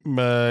whip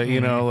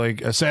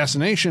like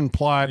assassination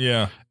plot.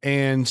 Yeah.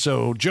 And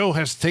so Joe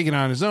has to take it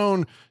on his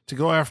own to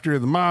go after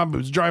the mob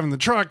who's driving the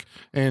truck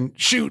and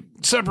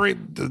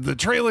separate the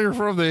trailer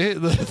from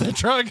the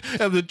truck,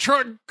 and the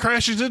truck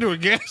crashes into a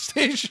gas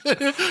station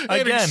and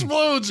Again.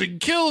 explodes and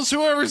kills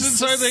whoever's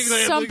inside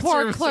Some the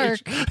poor service clerk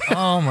station.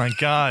 Oh, my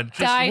God. Just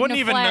died wouldn't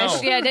in a even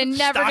flash. know. Yeah, they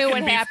never Stock knew and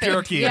what beef happened.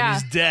 jerky Yeah.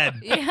 and he's dead.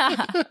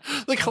 Yeah.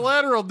 The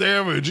collateral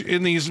damage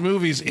in these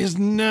movies is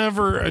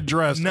never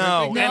addressed. No,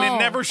 I think and No. it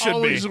never should be.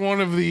 always one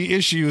of the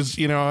issues,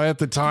 at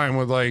the time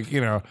with like,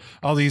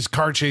 all these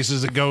car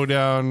chases that go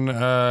down,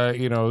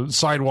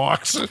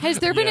 sidewalks. Has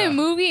there been a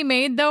movie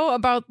made though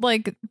about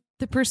like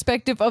the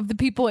perspective of the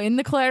people in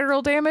the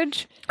collateral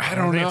damage? I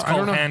don't think know. It's I called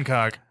don't know.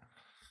 Hancock.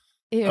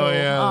 Ew. Oh,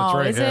 yeah, that's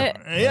right, Is yeah.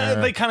 it? Yeah,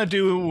 they kind of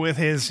do with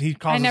he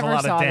causes a never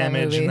lot saw of that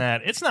damage movie. in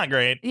that. It's not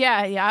great.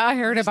 Yeah, I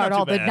heard It's about not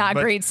all too the bad, not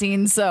but- great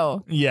scenes.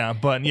 So Yeah,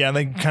 but yeah,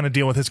 they kind of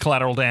deal with his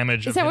collateral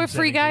damage. is that what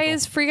Free Guy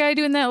is? Free Guy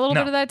doing that little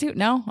No. bit of that too?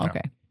 No.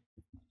 Okay.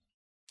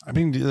 I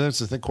mean, that's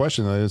the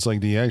question. Though. It's like,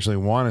 do you actually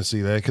want to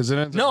see that? Because it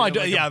ends up No, I being do.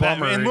 like Yeah, a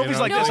bummer, in movies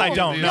like this, I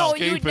don't. No,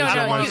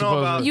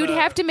 You'd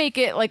have to make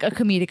it like a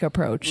comedic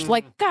approach.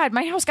 Like, God,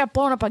 my house got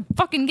blown up like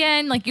fucking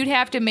again. Like, you'd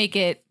have to make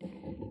it.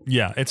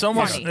 Yeah, it's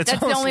almost funny. it's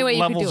That's the almost only way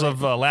you could levels do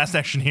of Last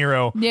Action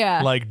Hero.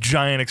 Yeah. Like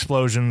giant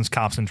explosions,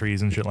 cops and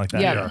trees and shit like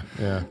that. Yeah.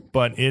 Yeah.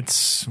 But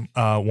it's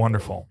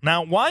wonderful.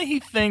 Now, I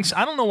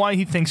don't know why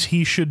he thinks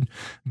he should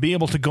be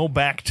able to go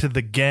back to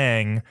the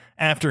gang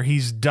after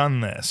he's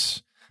done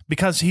this.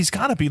 Because he's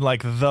got to be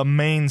like the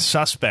main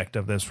suspect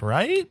of this,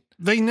 right?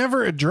 They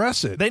never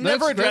address it. They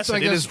never address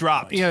it. It is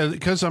dropped. Yeah,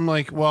 because I'm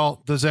like,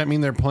 well, does that mean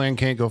their plan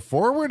can't go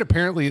forward?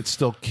 Apparently it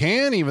still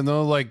can, even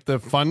though like the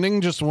funding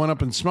just went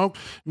up in smoke.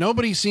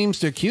 Nobody seems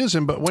to accuse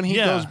him. But when he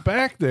goes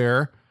back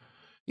there,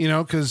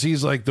 because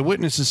he's like, the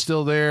witness is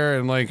still there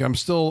and like, I'm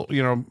still,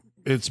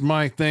 it's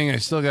my thing. I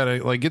still got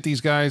to like get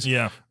these guys.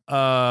 Yeah.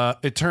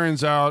 It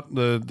turns out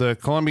the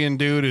Colombian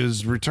dude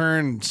is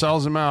returned,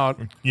 sells him out.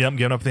 Yep,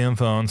 giving up the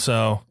info.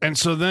 And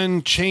so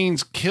then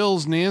Chains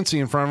kills Nancy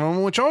in front of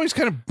him, which always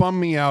kind of bummed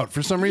me out.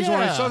 For some reason,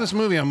 when I saw this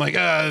movie, I'm like,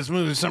 this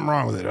movie, there's something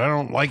wrong with it. I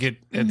don't like it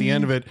at the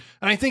end of it.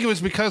 And I think it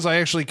was because I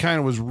actually kind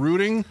of was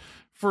rooting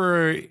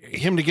for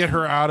him to get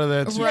her out of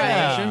that situation.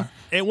 yeah,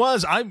 it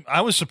was.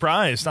 I was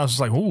surprised. I was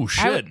just like, oh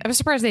shit. I was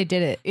surprised they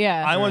did it.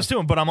 Yeah. I was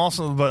too, but Lance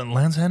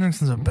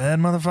Henriksen's a bad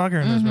motherfucker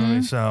in this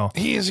movie, so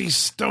He's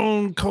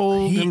stone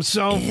cold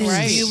himself.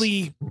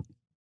 Really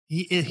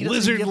he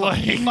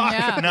lizard-like.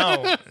 Yeah.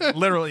 No,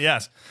 literally,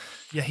 yes.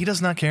 Yeah, he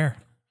does not care.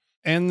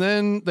 And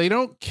then they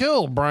don't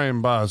kill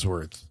Brian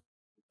Bosworth.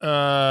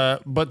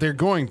 But they're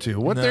going to.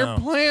 What their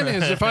plan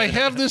is, if I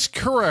have this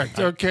correct,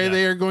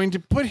 they are going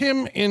to put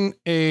him in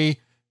a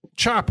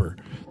chopper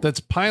that's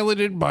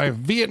piloted by a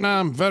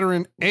Vietnam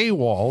veteran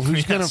AWOL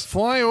who's going to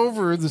fly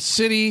over the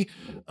city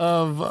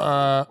of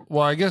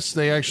I guess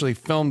they actually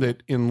filmed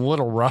it in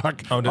Little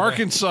Rock,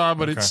 Arkansas,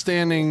 but it's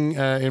standing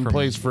in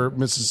place for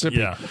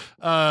Mississippi.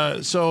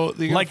 So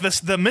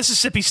the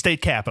Mississippi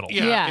State Capitol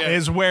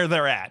is where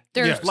they're at.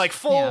 There's like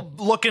full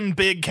looking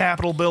big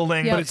Capitol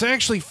building. But it's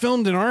actually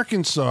filmed in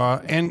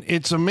Arkansas, and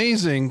it's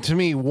amazing to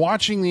me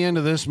watching the end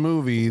of this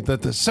movie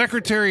that the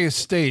Secretary of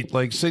State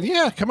said,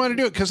 yeah, come on and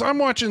do it, because I'm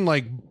watching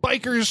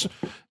bikers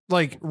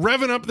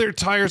revving up their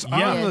tires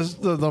on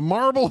the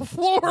marble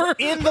floor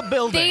in the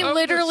building. They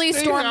literally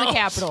stormed the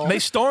Capitol. They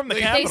stormed the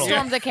Capitol. They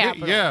stormed the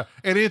Capitol. Yeah,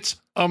 and it's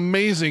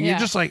amazing. You're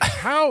just like,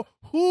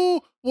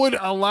 who would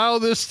allow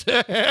this to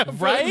happen?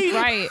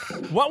 Right.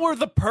 What were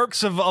the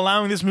perks of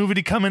allowing this movie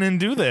to come in and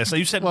do this?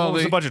 You said, what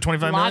was the budget?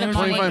 $25 million?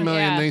 $25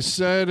 million. They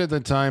said at the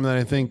time that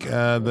I think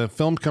the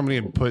film company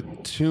had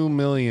put $2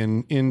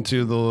 million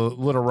into the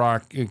Little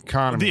Rock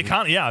economy. The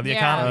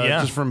economy,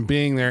 just from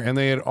being there. And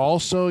they had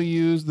also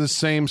used the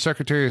same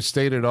Secretary of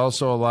State had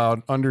also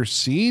allowed Under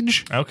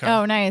Siege. Okay.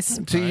 Oh, nice.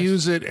 To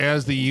use it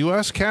as the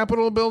U.S.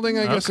 Capitol building,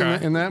 I guess,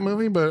 in that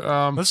movie.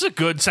 But this is a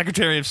good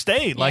Secretary of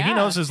State. He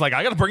knows we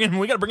got to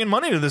bring in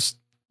money to this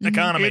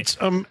economy. It's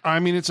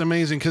it's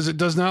amazing because it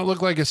does not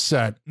look like a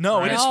set.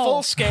 No, it is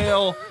full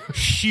scale,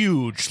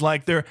 huge.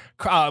 Like the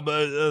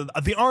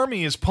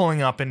army is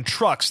pulling up in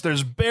trucks.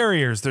 There's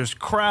barriers. There's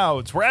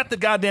crowds. We're at the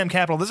goddamn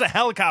Capitol. There's a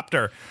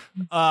helicopter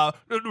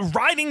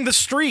riding the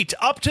street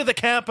up to the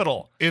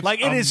Capitol. It's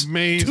it is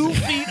amazing. 2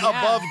 feet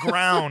above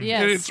ground.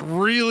 Yes. And it's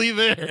really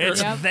there.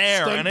 It's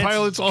there, Stunt and it's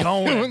pilots all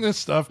going. doing this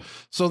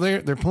stuff. So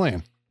they're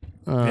playing.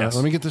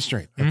 Let me get this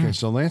straight. Okay,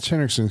 so Lance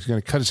Henriksen is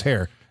going to cut his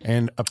hair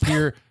and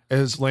appear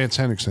as Lance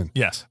Henriksen.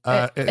 Yes.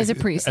 As a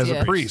priest. As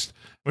a priest.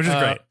 Which is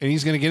great. And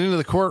he's going to get into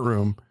the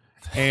courtroom,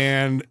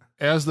 and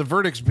as the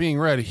verdict's being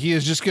read, he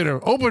is just going to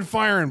open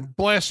fire and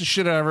blast the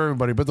shit out of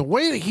everybody. But the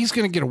way that he's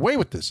going to get away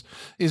with this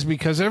is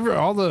because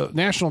all the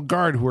National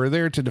Guard who are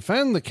there to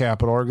defend the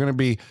Capitol are going to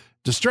be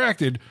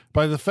distracted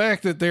by the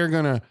fact that they're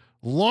going to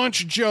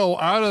launch Joe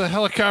out of the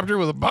helicopter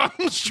with a bomb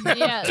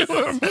strapped to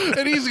him,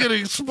 and he's going to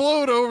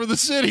explode over the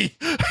city.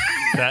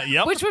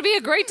 Which would be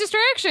a great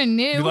distraction.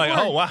 You're like,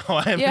 oh, wow,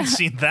 I haven't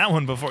seen that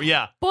one before.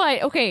 Yeah.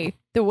 But, okay,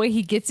 the way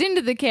he gets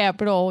into the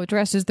Capitol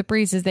dressed as the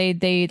priest is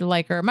they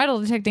are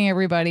metal detecting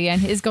everybody, and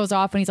his goes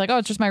off, and he's like, oh,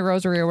 it's just my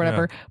rosary or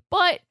whatever.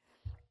 Yeah.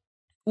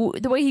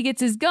 But the way he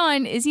gets his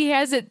gun is he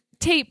has it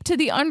taped to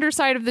the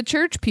underside of the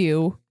church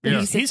pew.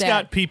 He's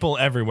got people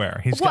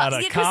everywhere. He's got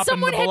a cop in the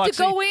someone had to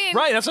go in,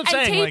 right? That's what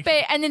I'm saying. Tape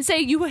it and then say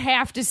you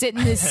have to sit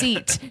in this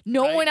seat.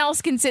 No one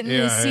else can sit in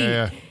this seat.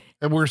 Yeah.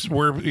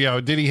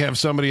 And did he have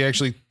somebody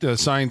actually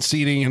sign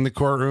seating in the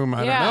courtroom? I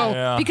don't know.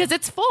 Yeah. Because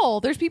it's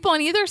full. There's people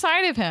on either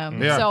side of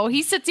him. Yeah. So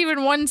he sits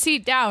even one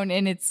seat down,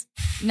 and it's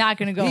not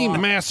going to go He off.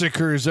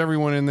 massacres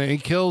everyone in there. He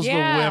kills the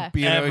whip,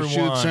 he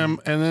shoots him,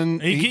 and then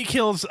he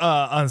kills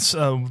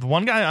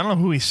one guy. I don't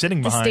know who he's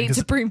sitting behind. The state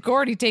Supreme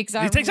Court. He takes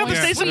out. He takes out the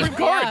state Supreme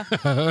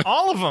Court.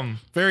 All of them.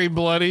 Very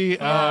bloody. Very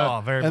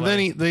bloody. And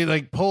then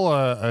they pull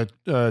a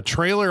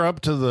trailer up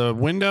to the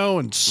window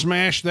and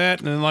smash that,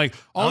 and then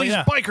all these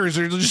bikers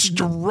are just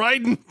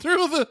riding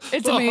through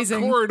the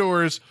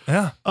corridors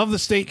of the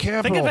state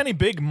capitol. Think of any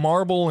big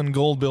marble and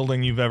gold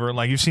building you've ever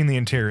you've seen the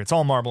interior. It's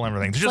all marble and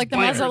everything. It's just like the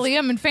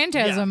mausoleum in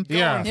Phantasm.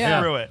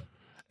 Through it.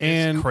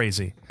 And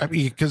crazy. I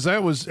mean, because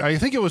I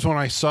think it was when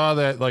I saw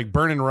that like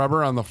burning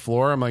rubber on the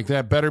floor. I'm like,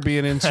 that better be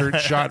an insert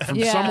shot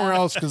from somewhere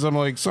else, because I'm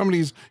like,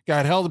 somebody's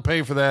got hell to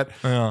pay for that.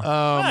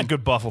 Yeah.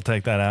 Good buff will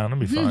take that out. It'll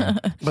be fine.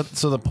 But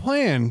so the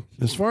plan,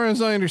 as far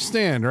as I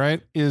understand,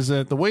 right, is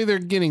that the way they're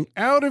getting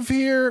out of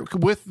here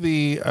with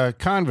the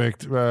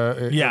convict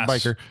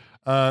biker,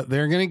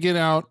 they're going to get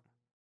out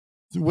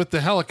with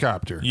the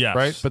helicopter. Yes.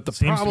 Right. But the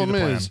Seems to be problem the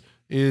plan.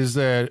 is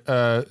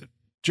that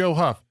Joe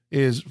Huff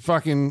is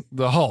fucking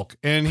the Hulk,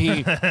 and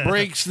he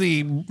breaks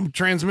the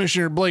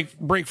transmission or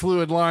brake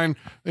fluid line,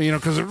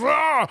 because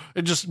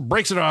it just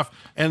breaks it off,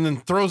 and then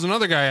throws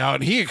another guy out,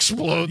 and he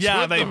explodes.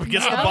 Yeah, they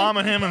gets the bomb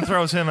on him and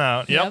throws him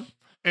out. Yep.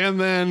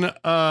 And then,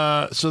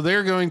 so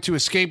they're going to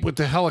escape with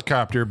the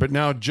helicopter, but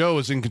now Joe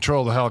is in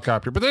control of the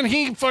helicopter. But then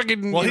he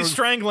fucking he's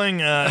strangling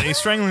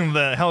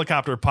the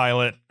helicopter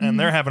pilot, and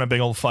they're having a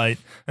big old fight.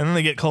 And then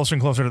they get closer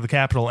and closer to the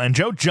Capitol, and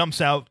Joe jumps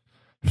out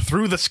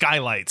through the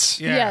skylights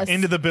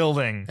into the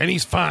building. And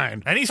he's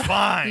fine.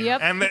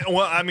 Yep.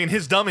 And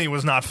his dummy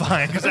was not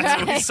fine, because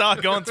that's what we saw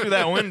going through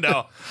that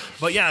window.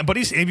 But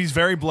he's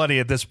very bloody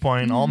at this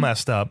point, all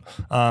messed up.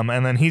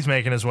 And then he's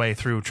making his way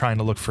through trying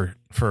to look for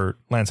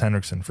Lance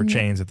Henriksen for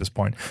chains at this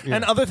point.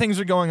 And other things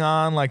are going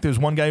on. Like there's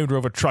one guy who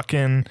drove the truck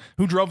in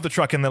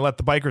that let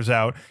the bikers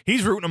out.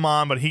 He's rooting them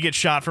on, but he gets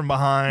shot from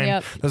behind.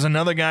 Yep. There's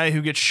another guy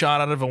who gets shot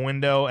out of a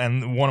window,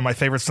 and one of my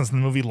favorite stunts in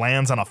the movie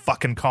lands on a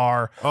fucking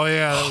car. Oh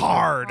yeah,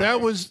 hard.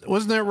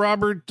 Wasn't that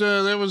Robert?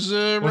 That was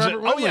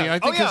Robert Whitley. I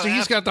think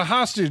he's got the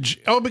hostage.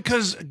 Oh,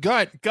 because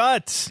Gut,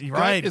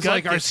 right? It's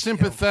like our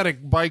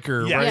sympathetic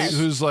biker, right?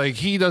 Who's like,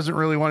 he doesn't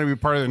really want to be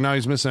part of it. Now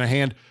he's missing a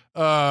hand.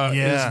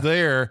 Is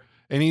there.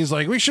 And he's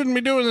like, we shouldn't be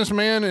doing this,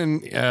 man.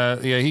 And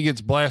he gets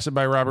blasted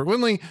by Robert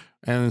Whitley.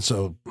 And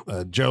so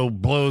Joe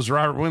blows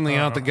Robert Whitley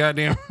out the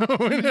goddamn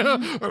window.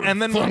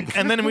 And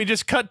then we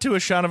just cut to a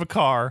shot of a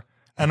car.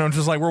 And I'm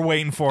just like, we're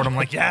waiting for it. I'm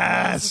like,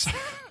 yes.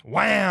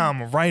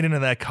 Wham! Right into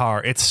that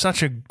car. It's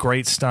such a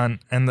great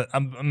stunt. And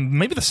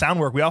maybe the sound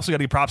work, we also got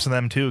to give props to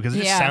them, too, because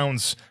it just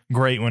sounds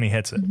great when he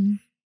hits it.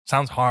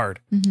 Sounds hard.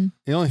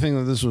 The only thing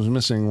that this was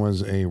missing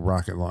was a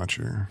rocket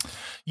launcher.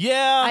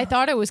 Yeah. I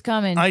thought it was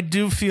coming. I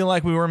do feel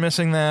like we were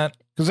missing that.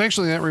 Because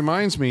actually, that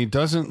reminds me,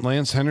 doesn't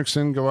Lance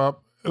Henriksen go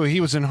up? Oh,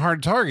 he was in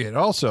Hard Target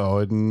also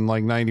in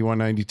like 91,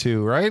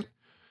 92, right?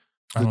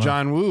 When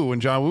John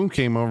Woo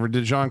came over,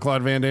 did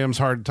Jean-Claude Van Damme's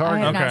Hard I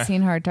Target. have not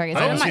seen Hard Target.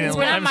 It's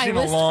been on my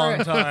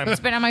list it's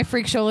been on my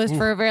freak show list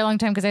for a very long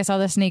time, because I saw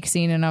the snake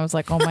scene and I was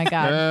like, oh my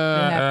God, you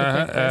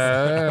have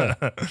to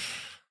pick this.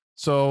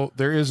 So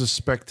there is a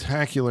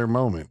spectacular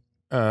moment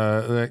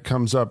that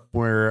comes up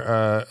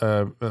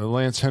where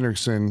Lance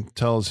Henriksen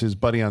tells his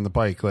buddy on the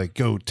bike, like,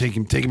 go take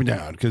him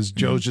down, because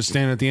Joe's just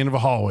standing at the end of a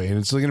hallway, and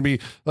it's going to be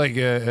like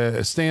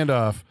a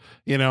standoff,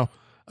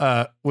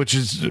 which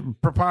is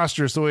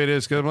preposterous the way it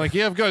is, because I'm like,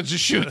 yeah, go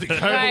just shoot the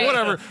guy,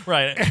 whatever.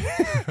 Right.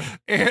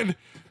 And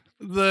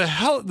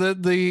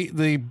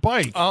the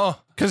bike.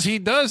 Oh, because he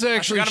does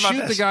actually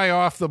shoot the guy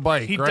off the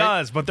bike. He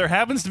does, but there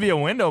happens to be a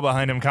window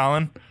behind him,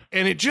 Colin.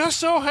 And it just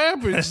so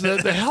happens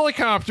that the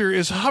helicopter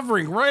is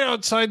hovering right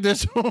outside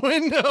this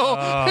window.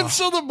 And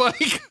so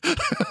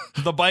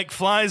the bike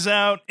flies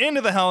out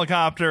into the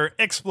helicopter,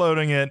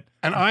 exploding it.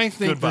 And I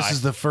think this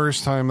is the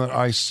first time that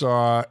I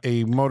saw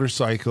a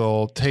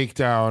motorcycle take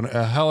down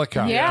a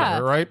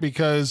helicopter, right?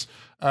 Because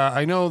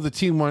I know the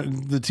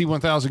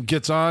T-1000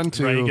 gets on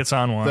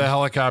one. The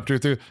helicopter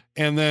through,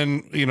 and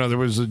then there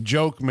was a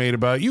joke made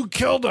about, you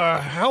killed a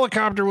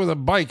helicopter with a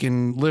bike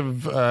and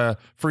live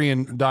free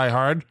and die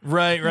hard,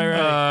 right.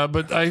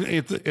 But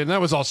and that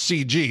was all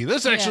CG.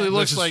 This actually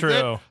looks like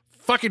that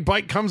fucking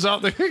bike comes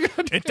out there.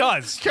 It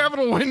does.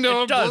 Capitol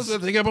window. It does. Blows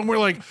that thing up, and we're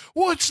like,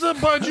 what's the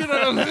budget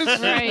on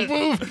this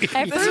movie?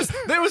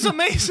 It was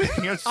amazing.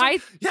 I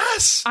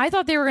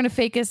thought they were going to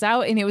fake us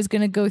out, and it was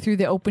going to go through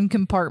the open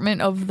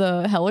compartment of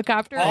the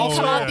helicopter and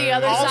come out the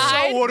other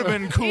side. Also would have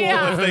been cool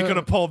if they could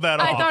have pulled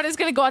that off. I thought it was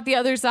going to go out the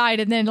other side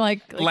and then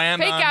land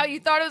fake out. You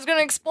thought it was going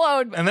to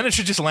explode. And then it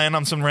should just land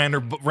on some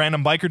random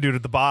biker dude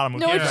at the bottom.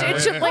 No,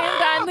 it should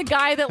land on the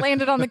guy that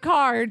landed on the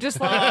car.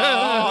 Just like,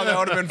 oh, that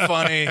would have been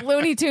funny.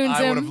 Looney Tunes.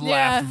 I would have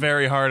laughed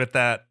very hard at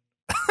that.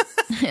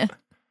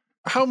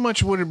 How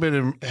much would have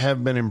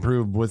been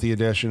improved with the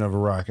addition of a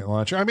rocket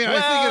launcher? I mean,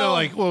 I think of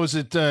like, what was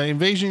it,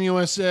 Invasion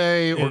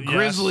USA or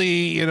Grizzly?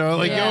 You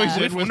always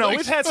did.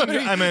 We've had some.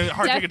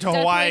 Hard Ticket to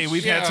Hawaii.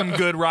 We've had some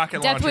good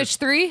rocket launchers. Death Wish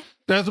 3.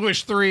 Death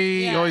Wish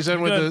 3. You always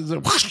end with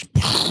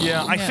the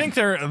yeah. I think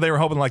they were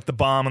hoping like the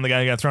bomb and the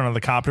guy who got thrown out of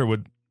the copter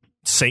would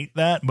sate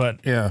that, but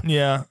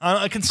yeah.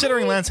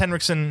 Considering Lance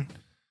Henriksen.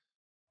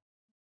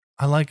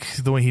 I like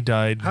the way he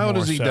died. How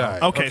does he die?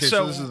 Okay,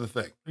 so this is the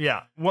thing.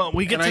 Yeah. Well,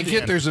 we get to the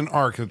end. There's an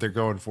arc that they're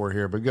going for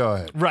here, but go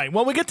ahead. Right.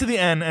 Well, we get to the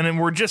end, and then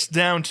we're just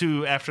down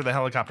to, after the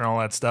helicopter and all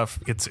that stuff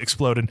gets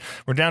exploded,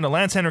 we're down to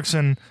Lance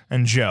Henriksen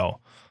and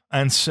Joe.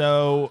 And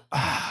so,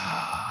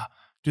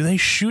 do they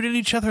shoot at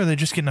each other, or are they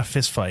just getting a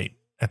fist fight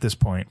at this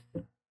point?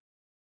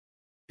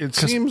 It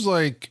seems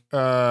like,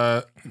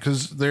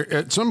 because they're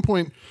at some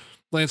point,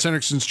 Lance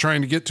Henriksen's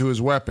trying to get to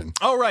his weapon.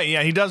 Oh, right.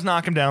 Yeah, he does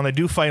knock him down. They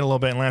do fight a little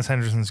bit, and Lance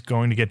Henriksen's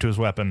going to get to his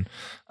weapon.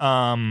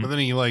 But then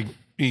he's like,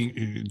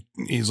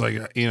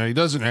 he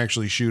doesn't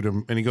actually shoot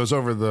him, and he goes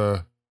over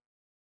the.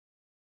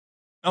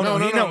 Oh,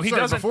 no, he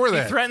doesn't. Before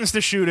that. He threatens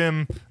to shoot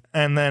him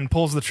and then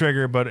pulls the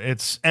trigger, but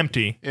it's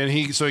empty. And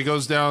he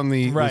goes down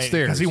the stairs.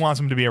 Because he wants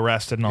him to be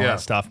arrested and all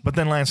that stuff. But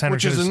then Lance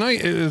Henriksen.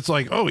 Which is it's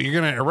like, oh, you're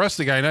going to arrest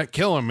the guy, not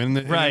kill him in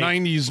the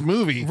 90s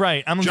movie.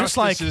 Right. I'm Justice just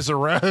like. is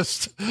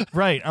arrest.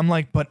 Right. I'm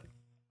like, but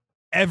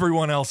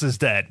everyone else is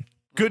dead.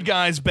 Good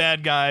guys,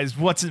 bad guys,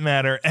 what's it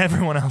matter?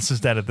 Everyone else is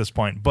dead at this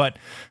point. But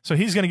so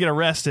he's going to get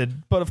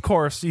arrested. But of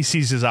course, he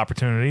sees his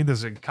opportunity.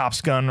 There's a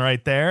cop's gun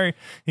right there.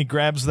 He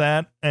grabs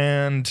that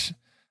and.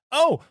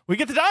 Oh, we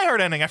get the Die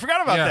Hard ending. I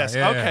forgot about this. The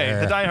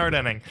Die Hard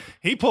ending.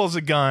 He pulls a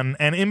gun,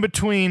 and in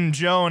between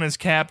Joe and his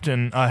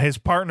captain, his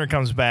partner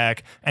comes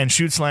back and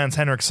shoots Lance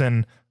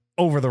Henriksen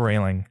over the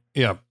railing.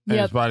 Yeah, and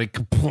his body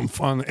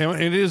on.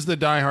 And it is the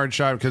Die Hard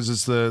shot because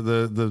it's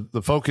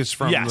the focus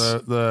from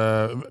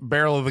the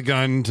barrel of the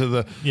gun to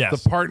the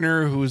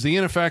partner who's the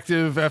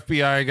ineffective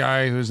FBI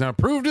guy who's now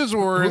proved his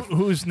worth,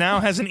 who's now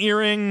has an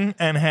earring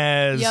and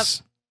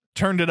has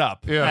turned it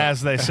up,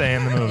 as they say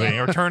in the movie,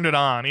 or turned it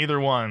on, either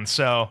one.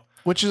 So.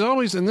 Which is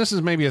always, and this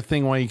is maybe a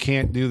thing why you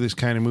can't do this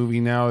kind of movie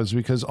now, is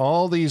because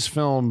all these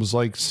films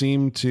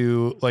seem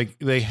to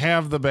they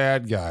have the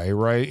bad guy,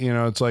 right?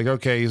 It's like,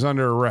 okay, he's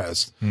under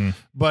arrest,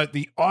 but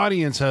the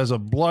audience has a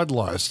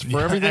bloodlust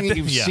for everything that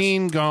you've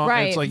seen gone.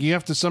 Right. It's like you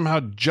have to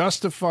somehow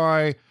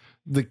justify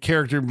the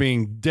character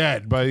being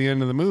dead by the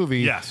end of the movie.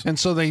 Yes. And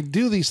so they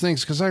do these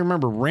things because I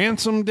remember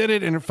Ransom did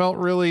it and it felt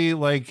really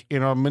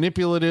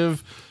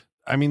manipulative.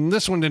 I mean,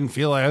 this one didn't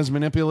feel as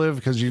manipulative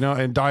because,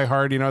 and Die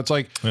Hard, it's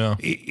like,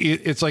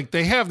 it's like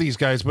they have these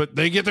guys, but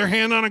they get their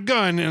hand on a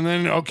gun and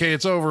then, okay,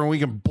 it's over and we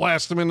can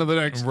blast them into the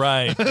next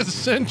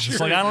century. It's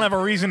like, I don't have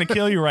a reason to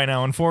kill you right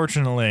now,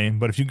 unfortunately.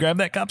 But if you grab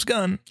that cop's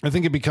gun. I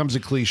think it becomes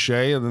a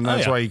cliche and then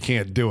that's why you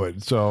can't do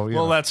it. So,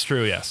 well, that's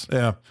true. Yes.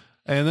 Yeah.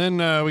 And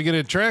then we get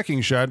a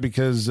tracking shot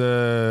because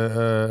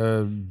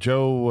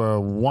Joe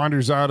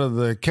wanders out of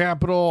the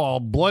Capitol all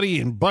bloody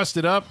and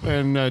busted up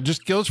and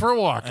just goes for a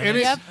walk.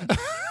 And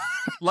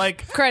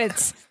like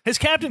credits. His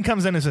captain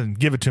comes in and says,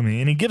 "Give it to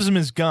me," and he gives him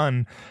his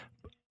gun.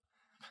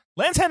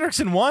 Lance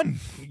Henriksen won.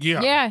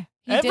 Yeah.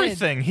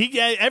 Everything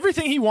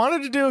he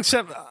wanted to do,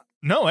 except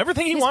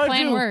everything he wanted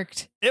to do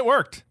worked. It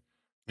worked.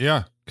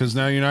 Yeah, because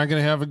now you're not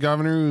going to have a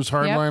governor who's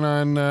hardline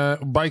on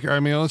biker. I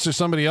mean, unless there's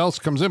somebody else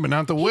comes in, but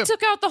not the whip. He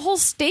took out the whole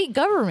state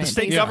government. The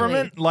state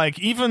government,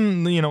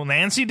 even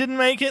Nancy didn't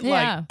make it.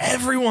 Like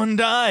everyone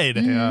died.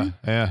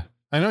 Yeah.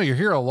 I know your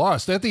hero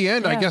lost at the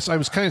end. I guess I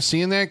was kind of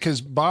seeing that because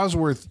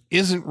Bosworth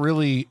isn't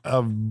really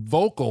a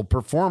vocal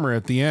performer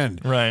at the end,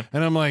 right?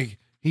 And I'm like,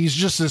 he's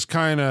just this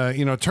kind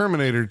of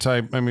Terminator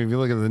type. I mean, if you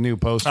look at the new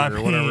poster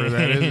or whatever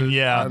that is,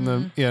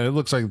 it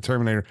looks like the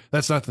Terminator.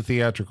 That's not the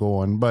theatrical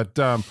one, but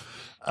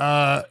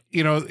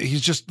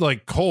he's just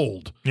like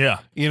cold,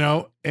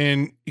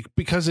 and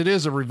because it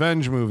is a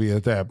revenge movie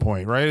at that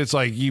point, right? It's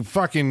like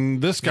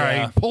this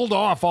guy pulled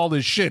off all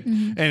this shit,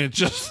 and it's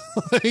just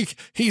like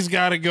he's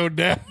got to go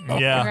down,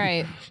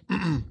 right?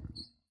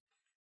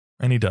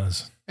 And he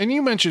does. And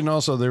you mentioned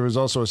also there was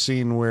also a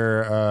scene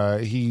where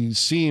he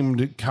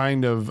seemed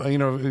kind of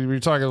you're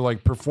talking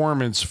like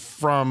performance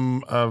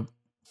from a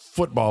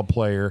football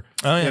player,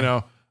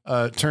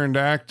 turned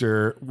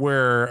actor,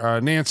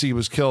 where Nancy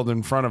was killed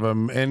in front of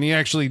him, and he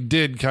actually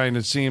did kind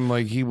of seem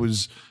like he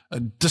was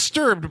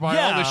disturbed by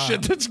all the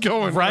shit that's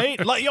going right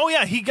on. Like,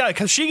 he got,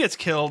 because she gets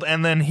killed,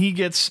 and then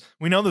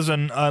we know there's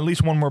at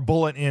least one more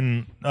bullet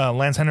in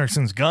Lance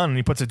Henriksen's gun, and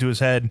he puts it to his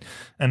head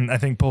and I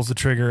think pulls the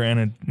trigger, and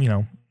it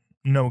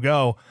no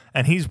go,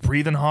 and he's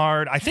breathing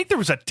hard. I think there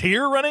was a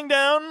tear running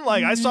down.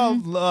 Like I saw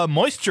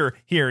moisture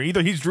here,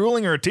 either he's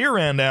drooling or a tear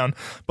ran down,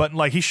 but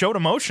like he showed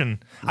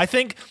emotion. I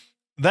think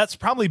that's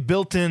probably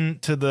built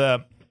into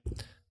the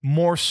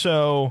more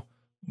so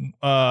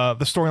the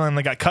storyline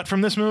that got cut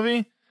from this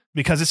movie,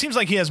 because it seems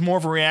like he has more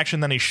of a reaction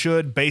than he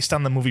should based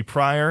on the movie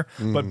prior.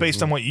 But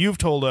based on what you've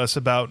told us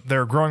about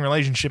their growing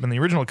relationship in the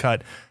original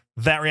cut,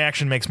 that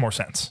reaction makes more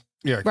sense.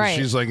 Yeah, because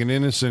she's like an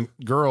innocent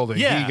girl that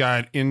he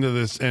got into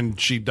this and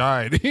she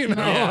died,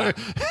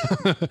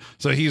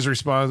 So he's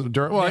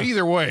responsible. Well,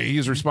 either way,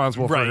 he's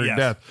responsible for her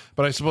death.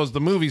 But I suppose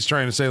the movie's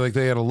trying to say like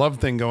they had a love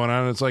thing going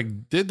on. It's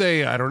like, did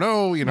they? I don't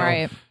know,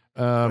 Right.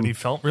 But he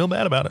felt real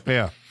bad about it.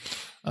 Yeah.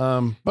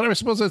 But I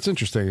suppose that's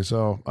interesting.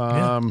 So,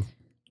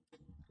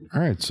 all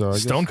right, so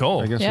Stone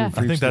Cold. I guess I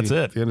think that's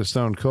it. The end of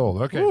Stone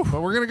Cold. Okay,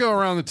 but we're going to go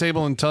around the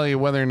table and tell you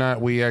whether or not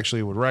we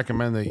actually would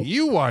recommend that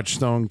you watch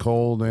Stone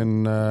Cold.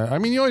 And I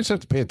mean, you always have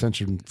to pay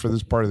attention for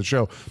this part of the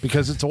show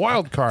because it's a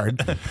wild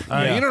card. You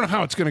don't know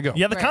how it's going to go.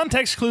 Yeah, the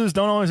context clues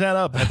don't always add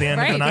up at the end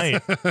of the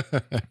night.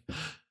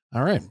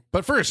 All right,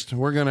 but first,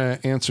 we're going to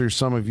answer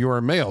some of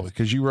your mail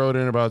because you wrote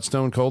in about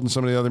Stone Cold and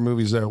some of the other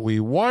movies that we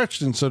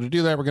watched. And so to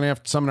do that, we're going to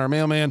have to summon our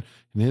mailman,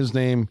 and his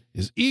name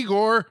is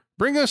Igor.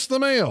 Bring us the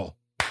mail.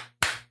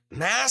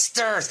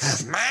 Masters,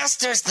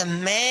 the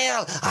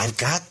mail. I've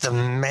got the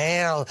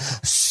mail.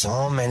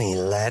 So many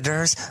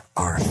letters.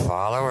 Our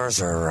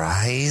followers are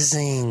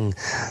rising.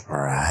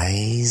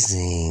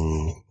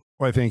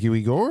 Why, thank you,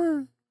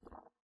 Igor.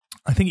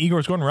 I think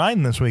Igor's going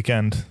riding this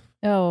weekend.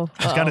 Oh,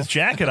 He's got his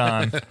jacket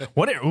on.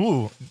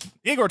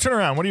 Igor, turn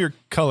around. What are your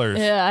colors?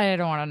 Yeah, I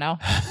don't want to know.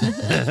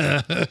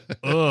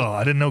 Oh,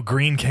 I didn't know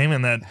green came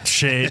in that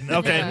shade.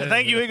 Okay,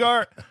 thank you,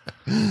 Igor.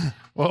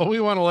 Well, we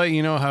want to let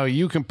you know how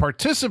you can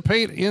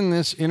participate in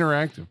this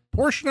interactive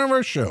portion of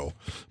our show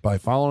by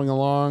following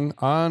along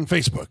on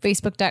Facebook.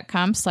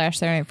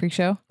 Facebook.com/Saturday Night Freak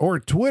Show. Or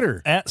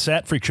Twitter.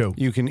 @SatFreakShow.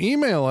 You can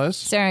email us.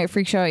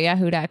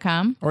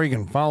 SaturdayNightFreakShow@yahoo.com. Or you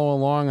can follow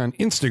along on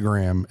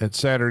Instagram at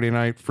Saturday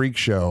Night Freak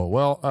Show.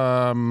 Well,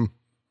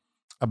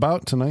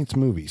 about tonight's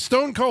movie,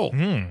 Stone Cold.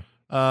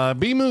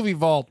 B-Movie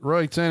Vault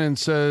writes in and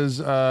says,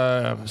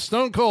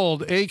 Stone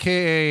Cold,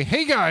 a.k.a.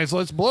 Hey guys,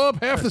 let's blow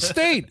up half the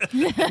state.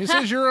 He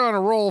says, you're on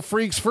a roll,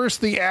 freaks. First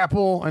The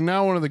Apple, and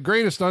now one of the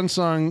greatest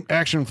unsung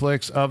action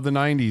flicks of the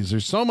 90s.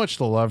 There's so much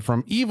to love,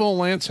 from evil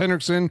Lance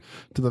Henriksen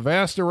to the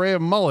vast array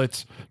of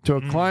mullets to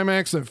a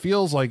climax that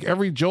feels like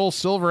every Joel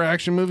Silver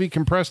action movie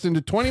compressed into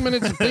 20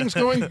 minutes of things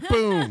going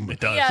boom. It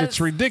does. Yes. It's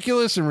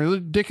ridiculous and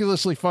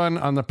ridiculously fun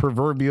on the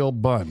proverbial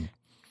bun.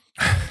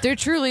 There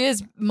truly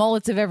is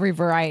mullets of every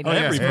variety.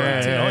 Every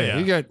variety. Yeah.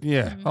 You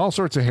got all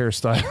sorts of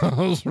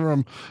hairstyles.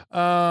 From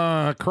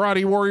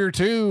Karate Warrior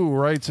 2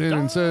 writes in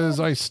and says,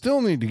 I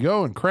still need to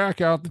go and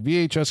crack out the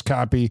VHS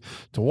copy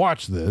to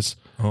watch this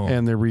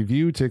and the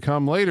review to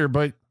come later.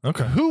 But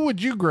who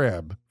would you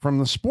grab from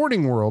the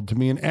sporting world to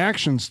be an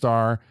action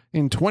star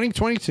in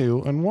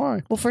 2022 and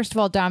why? Well, first of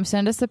all, Dom,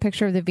 send us the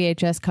picture of the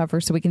VHS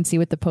cover so we can see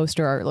what the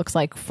poster art looks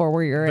like for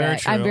where you're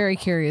at. True. I'm very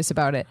curious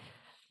about it.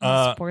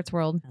 Sports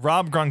world.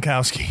 Rob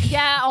Gronkowski.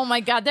 Yeah, oh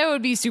my God, that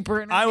would be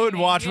super entertaining. I would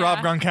watch Rob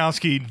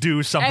Gronkowski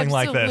do something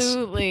like this.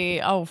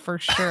 Absolutely. Oh, for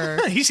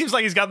sure. He seems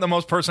like he's got the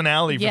most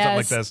personality for something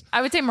like this.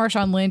 I would say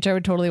Marshawn Lynch. I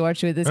would totally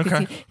watch you with this.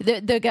 Okay.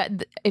 The guy,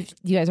 if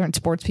you guys aren't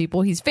sports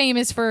people, he's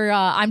famous for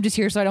I'm just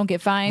here so I don't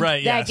get fined.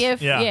 Right, that yes,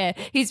 gif. yeah.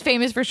 He's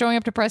famous for showing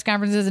up to press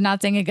conferences and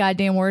not saying a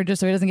goddamn word just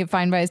so he doesn't get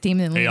fined by his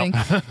team and then leaving.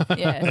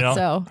 Yeah. Yep.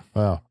 So.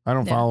 Well, I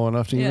don't follow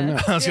enough to even know.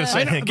 I was going to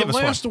say, give the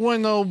us last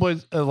one though,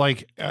 was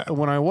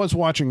when I was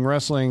watching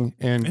wrestling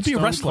and Maybe a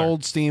Stone wrestler.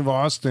 Cold Steve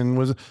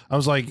Austin I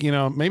was like,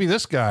 maybe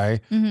this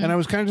guy, and I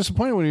was kind of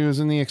disappointed when he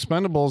was in the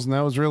Expendables, and that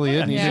was really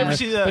it. And Did he you ever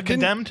didn't- see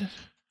Condemned?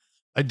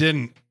 I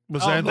didn't.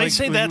 Was that They like,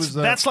 say he was,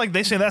 that's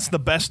the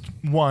best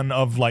one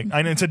of I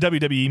know it's a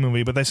WWE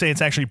movie, but they say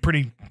it's actually a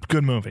pretty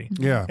good movie.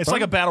 Yeah. It's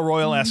like a battle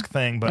royale-esque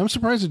thing, but I'm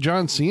surprised that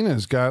John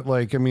Cena's got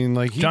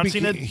John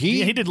Cena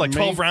he did like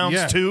 12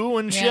 rounds too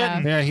and shit. Yeah.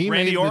 And Yeah, he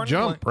Randy made Orton, the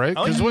jump, right?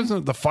 Oh, Because yeah. wasn't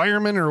it The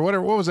Fireman or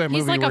whatever? What was that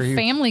movie? He's like where a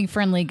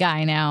family-friendly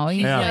guy now.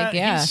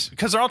 He's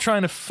because they're all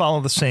trying to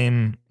follow the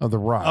same of The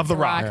Rock. The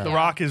Rock. Rock, The yeah.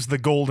 Rock is the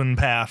golden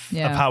path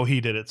Yeah. of how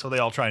he did it, so they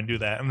all try and do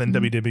that. And then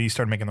WWE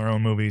started making their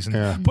own movies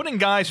and putting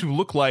guys who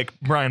look like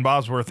Brian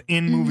Bosworth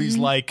in movies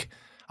like.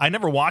 I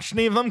never watched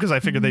any of them because I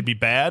figured they'd be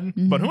bad,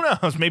 but who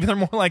knows? Maybe they're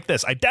more like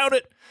this. I doubt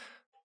it,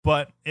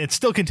 but it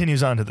still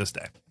continues on to this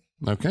day.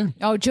 Okay.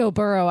 Oh, Joe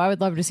Burrow. I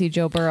would love to see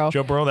Joe Burrow.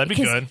 Joe Burrow, that'd be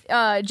good.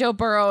 Joe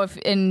Burrow,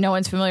 and no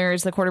one's familiar,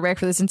 is the quarterback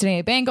for the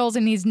Cincinnati Bengals,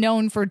 and he's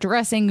known for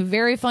dressing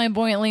very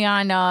flamboyantly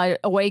on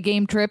away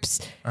game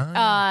trips,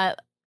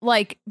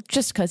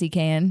 just because he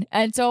can.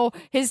 And so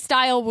his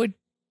style would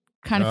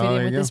kind of fit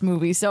in with this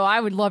movie. So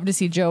I would love to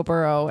see Joe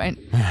Burrow. And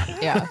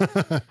yeah.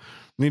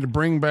 Need to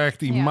bring back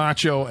the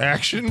macho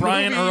action.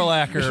 Brian movie.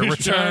 Urlacher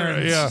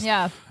returns.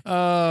 Yeah.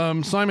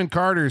 Yeah. Simon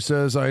Carter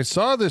says, I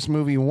saw this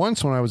movie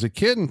once when I was a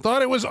kid and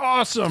thought it was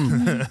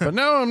awesome, but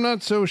now I'm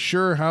not so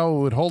sure how it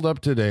would hold up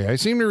today. I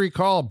seem to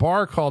recall a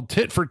bar called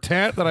Tit for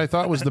Tat that I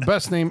thought was the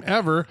best name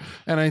ever,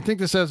 and I think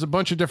this has a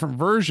bunch of different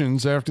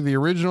versions after the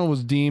original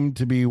was deemed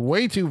to be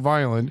way too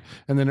violent,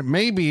 and then it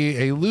may be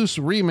a loose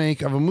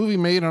remake of a movie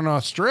made in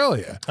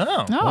Australia.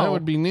 Oh. That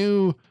would be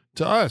new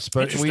to us,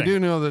 but we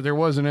do know that there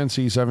was an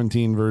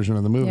NC-17 version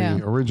of the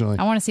movie originally.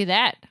 I want to see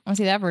that. I want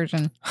to see that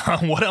version.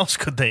 What else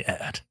could they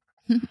add?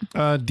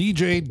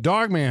 DJ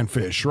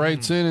Dogmanfish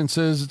writes in and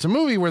says it's a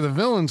movie where the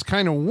villains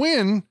kind of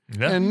win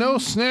and no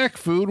snack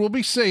food will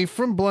be safe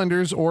from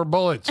blenders or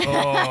bullets. Oh,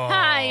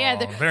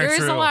 yeah, there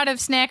is a lot of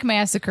snack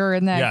massacre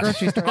in that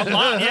grocery store. A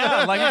lot,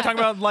 yeah. Like you're talking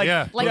about,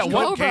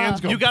 Cobra. cans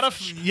go. You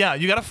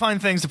gotta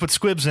find things to put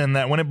squibs in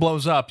that when it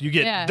blows up, you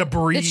get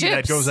debris The chips.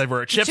 that goes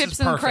everywhere. Chips is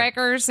and perfect.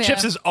 crackers. Yeah.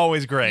 Chips is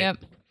always great. Yep.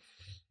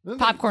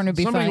 Popcorn would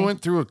be Somebody fine.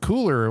 went through a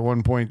cooler at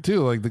one point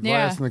too, like the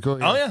glass in the cooler.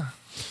 Oh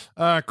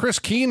yeah. Chris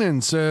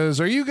Keenan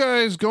says, are you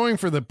guys going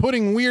for the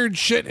putting weird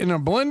shit in a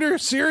blender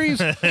series?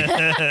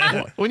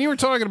 When you were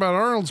talking about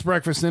Arnold's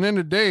breakfast and End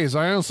of Days,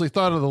 I honestly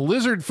thought of the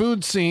lizard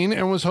food scene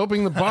and was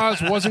hoping the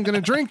boss wasn't going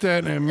to drink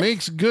that,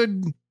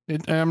 and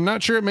I'm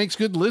not sure it makes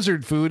good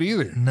lizard food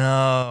either.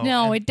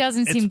 No, it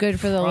doesn't seem good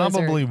for the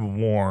probably lizard.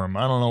 warm.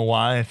 I don't know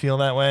why I feel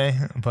that way,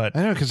 but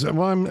I know, because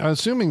I'm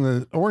assuming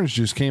the orange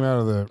juice came out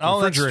of the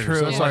refrigerator. That's true.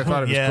 So that's why I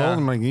thought it was cold.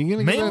 I'm like, you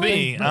gonna get that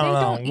maybe thing? I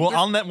don't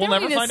know. We'll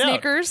never find out.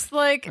 Snickers,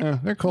 like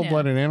They're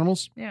cold-blooded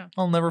animals. yeah.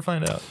 I'll never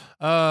find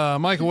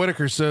out. Michael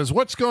Whitaker says,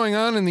 what's going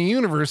on in the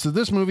universe that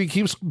this movie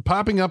keeps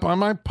popping up on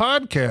my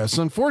podcast?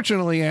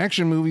 Unfortunately,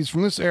 action movies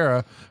from this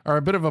era are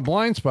a bit of a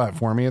blind spot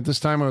for me. At this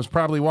time, I was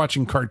probably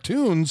watching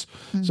cartoons,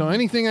 so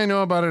anything I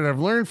know about it, I've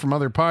learned from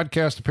other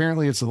podcasts.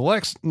 Apparently, it's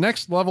the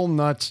next level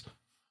nuts,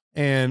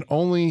 and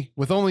only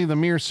the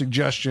mere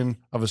suggestion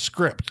of a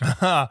script.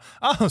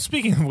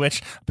 Speaking of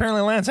which,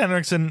 apparently Lance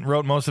Henriksen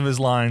wrote most of his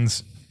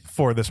lines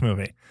for this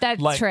movie. That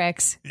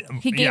tracks.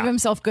 He gave yeah.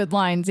 himself good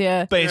lines.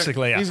 Yeah.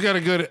 Basically, yeah. He's got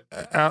a good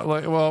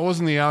well, it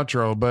wasn't the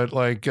outro, but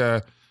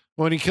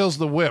when he kills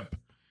the whip.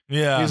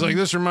 Yeah. He's like,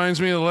 this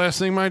reminds me of the last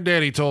thing my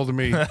daddy told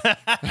me.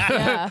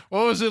 Yeah.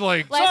 What was it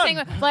like?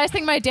 Last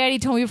thing my daddy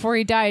told me before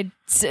he died,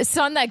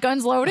 son, that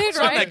gun's loaded,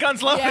 Son, right? that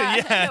gun's loaded,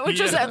 yeah. Which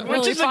was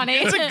really funny.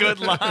 It's a good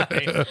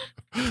line.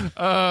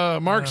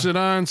 Mark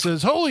Zidane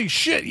says, holy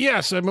shit,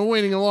 yes, I've been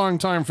waiting a long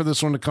time for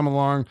this one to come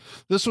along.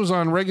 This was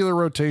on regular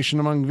rotation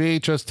among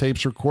VHS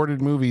tapes,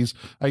 recorded movies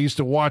I used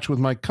to watch with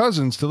my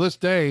cousins. To this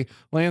day,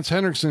 Lance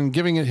Henriksen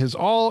giving it his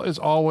all as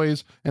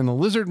always, and the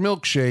lizard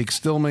milkshake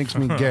still makes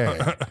me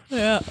gag.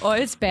 Yeah. Oh,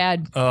 it's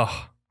bad.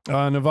 Ugh.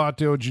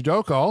 Navato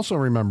Judoka also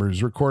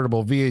remembers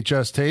recordable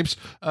VHS tapes.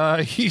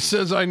 He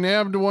says, I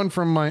nabbed one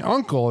from my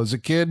uncle as a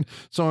kid,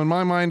 so in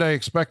my mind I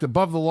expect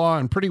Above the Law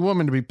and Pretty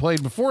Woman to be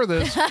played before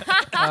this.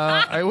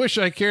 I wish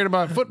I cared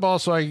about football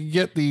so I could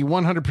get the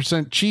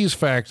 100% cheese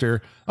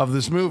factor of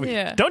this movie.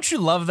 Yeah. Don't you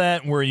love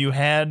that where you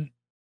had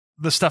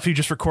the stuff you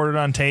just recorded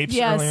on tapes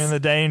earlier in the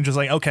day and just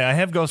like, okay, I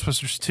have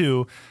Ghostbusters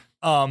 2,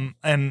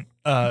 and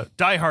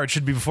Die Hard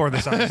should be before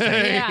this on this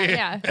tape.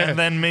 Yeah. And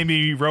then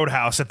maybe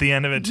Roadhouse at the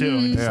end of it too.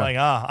 And it's like,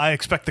 I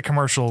expect the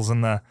commercials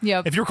and the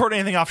if you record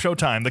anything off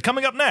Showtime, the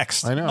coming up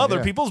next. I know,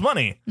 other people's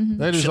money.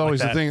 That is Shit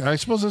always like the that. thing. I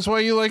suppose that's why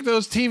you like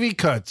those TV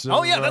cuts.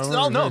 Oh yeah, that's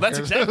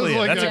exactly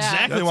it. That's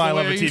exactly why I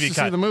love a used TV to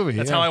cut. see the movie.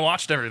 That's how I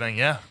watched everything.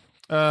 Yeah.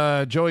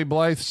 Joey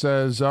Blythe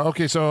says,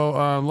 okay, so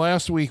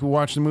last week we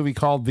watched a movie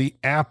called The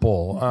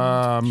Apple.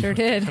 Sure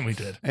did. And we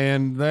did.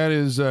 And that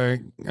is,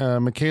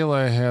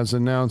 Michaela has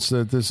announced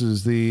that this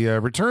is the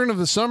return of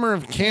the summer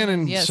of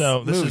canon Yes.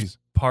 So this movies. is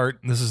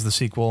this is the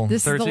sequel.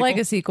 This third is the sequel?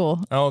 Legacy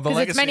sequel. Oh, the 'Cause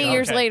Legacy. it's many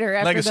years okay. later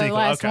after Legacy the sequel,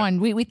 last okay. one.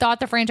 We thought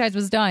the franchise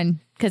was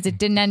done because it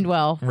didn't end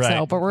well. Right.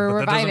 So, but we're that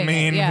reviving doesn't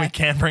mean it. Yeah. we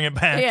can't bring it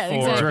back. Yeah, for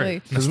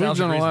exactly. Because we've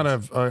done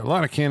nostalgic a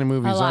lot of canon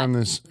movies A lot. on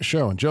this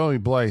show, and Joey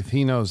Blythe,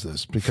 he knows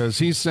this because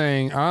he's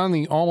saying on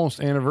the almost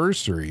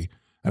anniversary,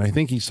 and I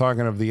think he's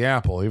talking of The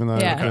Apple, even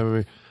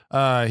though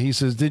he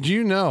says, "Did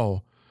you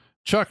know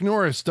Chuck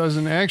Norris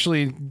doesn't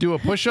actually do a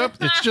push-up?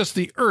 It's just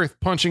the Earth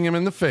punching him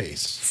in the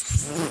face."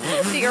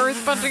 The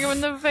earth punching him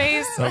in the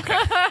face. Okay.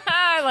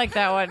 I like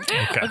that one.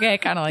 Okay, I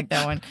kind of like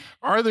that one.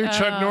 Are there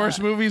Chuck Norris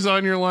movies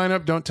on your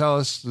lineup? Don't tell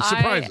us.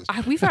 Surprises.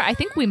 I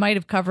think we might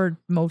have covered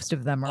most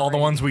of them already. All the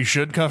ones we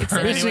should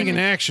cover. Missing in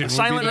Action would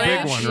Silent be the big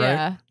Ranch? one, right?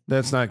 Yeah.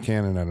 That's not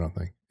canon, I don't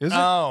think. Is it?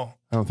 Oh.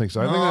 I don't think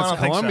so. I No, think I that's don't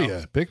think so.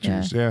 Columbia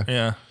Pictures.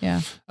 Yeah.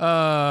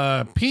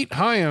 Yeah. Pete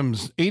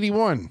Hyams,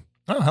 81.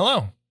 Oh,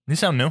 hello. You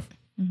sound new.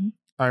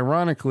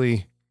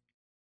 Ironically,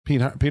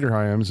 Peter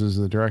Hyams is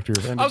the director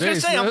of End I of was going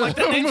to Days. say, I'm like,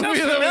 that name sounds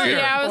familiar.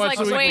 Yeah, I was Watch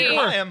like, the wait,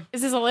 week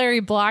is this a Larry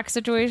Block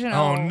situation?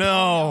 Oh,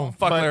 no.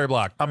 Fuck But Larry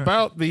Block.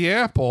 About The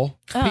Apple,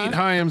 Pete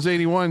Hyams,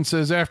 81,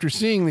 says, after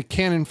seeing the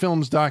Canon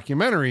Films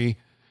documentary,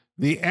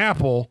 The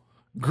Apple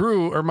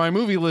my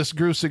movie list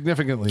grew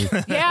significantly.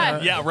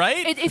 Yeah. Yeah,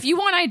 right? If you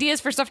want ideas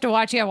for stuff to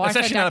watch, watch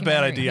That's actually not a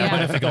bad idea. I'm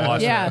going to have to go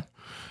watch that.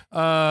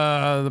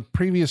 The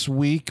previous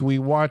week, we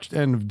watched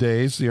End of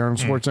Days, the Arnold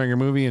Schwarzenegger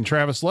movie, and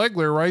Travis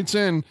Legler writes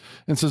in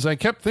and says, I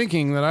kept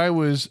thinking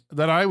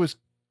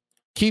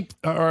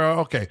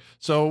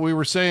so we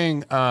were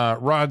saying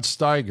Rod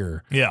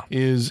Steiger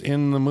is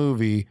in the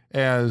movie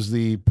as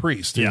the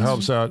priest who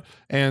helps out.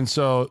 And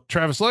so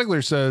Travis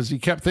Legler says he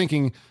kept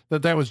thinking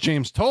that was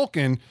James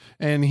Tolkien,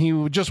 and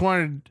he just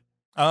wanted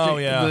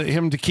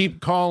him to keep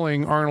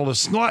calling Arnold a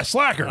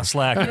slacker. A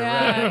slacker.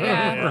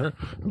 Yeah.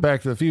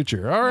 Back to the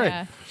Future. All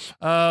right.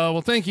 Yeah.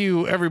 Well, thank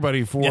you,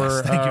 everybody,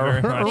 for thank you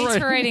very much. Thanks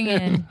for writing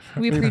in.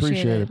 We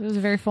appreciate it. It was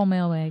a very full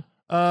mailbag.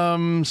 So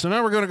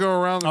now we're going to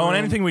go around the room. And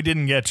anything we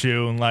didn't get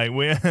to, like,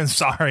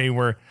 This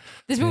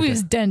movie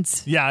was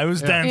dense. Yeah, it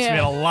was dense. Yeah. We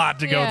had a lot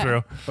to go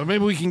through. But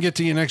maybe we can get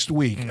to you next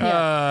week.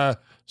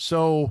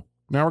 So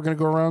now we're going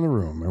to go around the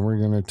room, and we're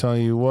going to tell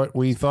you what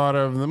we thought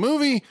of the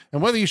movie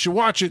and whether you should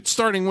watch it,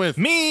 starting with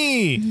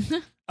me.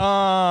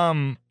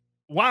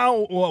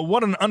 Wow,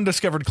 what an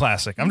undiscovered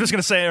classic. I'm just going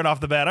to say it off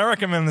the bat. I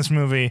recommend this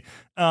movie.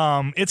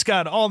 It's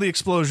got all the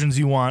explosions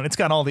you want. It's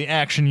got all the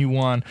action you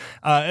want.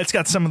 It's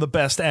got some of the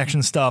best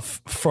action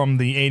stuff from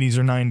the 80s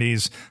or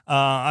 90s.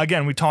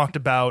 Again, we talked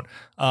about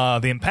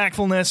the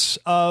impactfulness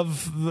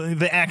of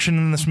the action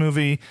in this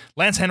movie.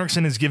 Lance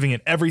Henriksen is giving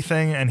it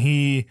everything, and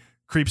he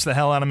creeps the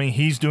hell out of me.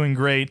 He's doing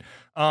great.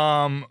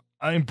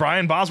 I mean,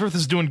 Brian Bosworth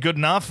is doing good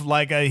enough.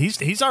 Like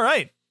he's all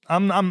right.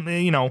 I'm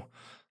you know,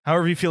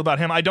 however you feel about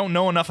him. I don't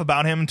know enough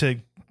about him to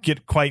get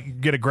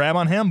a grab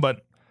on him,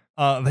 but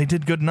they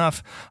did good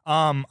enough.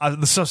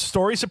 The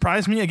story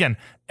surprised me. Again,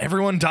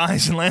 everyone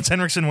dies and Lance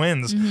Henriksen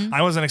wins.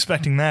 I wasn't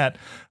expecting that.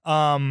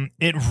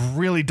 It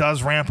really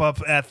does ramp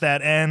up at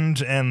that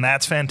end, and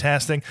that's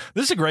fantastic.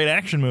 This is a great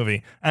action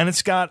movie, and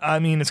it's got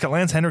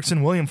Lance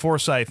Henriksen, William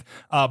Forsythe,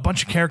 a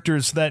bunch of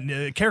characters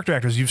character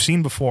actors you've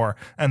seen before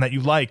and that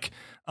you like.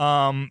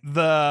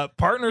 The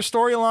partner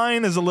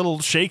storyline is a little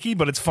shaky,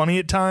 but it's funny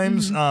at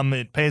times.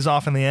 It pays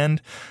off in the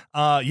end.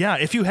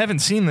 If you haven't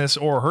seen this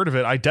or heard of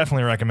it, I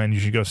definitely recommend you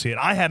should go see it.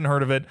 I hadn't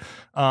heard of it,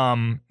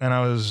 and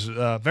I was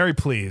very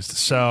pleased.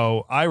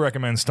 So I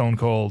recommend Stone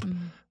Cold.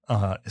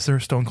 Is there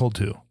a Stone Cold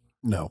 2?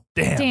 No.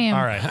 Damn.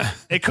 All right.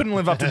 It couldn't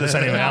live up to this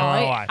anyway. I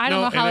don't know why. I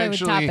don't know how they would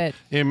top it.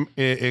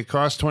 It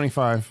cost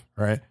 $25,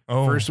 right?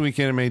 Oh. First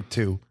weekend it made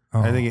 2.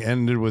 I think it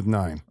ended with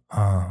 9.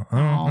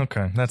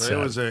 Okay. That's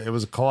So it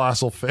was a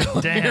colossal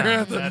failure.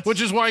 Damn,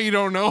 which is why you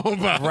don't know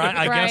about it. right.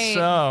 I guess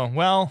so.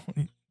 Well,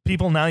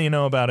 people, now you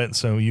know about it,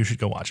 so you should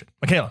go watch it.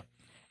 Michaela.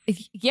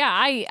 Yeah,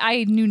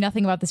 I knew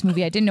nothing about this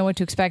movie. I didn't know what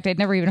to expect. I'd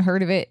never even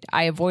heard of it.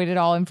 I avoided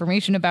all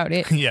information about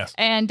it. Yes.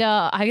 And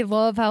I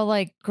love how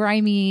like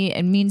grimy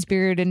and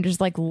mean-spirited and just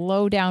like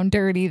low down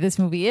dirty this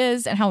movie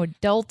is, and how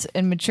adult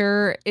and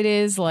mature it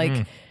is.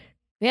 Like,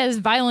 yeah, it's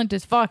violent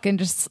as fuck and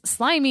just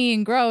slimy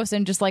and gross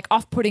and just like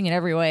off-putting in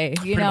every way,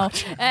 you know?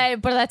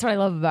 But that's what I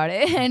love about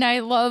it. And I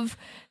love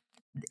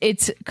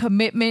its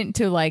commitment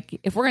to like,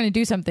 if we're going to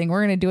do something, we're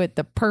going to do it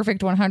the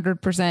perfect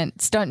 100%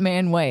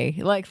 stuntman way.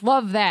 Like,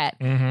 love that.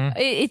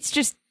 It's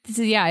just,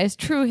 it's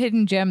true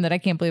hidden gem that I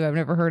can't believe I've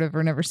never heard of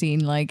or never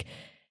seen. Like,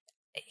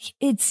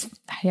 I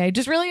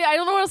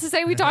don't know what else to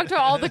say. We talked about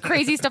all the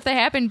crazy stuff that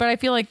happened, but I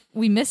feel like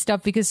we missed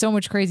stuff because so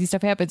much crazy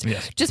stuff happens.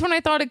 Yes. Just when I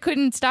thought it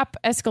couldn't stop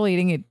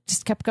escalating, it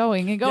just kept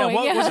going and going.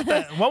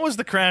 What was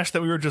the crash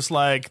that we were just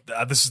like,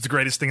 this is the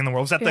greatest thing in the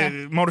world? Was that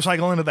the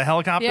motorcycle into the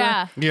helicopter?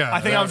 Yeah.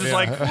 I think I was just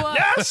like,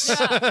 yes!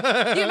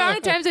 The amount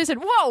of times I said,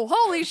 whoa,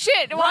 holy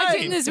shit,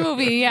 watching this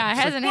movie. Yeah, it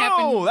hasn't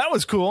happened. Whoa, that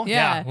was cool.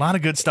 Yeah, a lot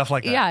of good stuff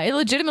like that. Yeah, it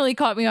legitimately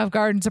caught me off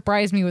guard and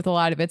surprised me with a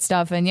lot of its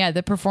stuff. And yeah,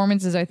 the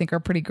performances I think are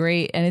pretty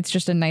great. And it's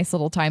just a nice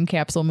little time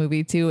capsule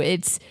movie too.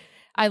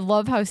 I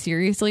love how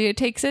seriously it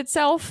takes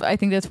itself. I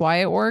think that's why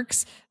it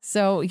works.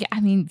 So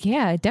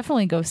yeah,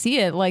 definitely go see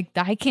it. Like,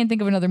 I can't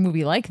think of another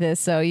movie like this,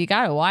 so you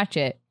gotta watch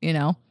it. You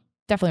know,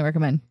 definitely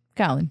recommend.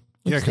 Colin.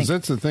 Yeah, because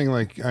that's the thing.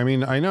 Like, I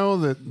mean, I know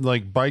that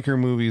like biker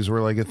movies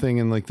were like a thing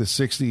in like the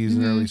 60s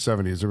and early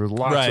 70s. There was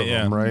lots of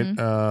them, right?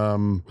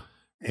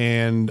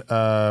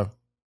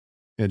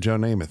 Joe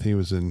Namath, he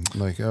was in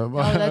like oh,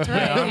 that's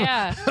right.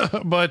 Yeah.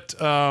 But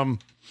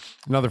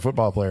another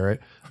football player, right?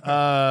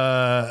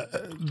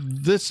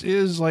 This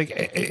is like,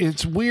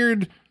 it's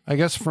weird, I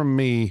guess, from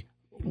me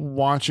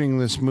watching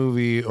this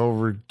movie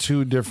over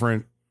 2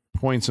 different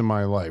points in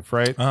my life,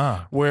 right?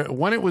 Where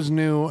when it was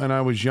new and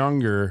I was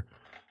younger,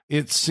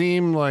 it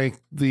seemed like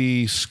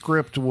the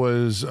script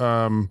was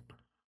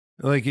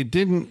like, it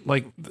didn't,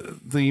 like,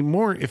 the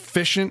more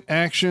efficient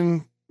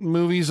action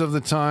movies of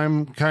the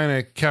time kind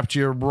of kept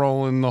you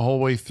rolling the whole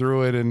way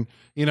through it. And,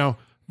 you know,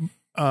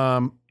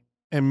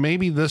 and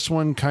maybe this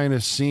one kind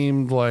of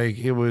seemed like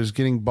it was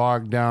getting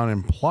bogged down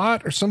in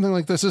plot or something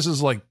like this. This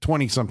is like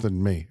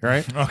 20-something me,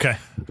 right? Okay.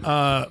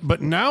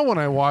 But now when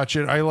I watch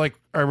it,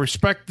 I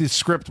respect the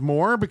script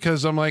more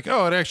because I'm like,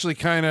 oh, it actually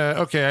kind of,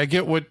 okay, I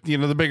get what, you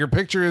know, the bigger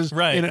picture is.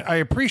 Right. And I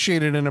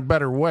appreciate it in a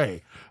better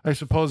way, I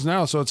suppose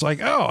now. So it's like,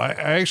 oh, I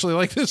actually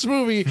like this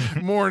movie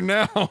more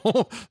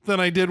now than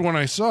I did when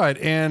I saw it.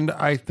 And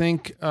I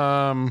think,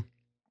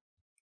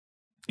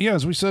 yeah,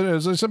 as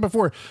I said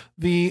before,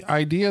 the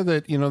idea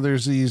that, you know,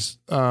 there's these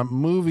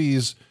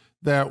movies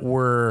that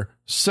were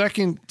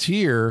second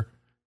tier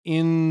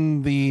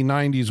in the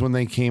 90s when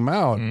they came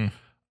out.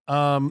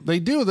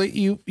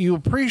 You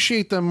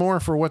appreciate them more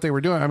for what they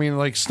were doing. I mean,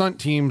 like stunt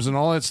teams and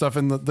all that stuff.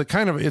 And the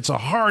kind of, it's a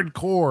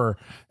hardcore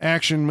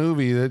action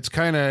movie that's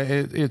kind of,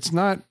 it's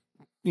not,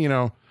 you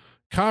know,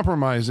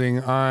 compromising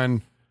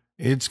on.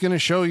 It's going to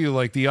show you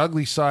like the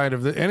ugly side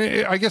of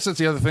I guess that's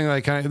the other thing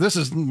that this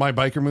is my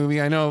biker movie.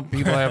 I know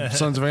people have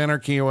Sons of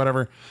Anarchy or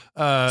whatever.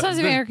 Sons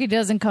of Anarchy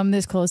doesn't come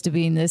this close to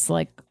being this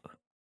like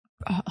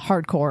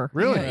hardcore.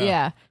 Really?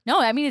 Yeah.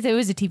 No, I mean, it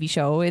was a TV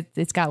show.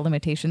 It's got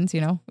limitations, you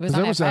know. It was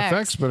on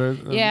FX, but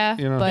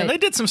you know. But they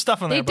did some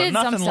stuff on there, but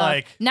nothing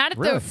like not at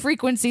the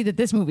frequency that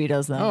this movie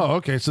does, though. Oh,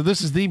 okay. So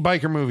this is the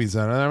biker movies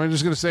then. I'm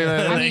just going to say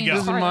that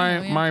this is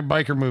my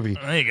biker movie.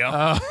 There you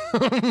go.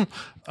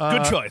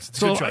 Good choice.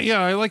 Good choice. Yeah,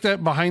 I like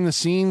that behind the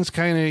scenes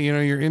kind of. You know,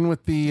 you're in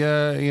with the.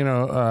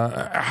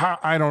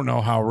 I don't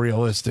know how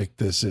realistic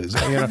this is.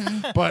 You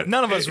know, but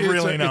none of us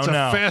really know. It's a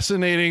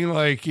fascinating,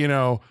 like, you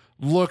know,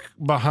 look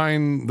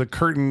behind the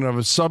curtain of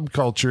a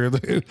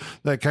subculture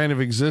that kind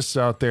of exists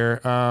out there.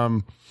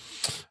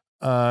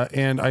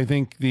 And I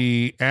think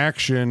the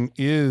action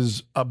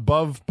is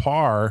above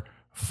par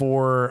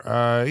for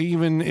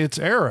even its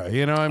era.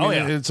 You know, I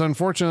mean, it's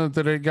unfortunate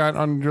that it got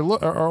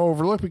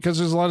overlooked because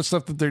there's a lot of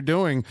stuff that they're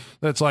doing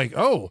that's like,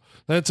 oh,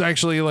 that's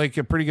actually like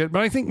a pretty good.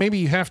 But I think maybe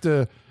you have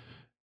to.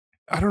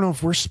 I don't know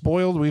if we're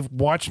spoiled. We've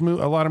watched a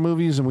lot of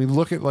movies and we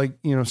look at like,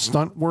 you know,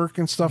 stunt work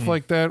and stuff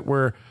like that,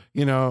 where,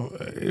 you know,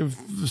 if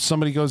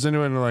somebody goes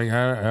into it and they're like,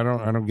 I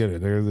don't get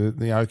it. They're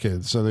the out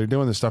kids. So they're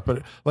doing this stuff.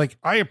 But like,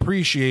 I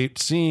appreciate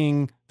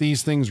seeing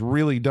these things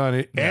really done.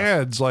 It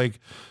adds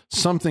like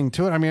something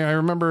to it. I mean, I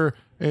remember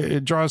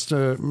it draws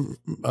to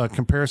a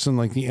comparison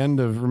like the end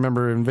of,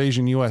 remember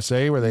Invasion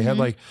USA, where they had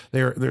like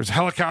there's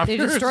helicopters.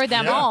 They destroyed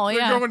them all.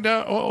 They're going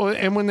down,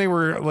 and when they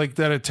were like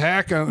that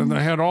attack, and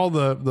they had all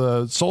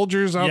the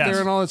soldiers out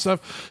there and all that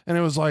stuff, and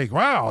it was like,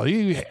 wow,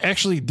 you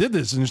actually did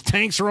this, and there's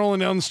tanks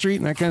rolling down the street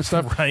and that kind of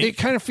stuff. Right. It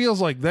kind of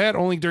feels like that,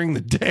 only during the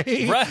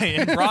day, right,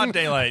 in broad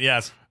daylight.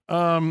 Yes.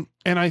 And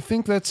I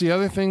think that's the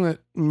other thing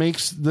that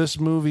makes this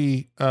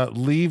movie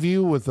leave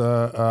you with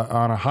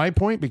on a high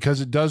point,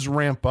 because it does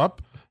ramp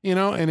up. You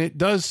know, and it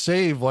does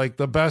save like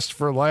the best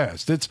for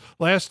last. It's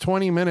last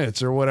 20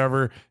 minutes or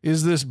whatever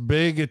is this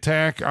big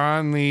attack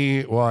on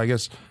the, well, I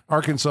guess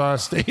Arkansas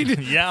State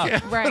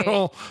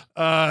Capitol.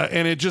 Right.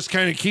 And it just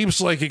kind of keeps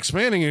like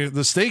expanding.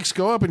 The stakes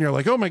go up and you're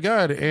like, oh my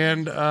God.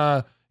 And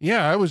I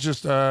was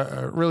just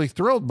really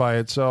thrilled by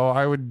it. So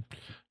I would,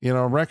 you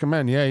know,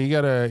 recommend. Yeah, you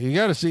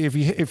gotta see,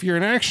 if you're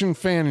an action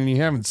fan and you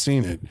haven't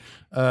seen it,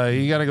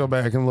 you gotta go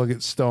back and look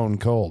at Stone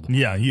Cold.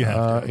 Yeah, you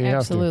have to.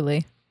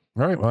 Absolutely.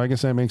 All right. Well, I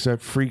guess that makes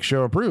that freak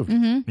show approved.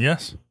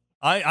 Yes.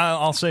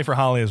 I'll say for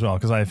Holly as well,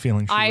 because I have a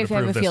feeling she would approve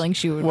have a this. feeling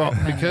she would. Well,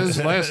 because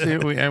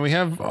we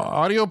have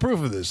audio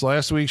proof of this.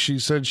 Last week she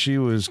said she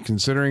was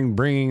considering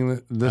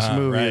bringing this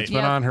movie. Right. It's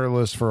been on her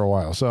list for a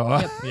while. So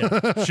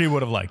she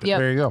would have liked it. Yep.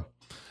 there you go.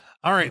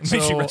 All right. May So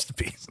she rest in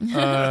peace.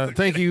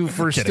 thank you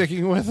for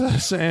sticking with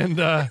us.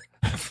 And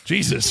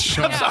Jesus,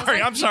 Sean.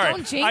 I'm sorry.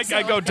 Don't jinx I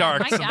it go like that.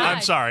 dark. My God.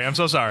 I'm sorry. I'm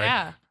so sorry.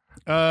 Yeah.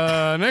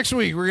 Next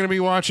week we're going to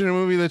be watching a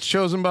movie that's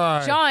chosen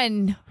by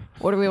John,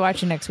 what are we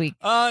watching next week?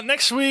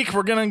 Next week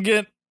we're gonna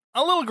get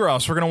a little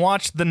gross. We're gonna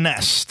watch The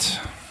Nest.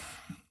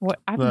 What?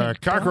 the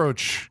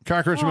cockroach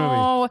movie.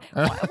 Oh,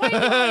 why do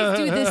you always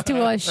do this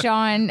to us,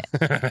 Sean?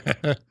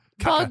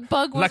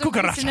 Bug wasn't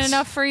decent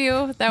enough for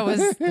you. That was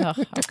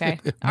okay.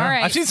 All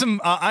right. I've seen some.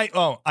 I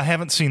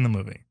haven't seen the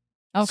movie.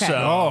 Okay. So,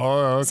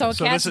 Okay. So a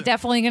So cat's this is-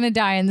 definitely going to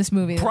die in this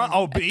movie. then.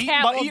 eaten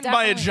by a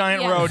definitely-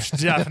 giant yeah. roach,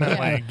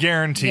 definitely,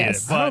 guaranteed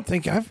Yes. it. I don't But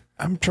think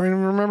I'm trying to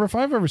remember if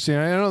I've ever seen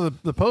it. I know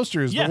the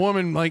poster is Yeah. the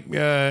woman like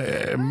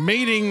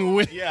mating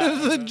with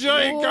the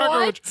giant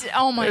cockroach. What?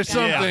 Oh my Or God.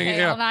 something, Okay,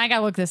 yeah. hold on, I got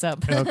to look this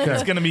up. Okay.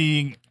 it's gonna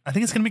be. I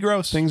think it's gonna be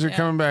gross. Things are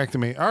coming back to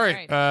me. All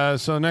right.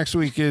 So next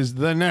week is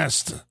The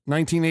Nest,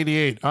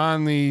 1988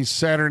 on the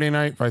Saturday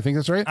night. I think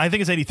that's right. I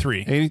think it's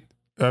 83. 80.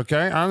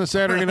 Okay. On the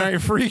Saturday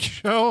Night Freak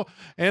Show.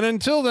 And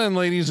until then,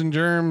 ladies and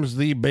germs,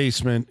 the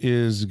basement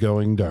is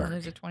going dark.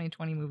 There's a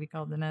 2020 movie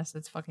called The Nest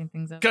that's fucking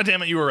things up. God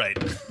damn it, you were right.